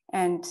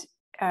 and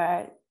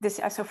this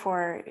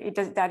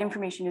SO4, that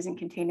information isn't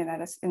contained in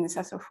this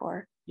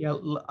SO4. Yeah,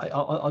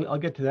 I'll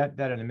get to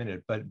that in a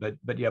minute, but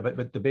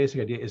the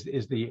basic idea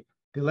is the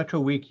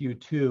electroweak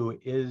U2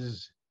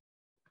 is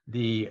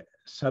the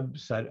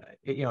subset.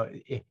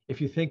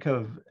 If you think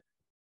of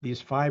these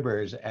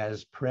fibers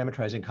as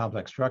parametrizing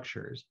complex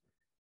structures,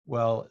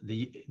 well,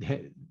 the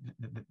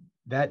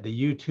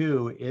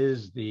U2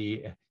 is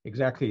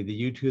exactly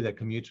the U2 that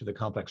commutes with the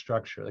complex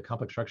structure. The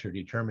complex structure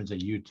determines a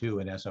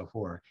U2 in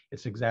SO4.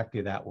 It's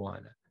exactly that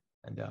one.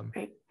 And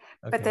right.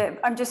 Okay. But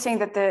I'm just saying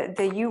that the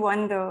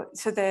U1 though,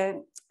 so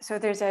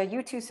there's a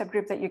U2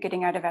 subgroup that you're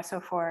getting out of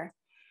SO4,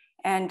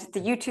 and the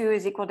U2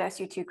 is equal to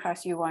SU2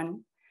 cross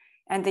U1,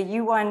 and the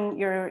U1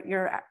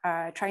 you're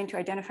trying to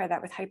identify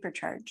that with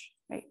hypercharge,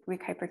 right?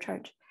 Weak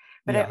hypercharge.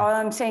 But all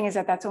I'm saying is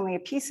that that's only a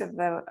piece of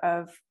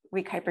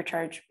weak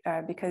hypercharge,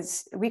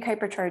 because weak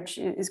hypercharge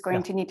is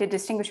going to need to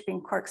distinguish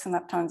between quarks and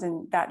leptons,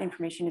 and that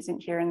information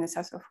isn't here in this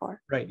SO4.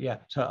 Right. Yeah.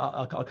 So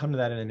I'll come to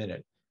that in a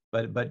minute.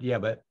 But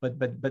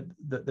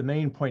the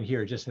main point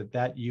here is just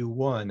that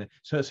U1.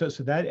 So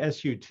that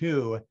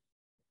SU2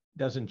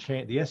 doesn't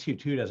change. The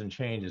SU2 doesn't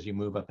change as you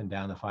move up and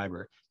down the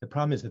fiber. The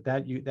problem is that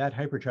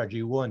hypercharge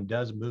U1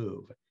 does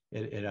move.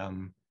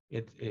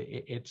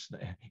 It's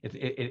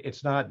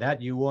not,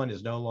 that U1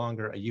 is no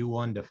longer a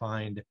U1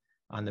 defined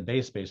on the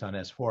base space on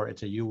S4.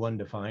 It's a U1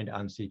 defined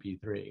on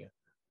CP3.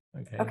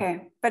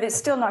 Okay, but it's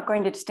still not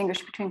going to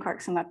distinguish between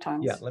quarks and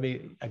leptons. Yeah,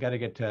 I got to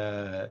get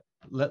to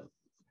let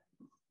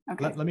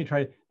me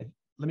try.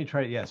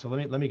 Yeah, so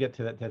let me get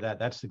to that.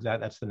 That's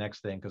the next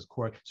thing, because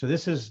core. So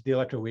this is the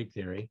electroweak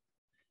theory,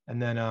 and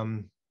then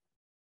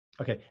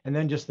okay, and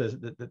then just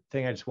the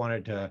thing I just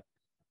wanted to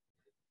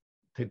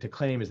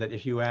claim is that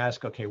if you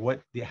ask, okay,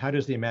 how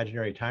does the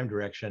imaginary time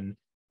direction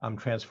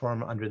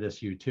transform under this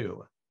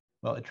U2?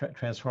 Well, it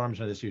transforms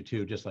under this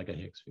U2 just like a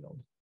Higgs field.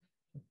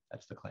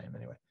 That's the claim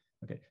anyway.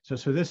 Okay, so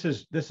this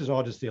is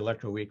all just the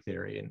electroweak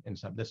theory, and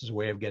this is a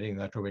way of getting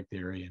the electroweak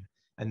theory,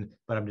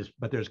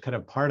 but there's kind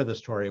of part of the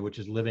story which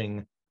is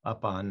living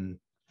up on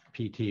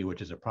PT,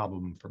 which is a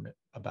problem for me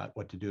about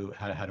what to do,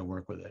 how to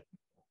work with it.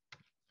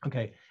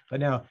 Okay,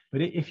 but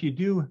if you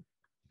do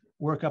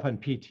work up on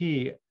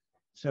PT,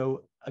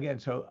 so again,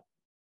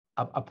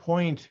 a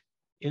point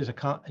in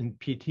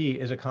PT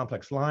is a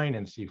complex line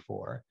in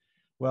C4.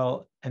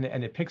 Well, and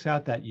it picks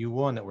out that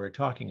U1 that we're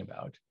talking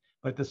about,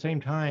 but at the same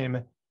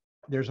time,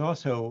 there's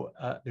also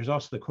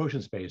the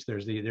quotient space.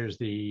 There's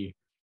the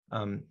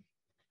other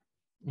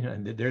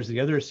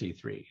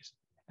C3s,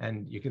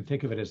 and you can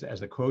think of it as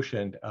the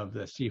quotient of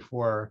the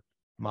C4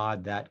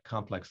 mod that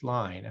complex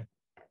line,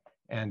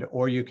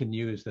 or you can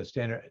use the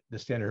standard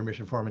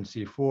Hermitian form in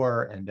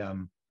C4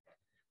 and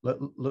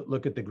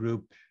look at the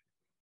group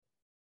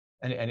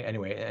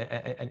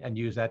and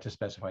use that to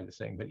specify this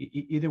thing. But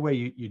either way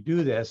you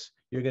do this,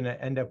 you're going to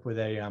end up with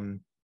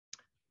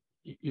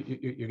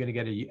you're going to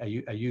get a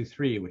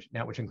U3,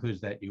 which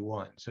includes that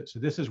U1. So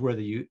this is where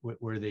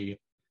again,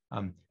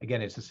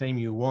 it's the same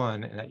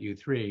U1 and that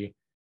U3,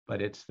 but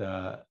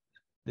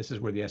this is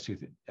where the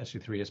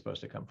SU3 is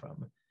supposed to come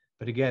from.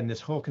 But again,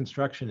 this whole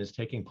construction is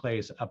taking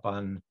place up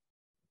on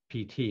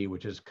PT,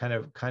 which is kind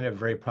of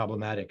very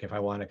problematic if I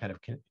want to kind of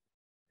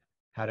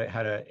how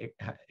to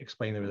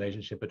explain the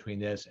relationship between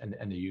this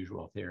and the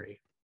usual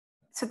theory.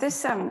 So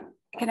this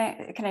can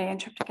I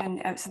interrupt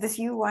again? So this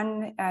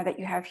U1 that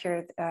you have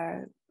here,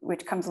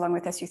 which comes along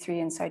with SU3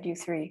 inside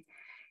U3,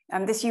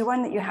 this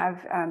U1 that you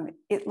have,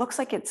 it looks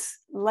like it's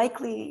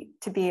likely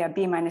to be a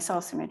B minus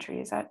L symmetry.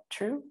 Is that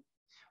true?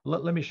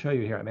 Let me show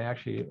you here. I mean,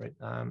 actually, right,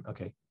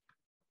 okay.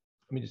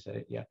 Let me just say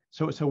it. Yeah.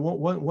 So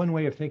one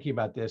way of thinking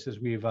about this is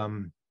we've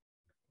well,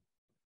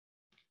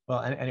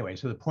 anyway.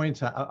 So the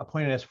points, a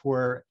point in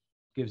S4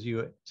 gives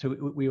you. So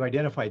we've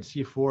identified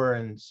C4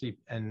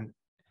 and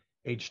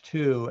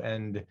H2,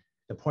 and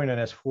the point on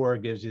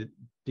S4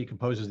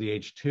 decomposes the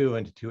H2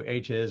 into two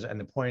H's, and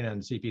the point on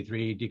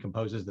CP3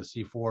 decomposes the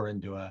C4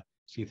 into a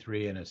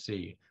C3 and a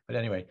C. But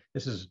anyway,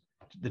 this is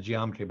the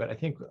geometry, but I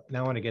think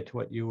now I want to get to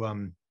what you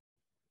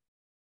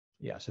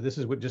yeah. So this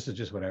is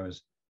just what I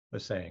was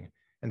saying,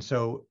 and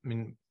so I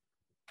mean,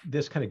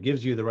 this kind of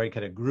gives you the right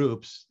kind of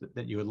groups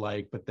that you would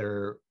like, but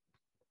they're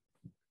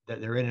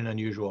in an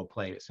unusual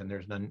place, and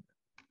there's none.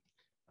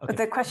 Okay. But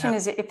the question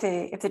is if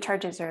the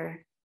charges are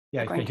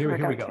okay,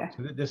 here we go.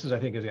 So this is, I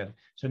think, is good.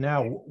 So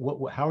now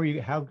how are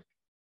you,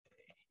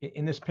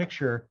 in this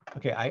picture,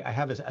 okay, I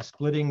have a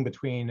splitting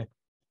between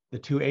the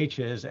two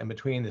H's and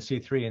between the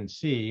C3 and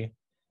C.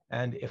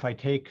 And if I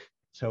take,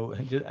 so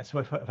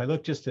if I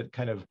look just at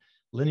kind of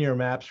linear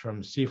maps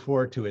from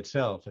C4 to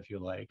itself, if you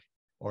like,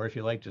 or if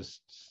you like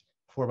just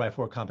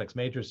 4x4 complex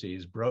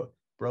matrices,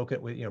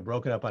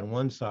 broken up on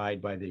one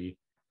side by the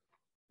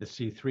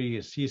C3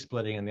 is C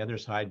splitting and the other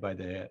side by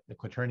the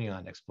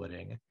quaternionic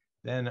splitting,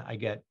 then I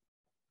get,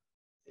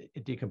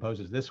 it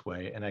decomposes this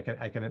way, and I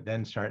can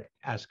then start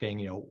asking,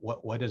 you know,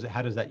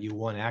 how does that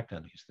U1 act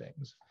on these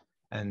things?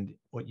 And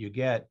what you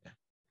get,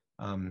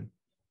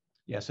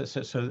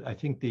 so I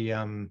think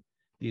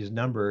these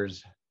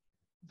numbers,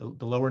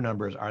 the lower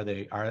numbers are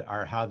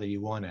how the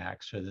U1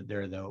 acts, so that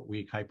they're the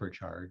weak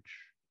hypercharge.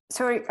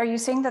 So are you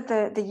saying that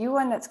the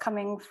U1 that's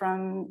coming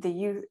from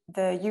the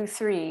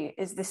U3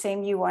 is the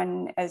same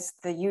U1 as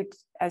the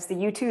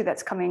U2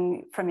 that's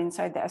coming from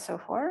inside the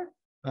SO4?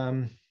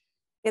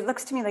 It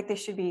looks to me like they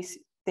should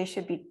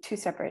be two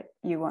separate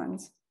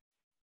U1s.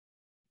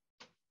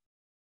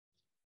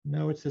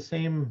 No, it's the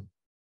same.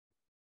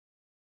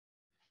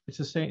 It's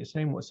the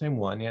same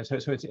one. Yeah. So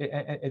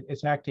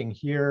it's acting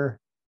here.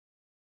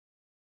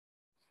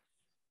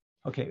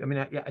 Okay. I mean,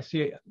 I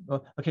see.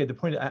 Well, okay. The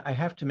point I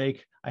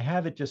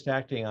have it just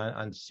acting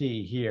on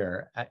C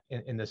here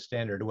in the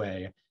standard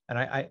way,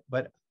 and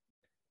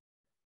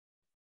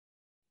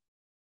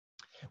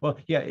well,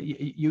 yeah.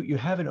 You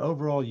have an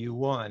overall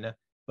U1,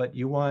 but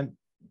you want.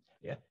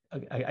 Yeah.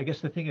 I guess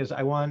the thing is,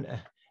 I want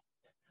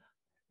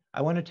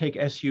to take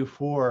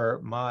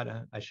SU4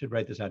 mod. I should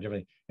write this out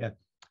differently. Yeah.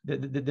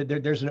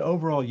 There's an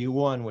overall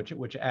U1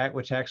 which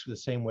acts with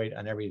the same weight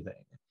on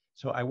everything.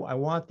 So I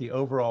want the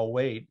overall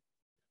weight.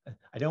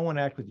 I don't want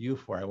to act with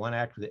U4. I want to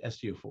act with the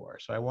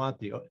SU4. So I want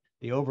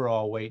the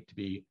overall weight to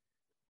be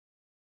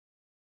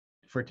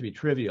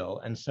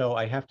trivial, and so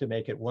I have to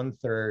make it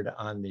 1/3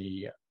 on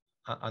the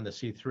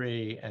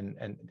C3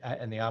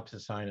 and the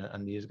opposite sign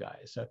on these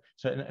guys.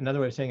 So another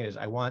way of saying it is,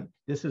 I want,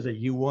 this is a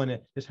U1.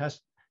 This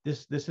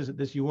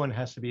U1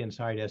 has to be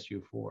inside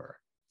SU4.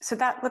 So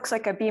that looks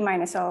like a B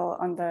minus L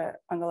on the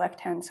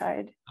left-hand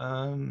side.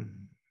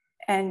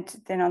 And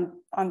then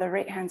on the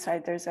right-hand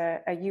side, there's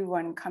a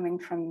U1 coming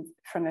from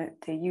the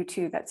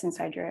U2 that's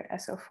inside your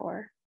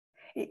SO4.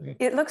 Okay.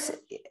 It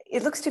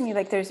looks to me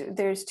like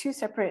there's two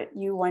separate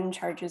U1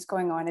 charges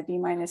going on, a B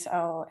minus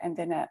L, and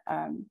then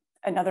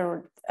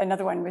another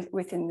one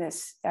within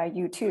this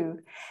U2.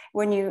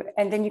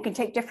 And then you can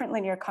take different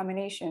linear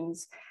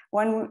combinations.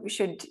 One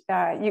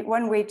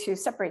way to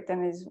separate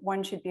them is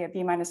one should be a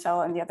B minus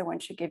L, and the other one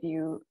should give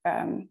you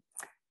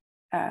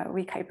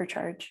weak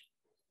hypercharge.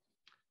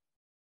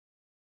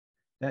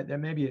 That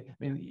may be. I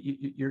mean,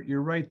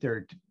 you're right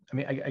there. I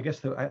mean, I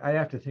guess I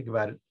have to think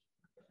about it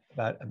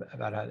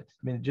about how. I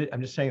mean,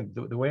 I'm just saying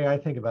the way I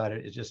think about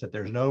it is just that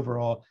there's an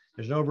overall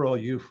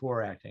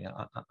U4 acting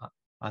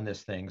on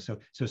this thing. So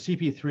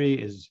CP3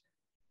 is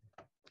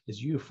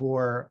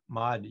U4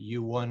 mod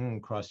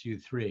U1 cross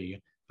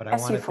U3, but I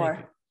want to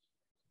think.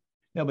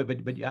 No,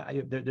 but yeah,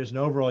 there's an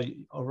overall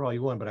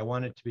U1, but I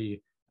want it to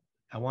be.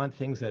 I want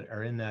things that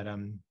are in that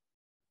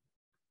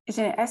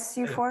Isn't it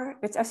SU4?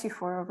 It's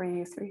SU4 over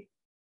U3.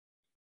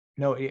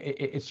 No,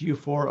 it's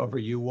U4 over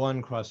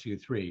U1 cross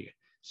U3.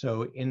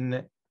 So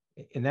in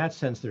that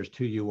sense, there's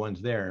two U1s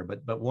there,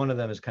 but one of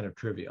them is kind of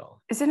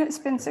trivial. Isn't it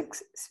spin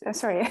 6?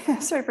 Sorry,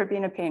 sorry for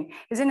being a pain.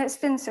 Isn't it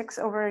spin 6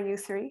 over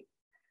U3?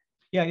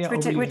 Yeah.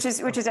 Which is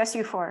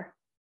SU4.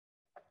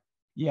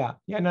 Yeah.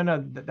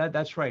 No,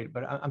 that's right.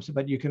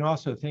 But you can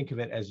also think of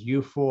it as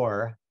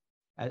U4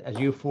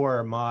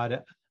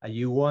 mod a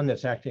U1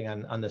 that's acting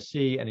on the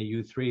C and a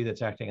U3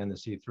 that's acting on the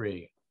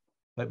C3.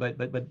 But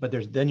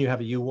then you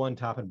have a U1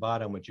 top and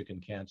bottom, which you can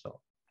cancel.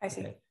 I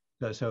see.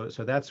 Okay.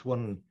 So that's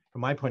one,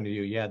 from my point of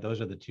view, yeah, those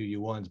are the two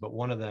U1s, but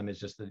one of them is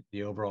just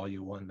the overall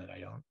U1 that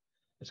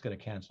it's going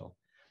to cancel.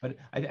 But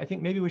I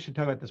think maybe we should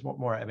talk about this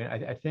more. I mean,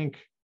 I think,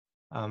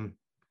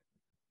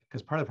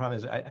 because part of the problem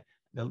is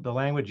the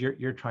language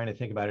you're trying to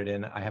think about it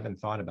in, I haven't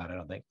thought about it. I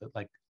don't think,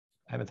 I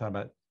haven't thought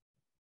about,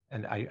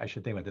 and I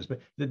should think about this,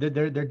 but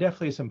there are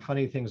definitely some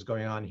funny things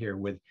going on here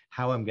with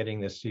how I'm getting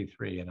this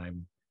C3, and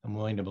I'm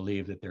willing to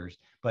believe that there's,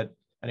 but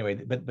anyway,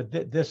 but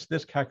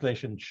this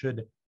calculation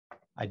should,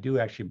 I do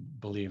actually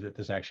believe that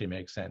this actually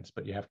makes sense,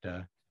 but I have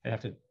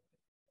to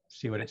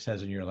see what it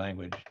says in your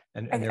language,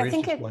 and there is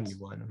just one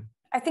U1.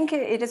 I think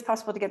it is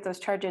possible to get those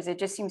charges. It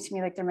just seems to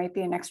me like there might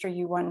be an extra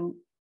U1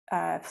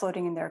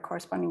 floating in there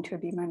corresponding to a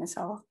B minus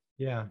L.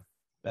 Yeah,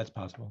 that's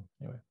possible.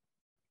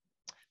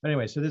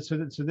 Anyway, so this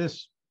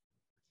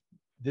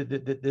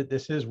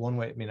is one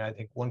way. I mean, I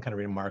think one kind of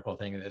remarkable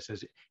thing of this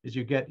is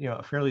you get,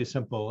 a fairly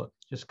simple,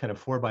 just kind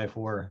of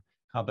 4x4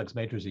 complex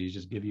matrices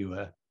just give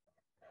you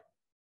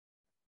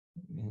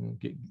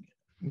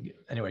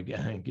anyway,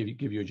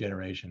 give you a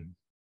generation.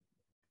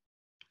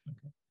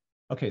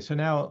 Okay, so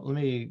now let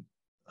me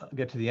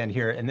get to the end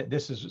here, and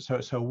this is so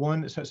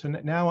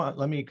now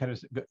let me kind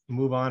of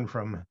move on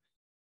from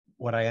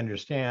what I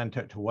understand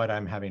to what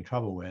I'm having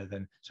trouble with.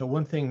 And so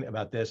one thing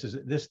about this is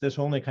this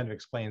only kind of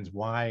explains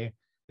why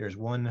there's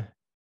one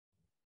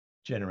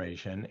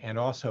generation, and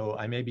also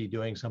I may be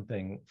doing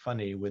something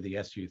funny with the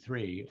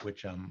SU3,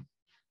 which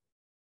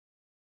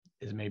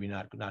is maybe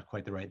not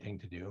quite the right thing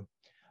to do.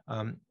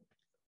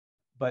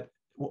 But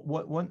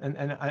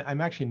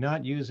I'm actually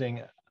not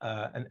using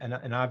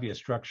an obvious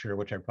structure,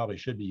 which I probably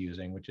should be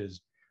using, which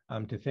is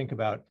to think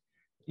about,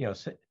 you know,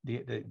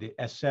 the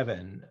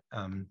S7,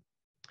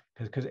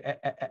 because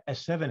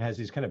S7 has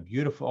these kind of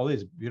beautiful, all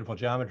these beautiful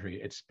geometry.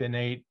 It's spin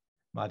 8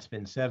 mod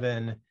spin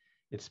 7.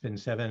 It's spin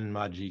 7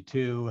 mod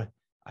G2.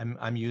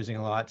 I'm using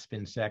a lot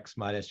spin 6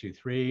 mod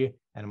SU3,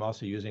 and I'm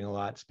also using a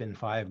lot spin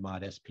 5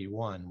 mod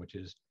SP1, which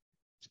is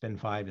spin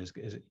 5 is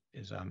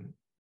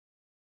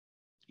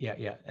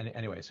yeah. And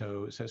anyway,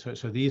 so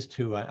these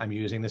two I'm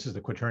using. This is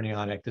the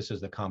quaternionic, this is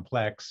the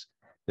complex,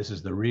 this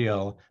is the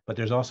real, but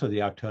there's also the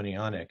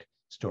octonionic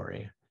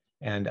story,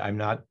 and I'm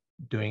not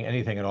doing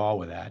anything at all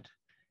with that.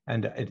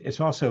 And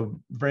it's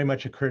also very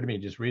much occurred to me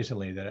just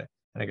recently that,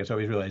 and I guess I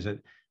always realize that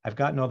I've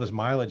gotten all this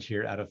mileage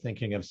here out of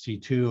thinking of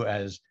C2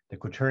 as the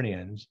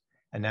quaternions,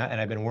 and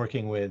I've been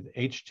working with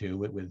H2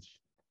 with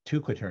two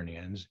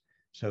quaternions.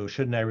 So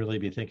shouldn't I really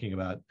be thinking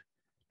about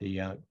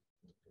the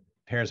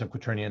pairs of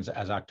quaternions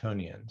as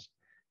octonions?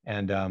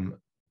 And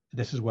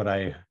this is what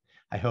I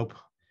hope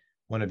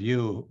one of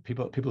you,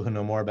 people who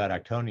know more about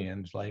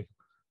octonions, like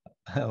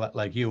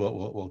you,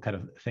 will kind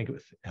of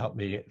help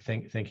me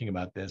thinking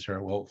about this,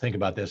 or we'll think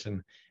about this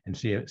and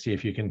see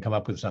if you can come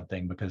up with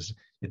something, because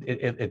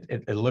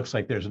it looks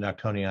like there's an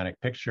octonionic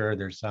picture.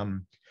 There's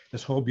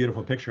this whole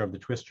beautiful picture of the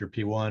twistor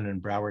P1 and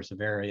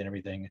Brouwer-Severi and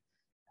everything.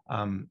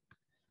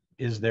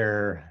 Is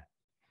there,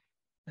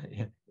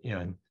 you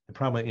know,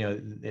 probably, you know,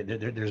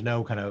 there's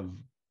no kind of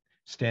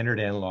standard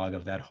analog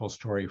of that whole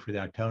story for the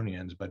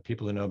octonions, but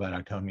people who know about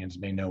octonions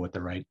may know what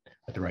the right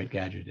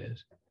gadget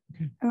is.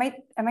 Okay.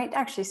 I might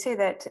actually say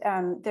that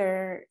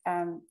there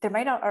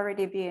might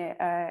already be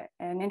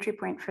an entry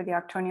point for the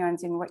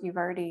octonions in what you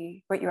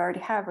already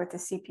have with the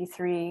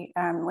CP3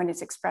 when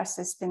it's expressed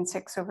as spin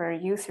 6 over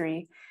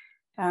U3.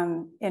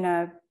 In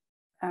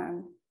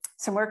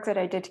some work that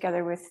I did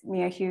together with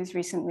Mia Hughes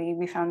recently,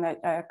 we found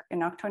that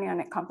an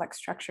octonionic complex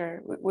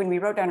structure, when we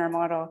wrote down our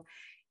model,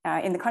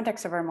 in the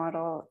context of our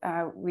model,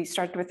 we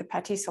started with the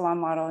Paty-Salam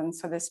model, and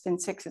so the spin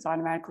 6 is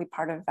automatically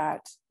part of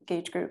that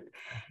gauge group.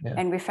 Yeah.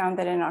 And we found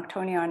that an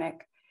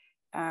octonionic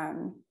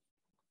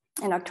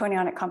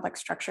complex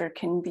structure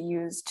can be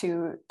used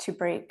to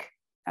break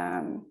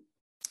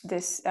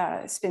this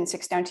spin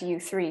 6 down to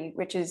U3,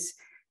 which is,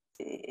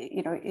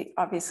 you know, it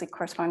obviously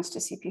corresponds to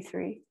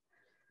CP3.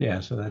 Yeah,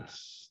 so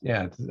that's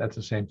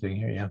the same thing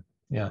here.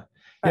 Yeah.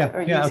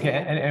 Okay.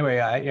 And anyway,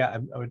 I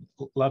would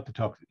love to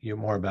talk to you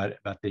more about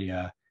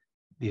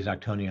these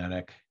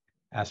octonionic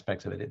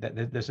aspects of it.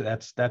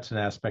 That's an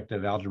aspect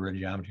of algebra and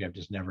geometry I've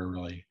just never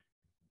really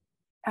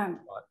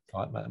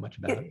thought much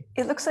about.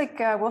 It looks like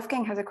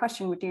Wolfgang has a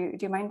question. Do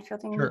you mind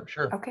fielding?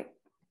 Sure. Okay.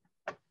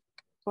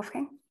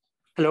 Wolfgang.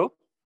 Hello.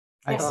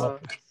 Yes.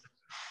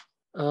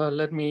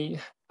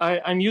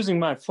 I'm using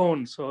my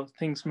phone, so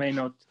things may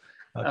not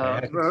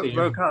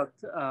work out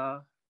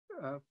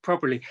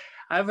properly.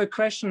 I have a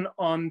question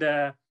on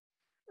the,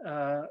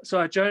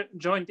 so I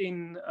joined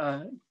in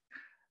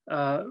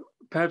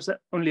perhaps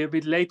only a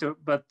bit later,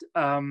 but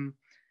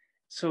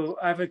so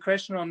I have a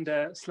question on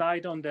the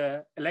slide on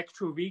the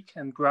electroweak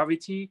and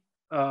gravity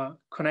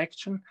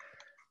connection.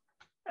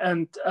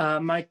 And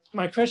my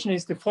question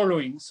is the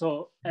following.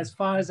 So as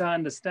far as I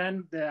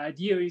understand, the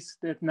idea is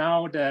that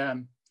now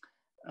the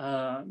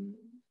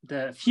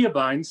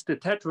vierbeins, the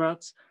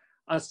tetrads,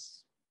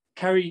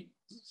 carry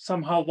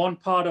somehow one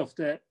part of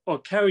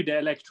carry the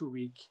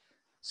electroweak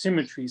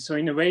symmetry. So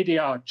in a way they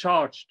are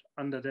charged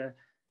under the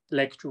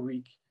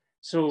electroweak.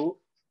 So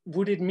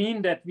would it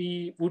mean that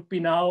we would be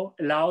now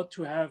allowed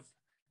to have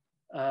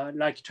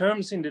like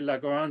terms in the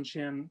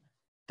Lagrangian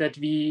that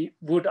we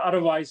would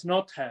otherwise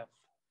not have,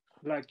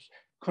 like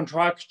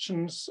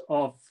contractions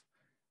of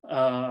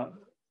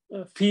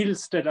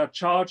fields that are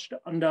charged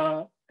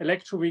under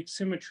electroweak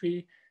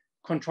symmetry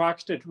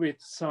contracted with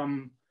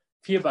some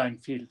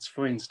vierbein fields,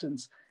 for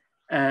instance?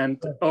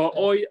 And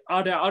or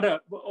are there other,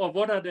 or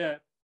what are the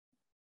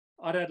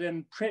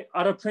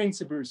other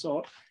principles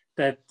or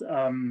that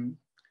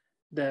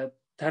that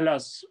tell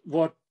us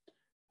what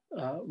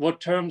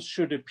terms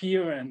should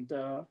appear and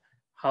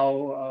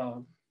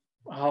how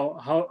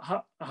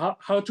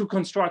to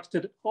construct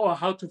it, or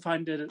how to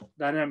find the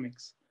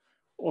dynamics?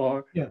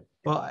 Or yeah,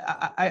 well,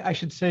 I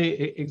should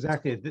say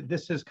exactly.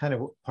 This is kind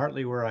of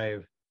partly where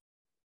I've,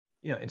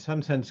 you know, in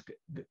some sense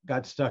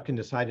got stuck and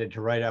decided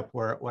to write up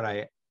what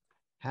I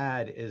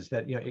had, is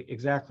that, you know,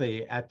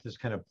 exactly at this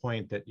kind of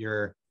point that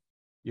you're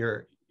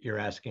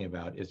asking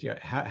about is, you know,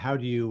 how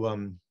do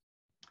you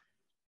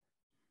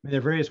mean, there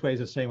are various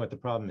ways of saying what the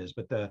problem is,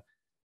 but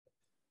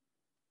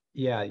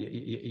you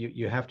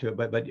have to,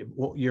 but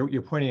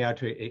you're pointing out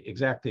to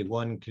exactly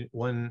one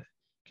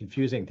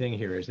confusing thing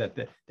here is that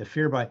the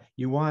Furey,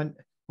 you want,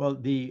 well,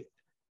 the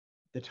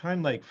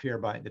time-like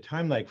Furey,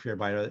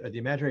 or the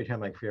imaginary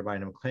time-like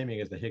Furey I'm claiming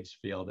is the Higgs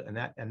field, and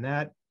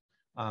that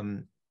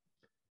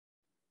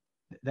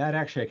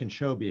actually I can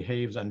show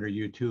behaves under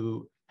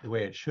U2 the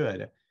way it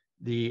should.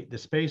 The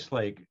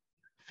space-like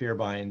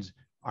Fureys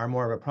are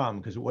more of a problem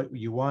because what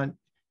you want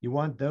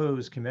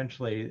those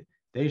conventionally,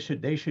 they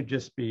should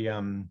just be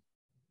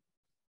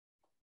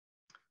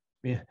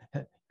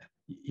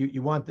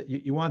you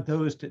want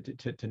those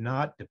to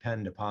not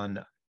depend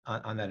upon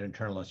that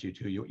internal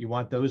SU2. You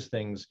want those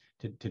things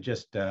to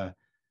just kind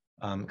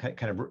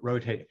of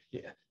rotate.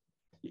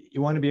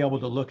 You want to be able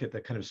to look at the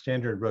kind of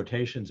standard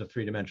rotations of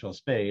three-dimensional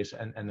space,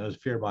 and those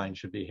Fureys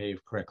should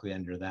behave correctly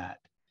under that.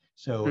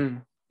 So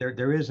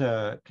there is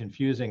a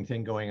confusing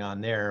thing going on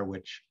there,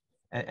 which,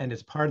 and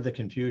it's part of the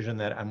confusion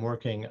that I'm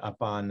working up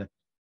on.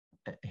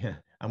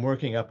 I'm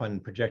working up on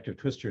projective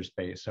twistor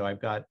space. So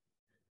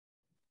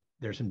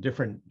there's some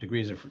different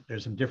degrees of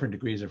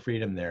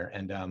freedom there,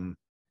 and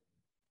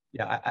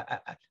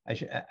I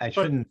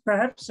shouldn't. But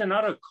perhaps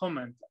another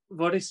comment.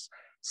 What is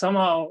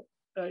somehow,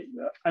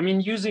 I mean,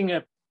 using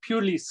a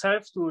purely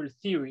self-dual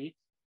theory,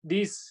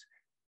 these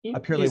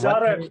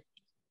other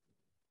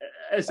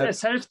a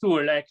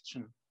self-dual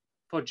action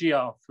for GR,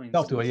 for instance.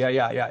 Self-dual,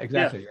 yeah,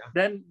 exactly.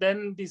 Yeah.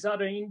 Then these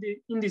other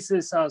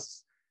indices are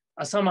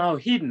somehow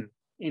hidden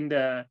in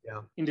the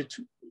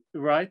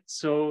right.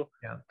 So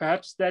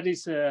perhaps that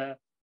is a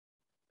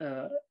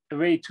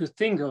way to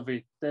think of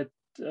it, that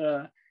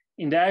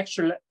in the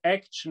actual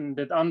action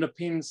that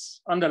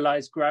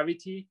underlies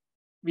gravity,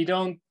 we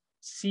don't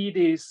see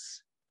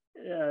this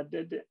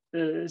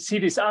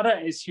this other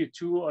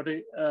SU2, or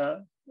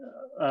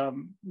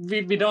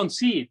we don't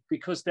see it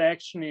because the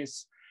action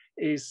is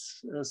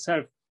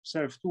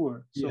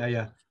self-dual. So,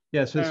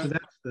 So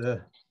that's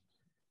the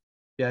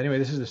anyway,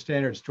 this is the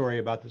standard story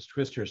about this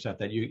twistor stuff,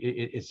 that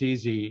it's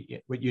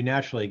easy, but you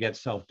naturally get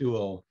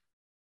self-dual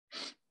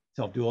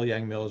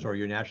Yang-Mills, or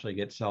you naturally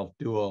get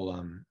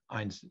self-dual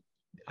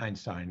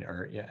Einstein,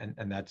 or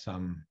and that's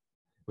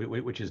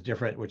which is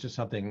different, which is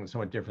something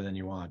somewhat different than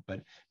you want.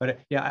 But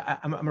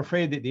I'm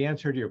afraid that the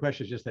answer to your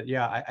question is just that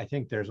I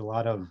think there's a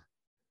lot of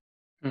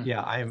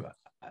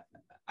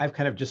I've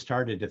kind of just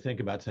started to think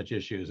about such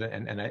issues,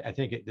 and I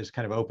think this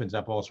kind of opens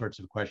up all sorts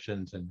of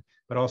questions,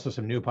 but also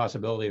some new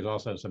possibilities,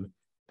 also some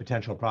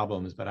potential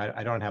problems. But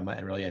I don't have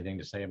really anything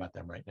to say about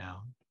them right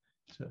now.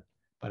 So,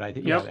 but I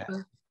think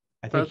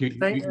I think you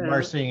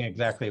are seeing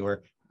exactly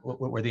where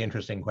the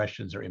interesting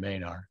questions that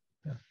remain are.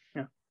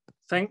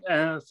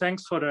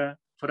 Thanks for the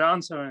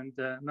answer, and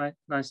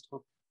nice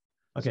talk.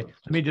 Okay,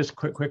 let me just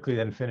quickly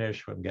then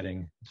finish. I'm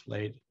getting it's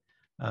late.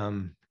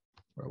 Where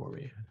were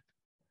we?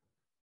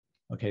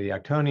 Okay, the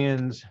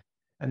Octonians,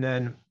 and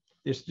then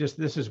this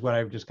is what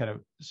I've just kind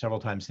of several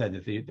times said,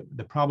 that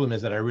the problem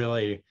is that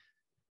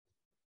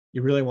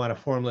you really want a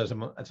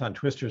formalism that's on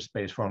twistor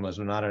space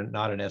formalism, not an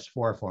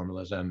S4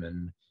 formalism,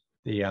 and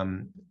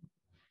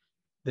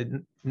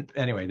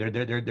anyway,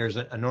 there's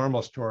a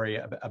normal story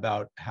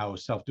about how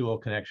self-dual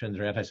connections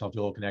or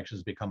anti-self-dual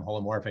connections become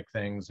holomorphic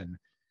things,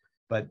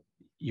 but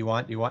you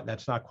want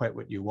that's not quite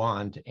what you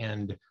want.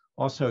 And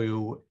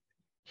also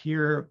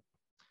here,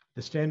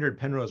 the standard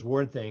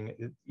Penrose-Ward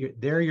thing,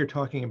 you're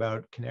talking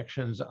about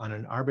connections on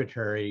an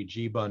arbitrary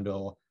G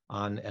bundle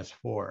on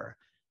S4.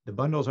 The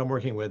bundles I'm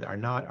working with are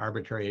not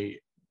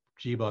arbitrary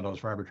G bundles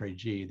for arbitrary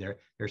G.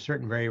 They're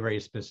certain very, very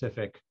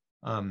specific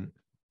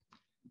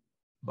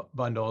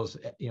bundles,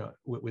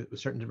 with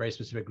certain very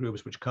specific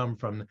groups which come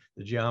from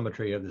the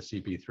geometry of the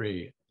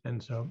CP3.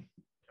 And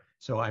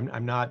so I'm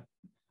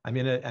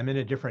in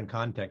a different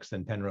context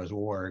than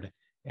Penrose-Ward,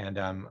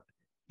 and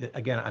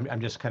again,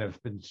 I'm just kind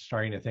of been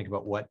starting to think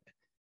about what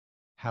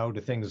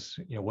happens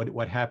to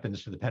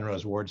the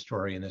Penrose-Ward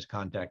story in this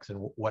context,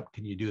 and what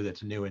can you do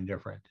that's new and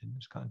different in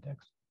this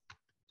context.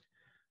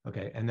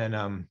 Okay, and then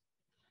and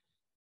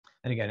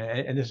again,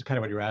 and this is kind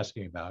of what you're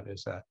asking about,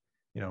 is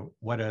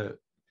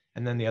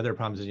and then the other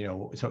problems is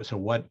so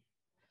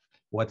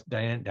what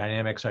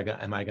dynamics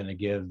am I going to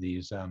give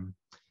these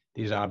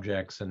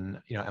objects, and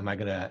am I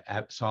going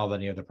to solve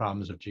any of the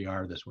problems of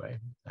GR this way?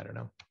 I don't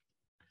know.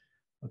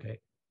 Okay.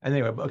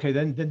 Anyway, okay,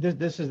 then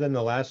this is then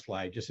the last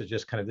slide. This is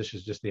just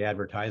the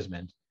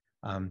advertisement.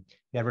 The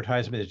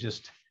advertisement is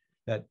just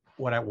that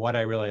what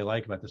I really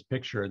like about this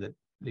picture, that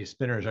these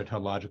spinners are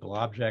tautological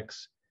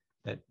objects,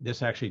 that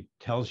this actually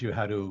tells you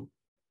how to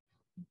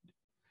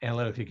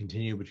analytically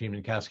continue between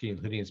Minkowski and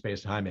Euclidean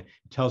space-time. It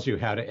tells you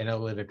how to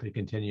analytically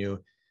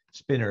continue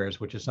spinners,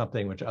 which is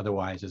something which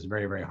otherwise is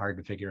very, very hard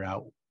to figure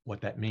out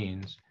what that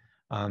means.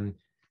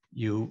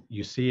 You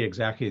see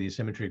exactly these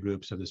symmetry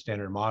groups of the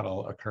standard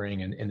model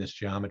occurring in this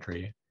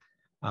geometry.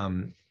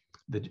 A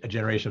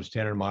generation of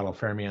standard model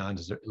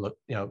fermions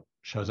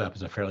shows up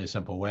as a fairly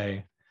simple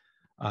way.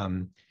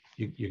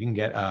 You can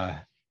get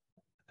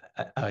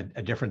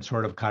a different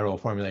sort of chiral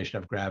formulation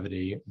of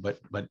gravity, but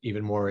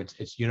even more,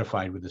 it's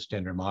unified with the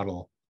standard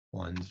model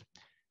ones.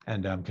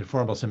 And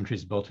conformable symmetry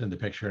is built into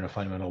the picture in a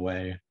fundamental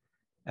way.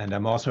 And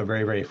I'm also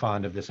very, very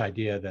fond of this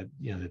idea that,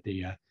 that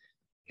the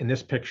in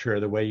this picture,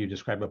 the way you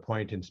describe a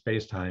point in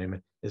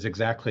space-time is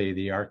exactly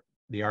the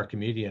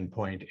Archimedean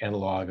point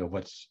analog of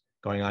what's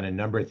going on in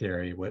number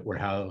theory,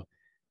 how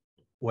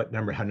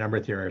number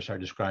theorists are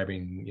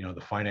describing,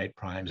 the finite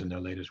primes in their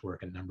latest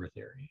work in number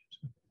theory.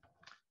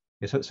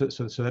 So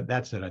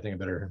that's it. I think I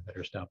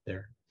better stop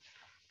there.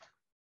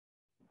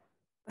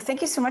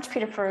 Thank you so much,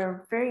 Peter, for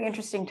a very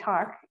interesting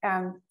talk.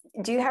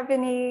 Do you have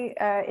any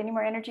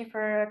more energy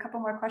for a couple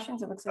more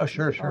questions? It looks like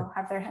sure.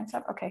 Have their hands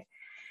up. Okay.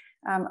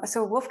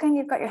 So Wolfgang,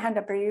 you've got your hand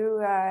up. Do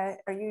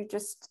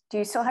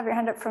you still have your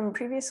hand up from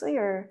previously,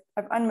 or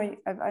I've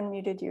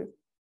unmuted you?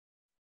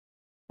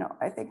 No,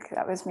 I think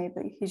that was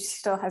maybe, he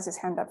still has his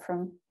hand up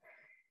from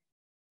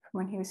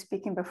when he was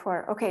speaking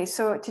before. Okay,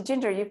 so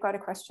Tejinder, you've got a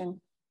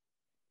question.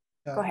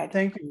 Go ahead.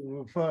 Thank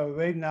you for a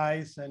very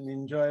nice and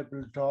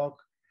enjoyable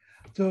talk.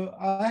 So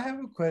I have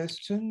a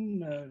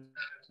question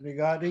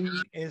regarding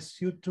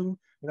SU2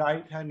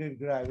 right-handed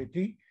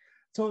gravity.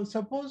 So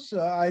suppose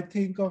I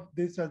think of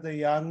this as a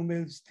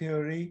Yang-Mills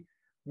theory,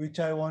 which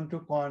I want to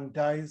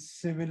quantize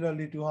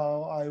similarly to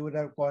how I would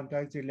have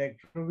quantized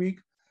electroweak.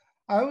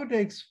 I would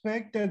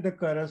expect that the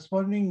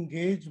corresponding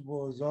gauge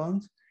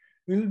bosons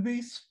will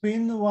be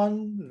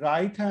spin-1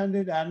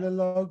 right-handed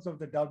analogs of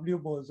the W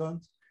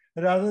bosons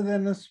rather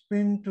than a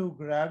spin-2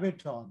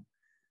 graviton.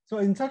 So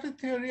in such a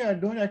theory, I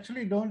don't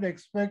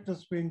expect a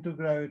spin-2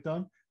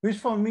 graviton, which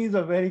for me is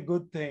a very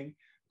good thing,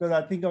 because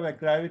I think of a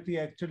gravity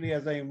actually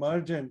as an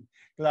emergent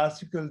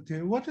classical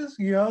theory. What is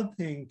your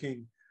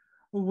thinking?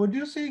 Would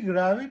you see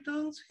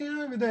gravitons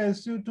here with the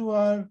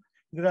SU2R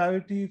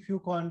gravity if you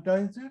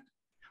quantize it?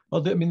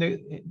 Well, the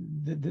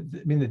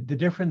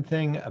different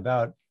thing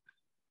about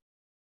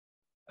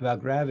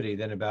gravity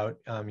than about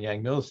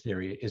Yang-Mills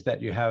theory is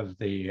that you have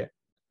the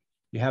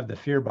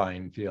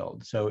Furey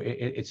field. So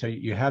so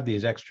you have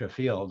these extra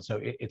fields.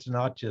 So it's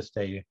not just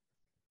in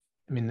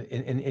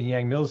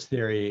Yang-Mills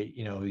theory,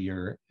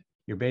 your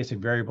basic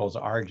variables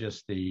are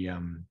just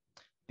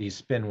these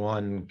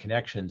spin-1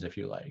 connections, if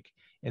you like.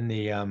 In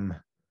the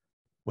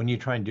when you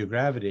try and do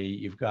gravity,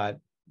 you've got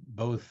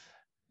both.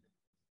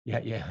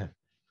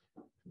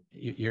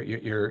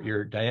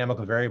 Your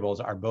dynamical variables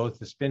are both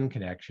the spin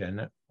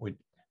connection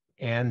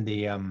and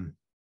the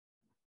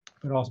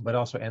but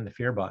also and the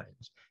Furey,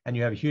 and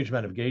you have a huge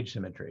amount of gauge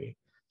symmetry.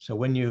 So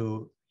when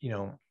you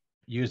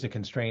use the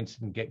constraints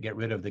and get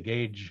rid of the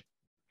gauge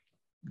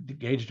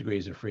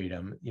degrees of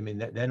freedom,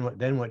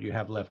 then what you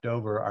have left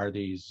over are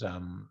these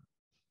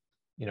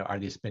are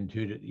these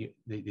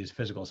these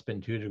physical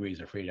spin 2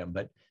 degrees of freedom,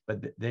 but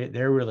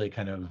they're really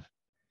kind of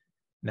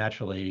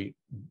naturally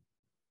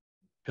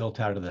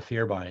built out of the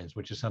Furey,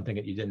 which is something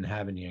that you didn't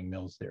have in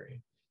Yang-Mills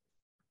theory.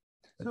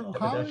 So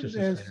how is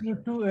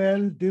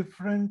SU2L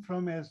different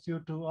from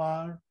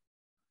SU2R?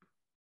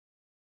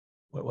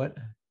 What?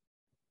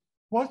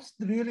 What's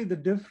really the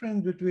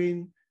difference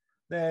between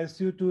the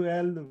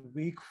SU2L, the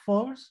weak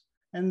force,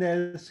 and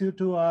the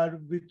SU2R,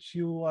 which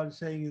you are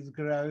saying is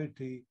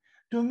gravity?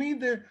 To me,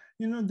 they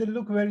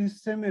look very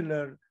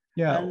similar.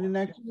 Yeah. And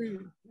actually,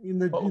 in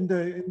the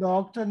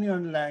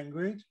Octonian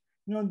language,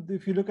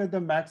 if you look at the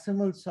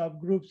maximal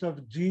subgroups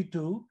of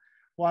G2,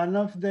 one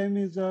of them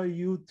is a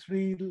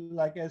U3,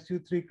 like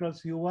SU3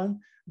 cross U1.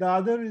 The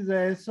other is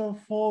a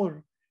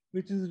SO4,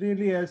 which is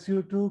really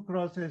SU2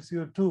 cross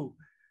SU2.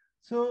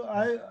 So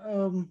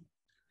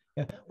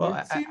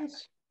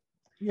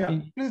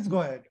please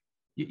go ahead.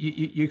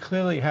 You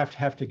clearly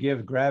have to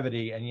give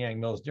gravity and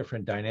Yang-Mills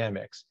different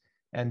dynamics,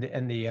 and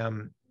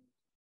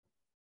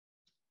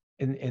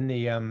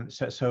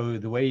so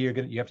the way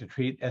you have to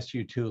treat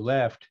SU2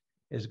 left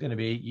is going to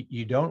be,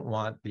 you don't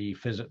want the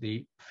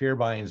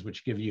Furey,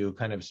 which give you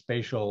kind of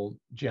spatial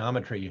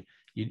geometry.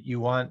 You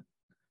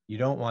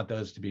don't want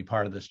those to be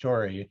part of the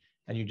story,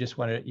 and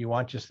you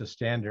want just the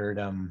standard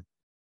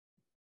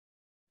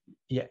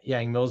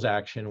Yang-Mills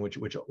action, which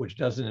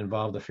doesn't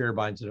involve the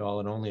Furey at all,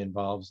 and only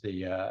involves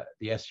the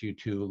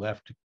SU2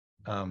 left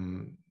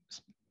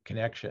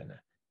connection.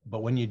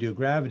 But when you do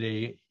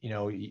gravity,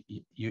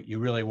 you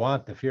really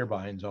want the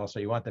Furey also.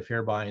 You want the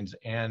Furey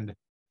and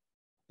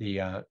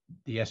the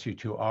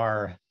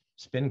SU2R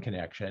spin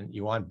connection.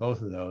 You want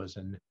both of those.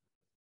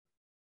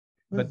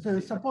 But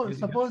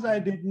suppose I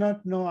did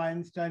not know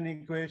Einstein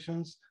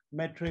equations,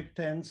 metric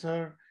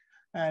tensor,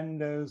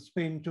 and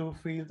spin 2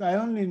 fields. I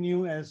only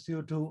knew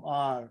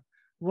SU2R.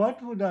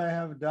 What would I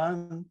have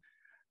done?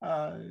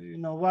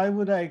 Why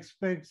would I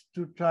expect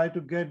to try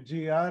to get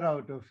GR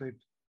out of it?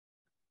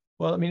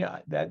 Well,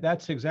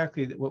 that's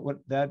exactly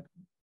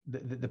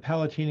the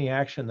Palatini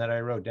action that I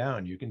wrote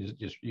down. You can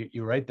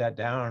you write that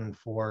down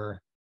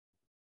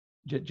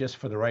just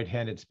for the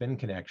right-handed spin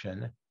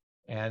connection,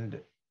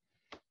 and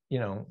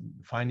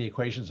find the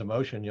equations of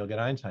motion. You'll get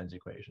Einstein's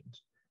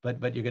equations.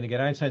 But you're going to get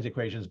Einstein's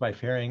equations by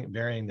varying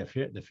the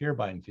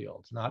Furey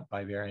fields, not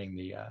by varying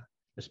the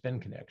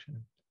spin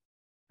connection.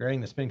 varying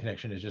the spin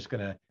connection is just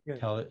going to Yeah.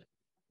 tell it,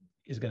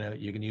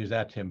 you can use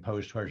that to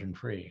impose torsion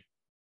free.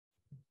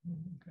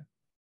 Okay.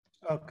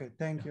 Okay,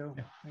 thank you.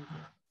 Yeah. Thank you.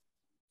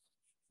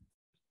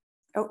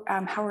 Oh,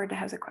 Howard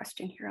has a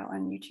question here. I'll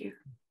unmute you.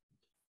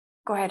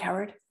 Go ahead,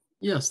 Howard.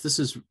 Yes, this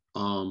is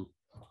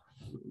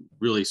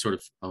really sort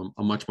of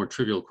a much more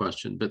trivial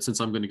question, but since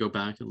I'm going to go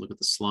back and look at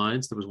the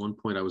slides, there was one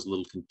point I was a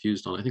little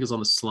confused on. I think it's on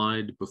the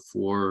slide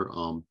before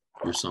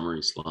your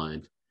summary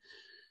slide.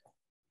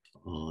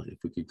 If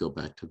we could go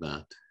back to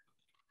that.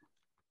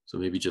 So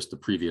maybe just the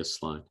previous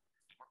slide.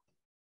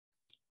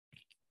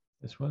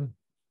 This one?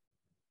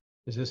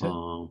 Is this it?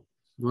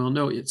 Well,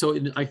 no,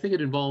 I think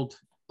it involved,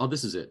 oh,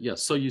 this is it.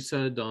 Yes. So you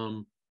said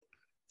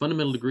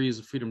fundamental degrees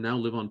of freedom now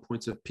live on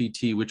points of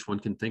PT, which one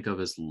can think of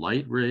as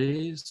light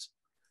rays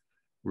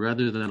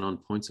rather than on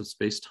points of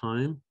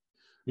space-time.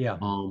 Yeah.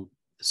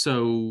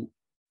 So,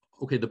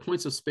 okay, the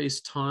points of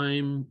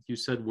space-time you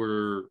said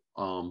were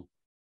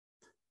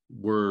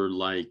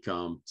like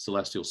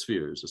celestial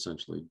spheres,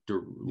 essentially,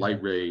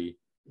 light ray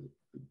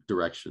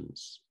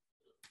directions.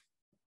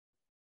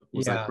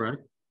 Was that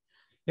correct?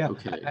 Yeah.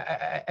 Okay.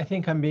 I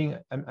think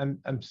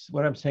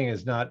what I'm saying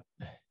is not.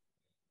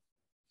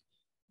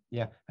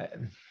 Yeah.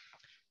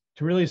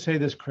 To really say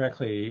this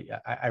correctly,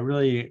 I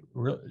really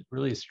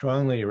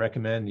strongly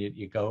recommend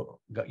you go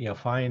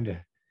find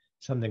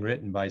something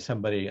written by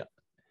somebody,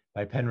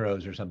 by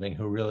Penrose or something,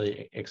 who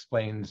really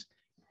explains.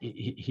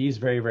 He's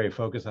very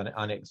focused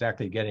on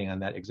exactly getting on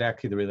that,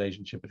 exactly the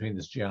relationship between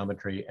this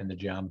geometry and the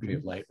geometry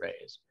of light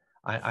rays.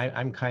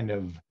 I'm kind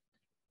of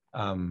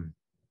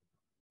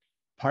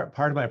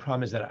part of my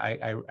problem is that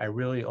I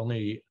really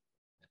only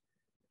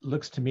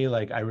looks to me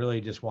like I really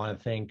just want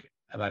to think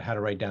about how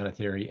to write down a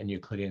theory in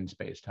Euclidean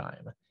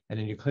space-time. And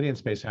in Euclidean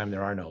space-time,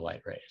 there are no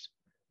light rays,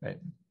 right?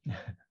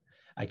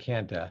 I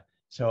can't,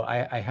 so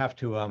I have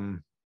to,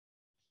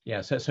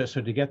 yeah, so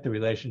to get the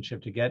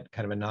relationship, to get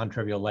kind of a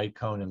non-trivial light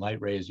cone and light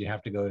rays, you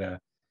have to go to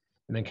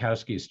the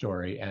Minkowski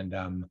story. And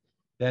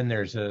then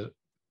there's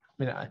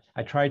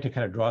I tried to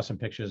kind of draw some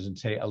pictures and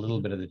say a little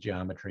bit of the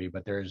geometry,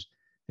 but there's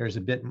a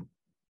bit,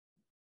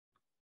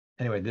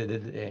 anyway,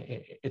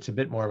 it's a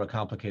bit more of a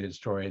complicated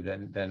story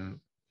than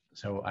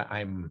so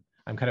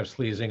I'm kind of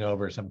sleazing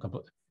over some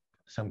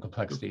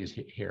complexities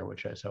here,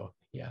 which so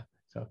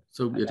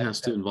it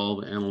has to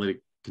involve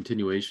analytic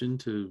continuation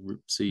to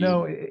see.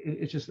 No,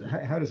 it's just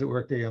how does it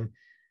work? They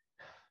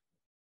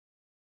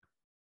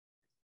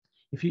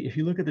if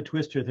you look at the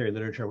twistor theory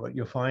literature, what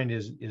you'll find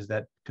is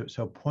that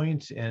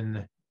points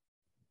in,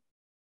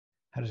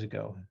 how does it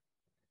go?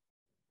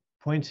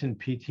 Points in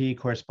PT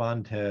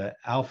correspond to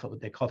alpha,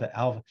 what they call it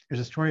alpha. There's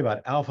a story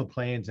about alpha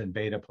planes and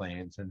beta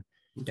planes, and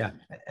yeah,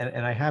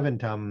 and I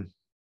haven't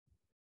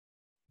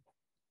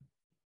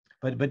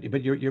but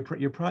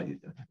you're probably,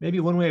 maybe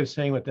one way of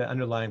saying what the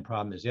underlying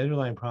problem is. The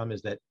underlying problem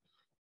is that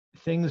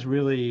things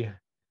really,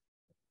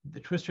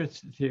 the twistor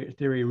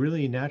theory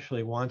really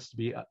naturally wants to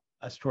be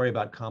a story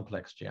about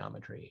complex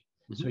geometry.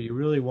 So you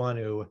really want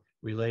to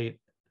relate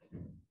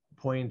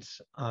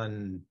points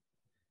on.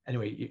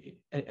 Anyway,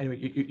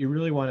 you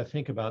really want to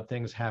think about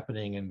things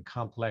happening in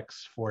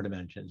complex 4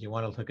 dimensions. You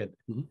want to look at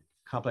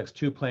complex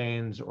 2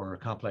 planes or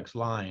complex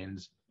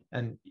lines,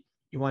 and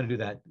you want to do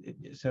that.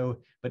 So,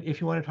 but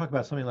if you want to talk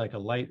about something like a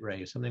light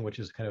ray, something which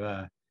is kind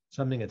of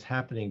something that's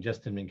happening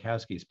just in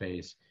Minkowski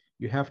space,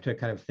 you have to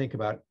kind of think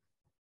about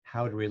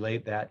how to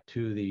relate that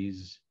to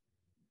these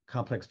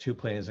complex 2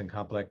 planes and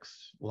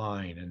complex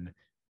line.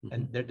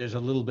 And there's a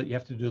little bit, you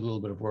have to do a little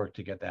bit of work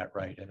to get that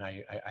right. And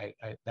I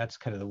that's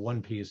kind of the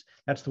one piece,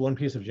 that's the one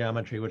piece of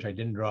geometry which I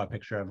didn't draw a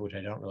picture of, which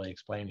I don't really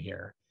explain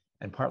here.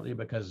 And partly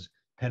because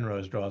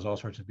Penrose draws all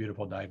sorts of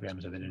beautiful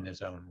diagrams of it in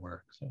his own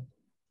work. So,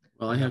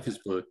 well, I have his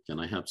book, and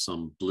I have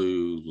some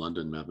blue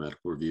London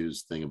Mathematical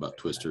Reviews thing about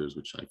twistors,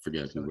 which I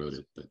forget who wrote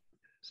it. But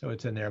so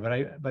it's in there.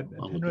 But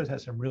Penrose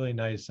has some really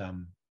nice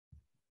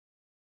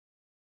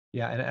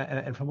yeah,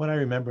 and from what I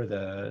remember,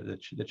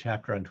 the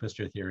chapter on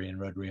twistor theory and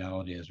road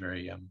reality is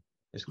very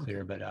is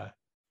clear. But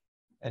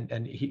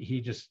and he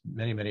just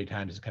many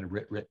times has kind of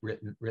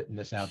written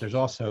this out. There's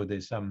also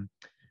this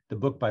the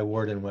book by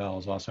Ward and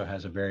Wells also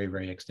has a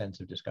very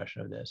extensive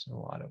discussion of this and a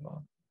lot of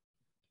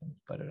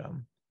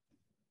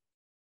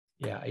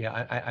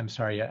yeah, I'm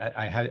sorry,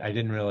 I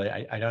didn't really,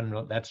 I don't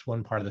know, that's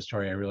one part of the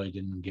story I really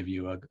didn't give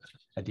you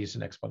a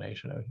decent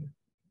explanation of here.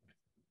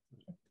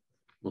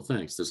 Well,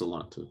 thanks. There's a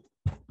lot to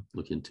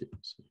look into.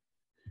 So.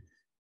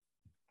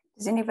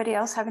 Does anybody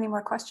else have any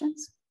more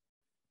questions?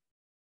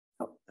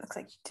 Oh, looks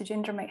like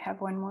Tejinder might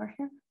have one more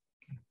here.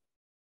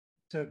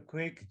 It's a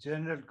quick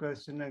general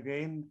question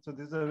again. So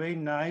this is a very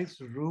nice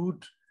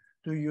route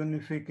to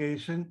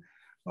unification.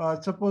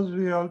 Suppose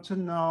we also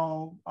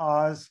now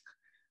ask,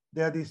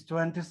 there are these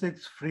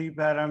 26 free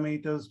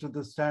parameters to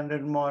the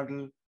standard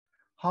model.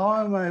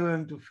 How am I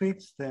going to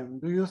fix them?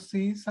 Do you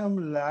see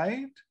some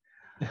light?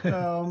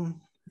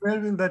 Where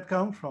will that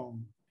come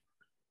from?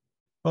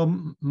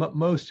 Well,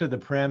 most of the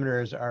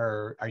parameters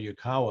are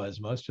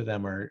Yukawas. Most of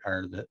them are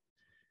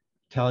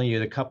telling you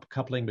the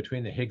coupling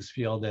between the Higgs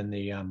field and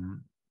the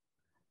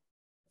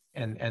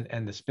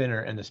the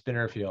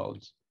spinor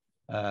fields.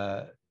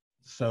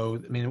 So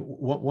I mean,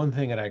 one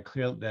thing that I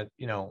clear that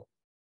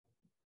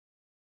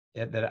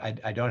that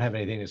I don't have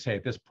anything to say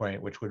at this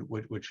point, which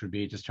would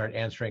be to start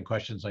answering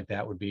questions like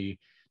that, would be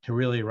to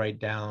really write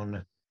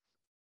down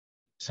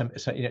to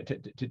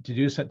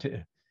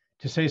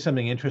say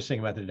something interesting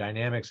about the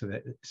dynamics of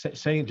it.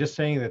 Saying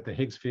that the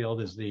Higgs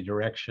field is the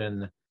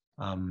direction,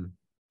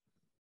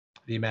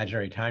 the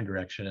imaginary time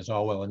direction, is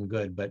all well and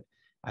good, but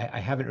I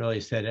haven't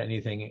really said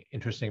anything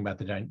interesting about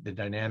the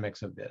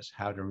dynamics of this,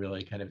 how to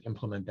really kind of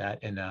implement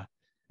that in an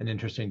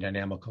interesting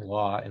dynamical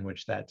law in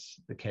which that's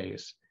the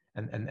case.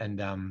 And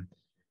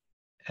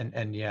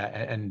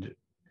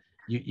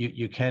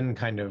you can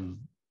kind of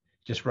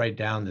just write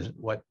down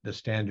what the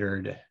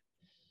standard.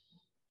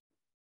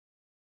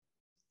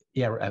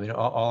 Yeah, I mean,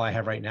 all I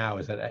have right now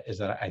is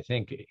that I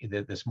think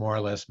that this more or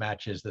less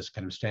matches this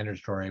kind of standard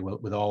story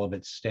with all of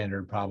its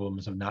standard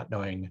problems of not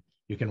knowing.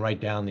 You can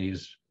write down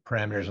these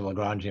parameters of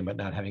Lagrangian, but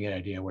not having an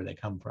idea where they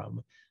come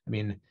from. I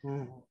mean,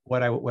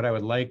 what I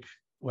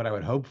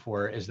would hope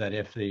for is that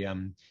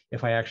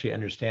if I actually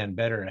understand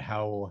better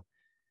how,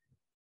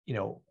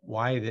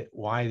 why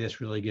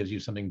this really gives you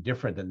something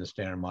different than the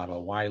standard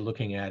model, why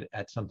looking at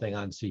something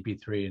on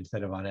CP3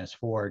 instead of on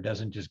S4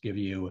 doesn't just give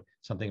you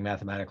something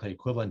mathematically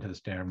equivalent to the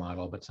standard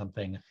model, but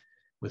something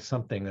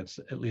that's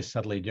at least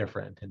subtly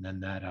different. And then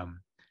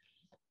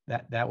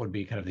that would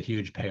be kind of the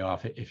huge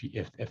payoff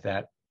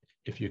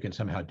if you can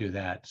somehow do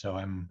that. So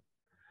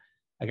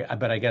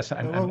but I guess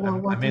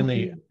I'm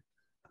mainly,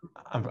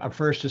 I'm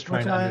first just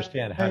trying to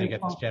understand how to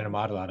get the standard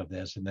model out of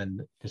this, and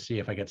then to see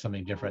if I get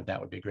something different, that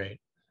would be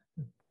great.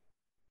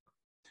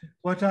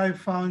 What I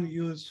found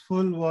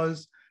useful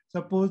was,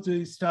 suppose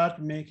we start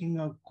making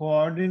a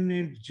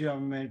coordinate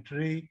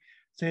geometry,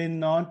 say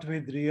not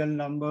with real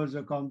numbers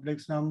or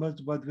complex numbers,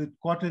 but with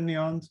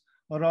quaternions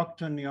or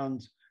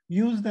octonions.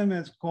 Use them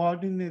as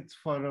coordinates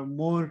for a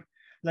more,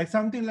 like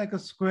something like a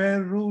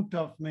square root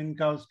of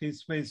Minkowski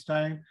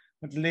spacetime,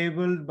 but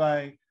labeled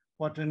by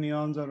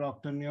quaternions or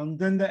octonions.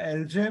 Then the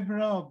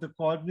algebra of the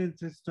coordinate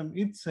system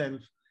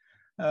itself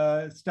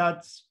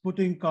starts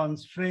putting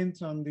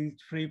constraints on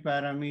these free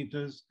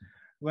parameters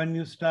when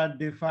you start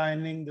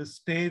defining the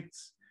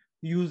states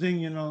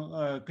using,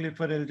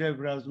 Clifford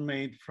algebras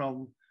made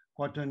from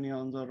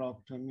quaternions or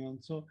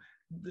octonions. So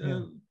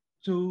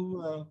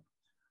to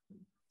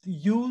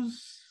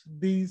use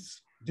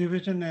these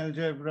division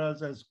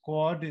algebras as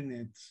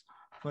coordinates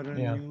for a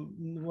new,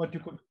 what you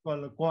could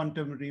call a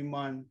quantum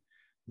Riemann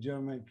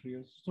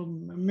geometry. So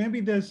maybe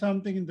there's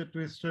something in the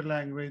Twistor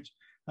language,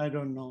 I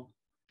don't know.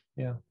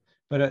 Yeah.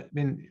 But I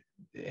mean,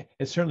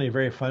 it's certainly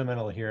very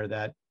fundamental here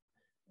that,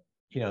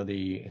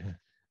 the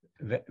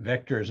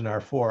vectors in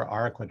R4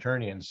 are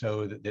quaternions.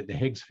 So the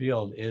Higgs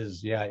field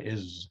is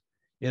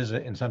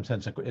in some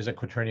sense is a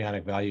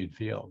quaternionic valued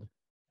field,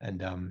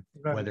 and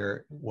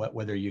right.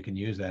 whether you can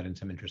use that in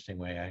some interesting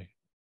way,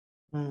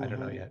 I don't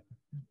know yet.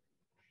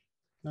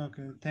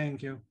 Okay,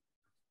 thank you.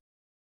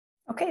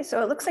 Okay,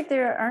 so it looks like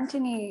there aren't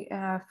any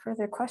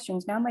further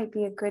questions. Now might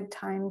be a good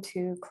time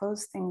to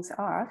close things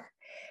off.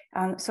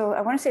 So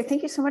I want to say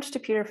thank you so much to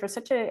Peter for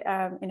such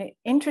an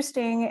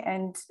interesting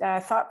and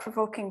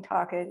thought-provoking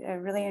talk. I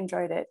really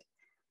enjoyed it.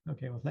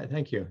 Okay, well,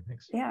 thank you.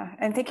 Thanks. Yeah,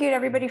 and thank you to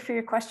everybody for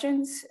your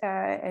questions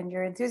and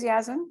your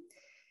enthusiasm.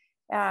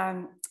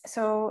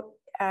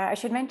 I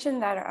should mention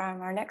that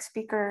our next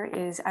speaker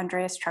is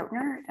Andreas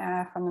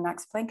Trautner from the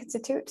Max Planck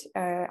Institute.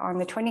 On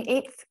the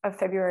 28th of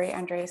February,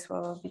 Andreas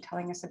will be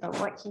telling us about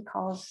what he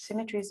calls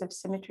symmetries of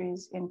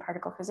symmetries in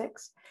particle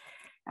physics.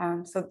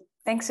 So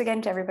thanks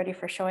again to everybody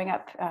for showing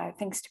up.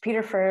 Thanks to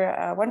Peter for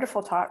a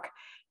wonderful talk.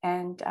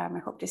 And I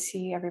hope to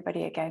see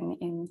everybody again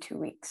in 2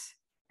 weeks.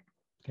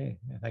 Okay,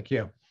 thank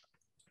you.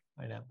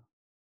 Bye now.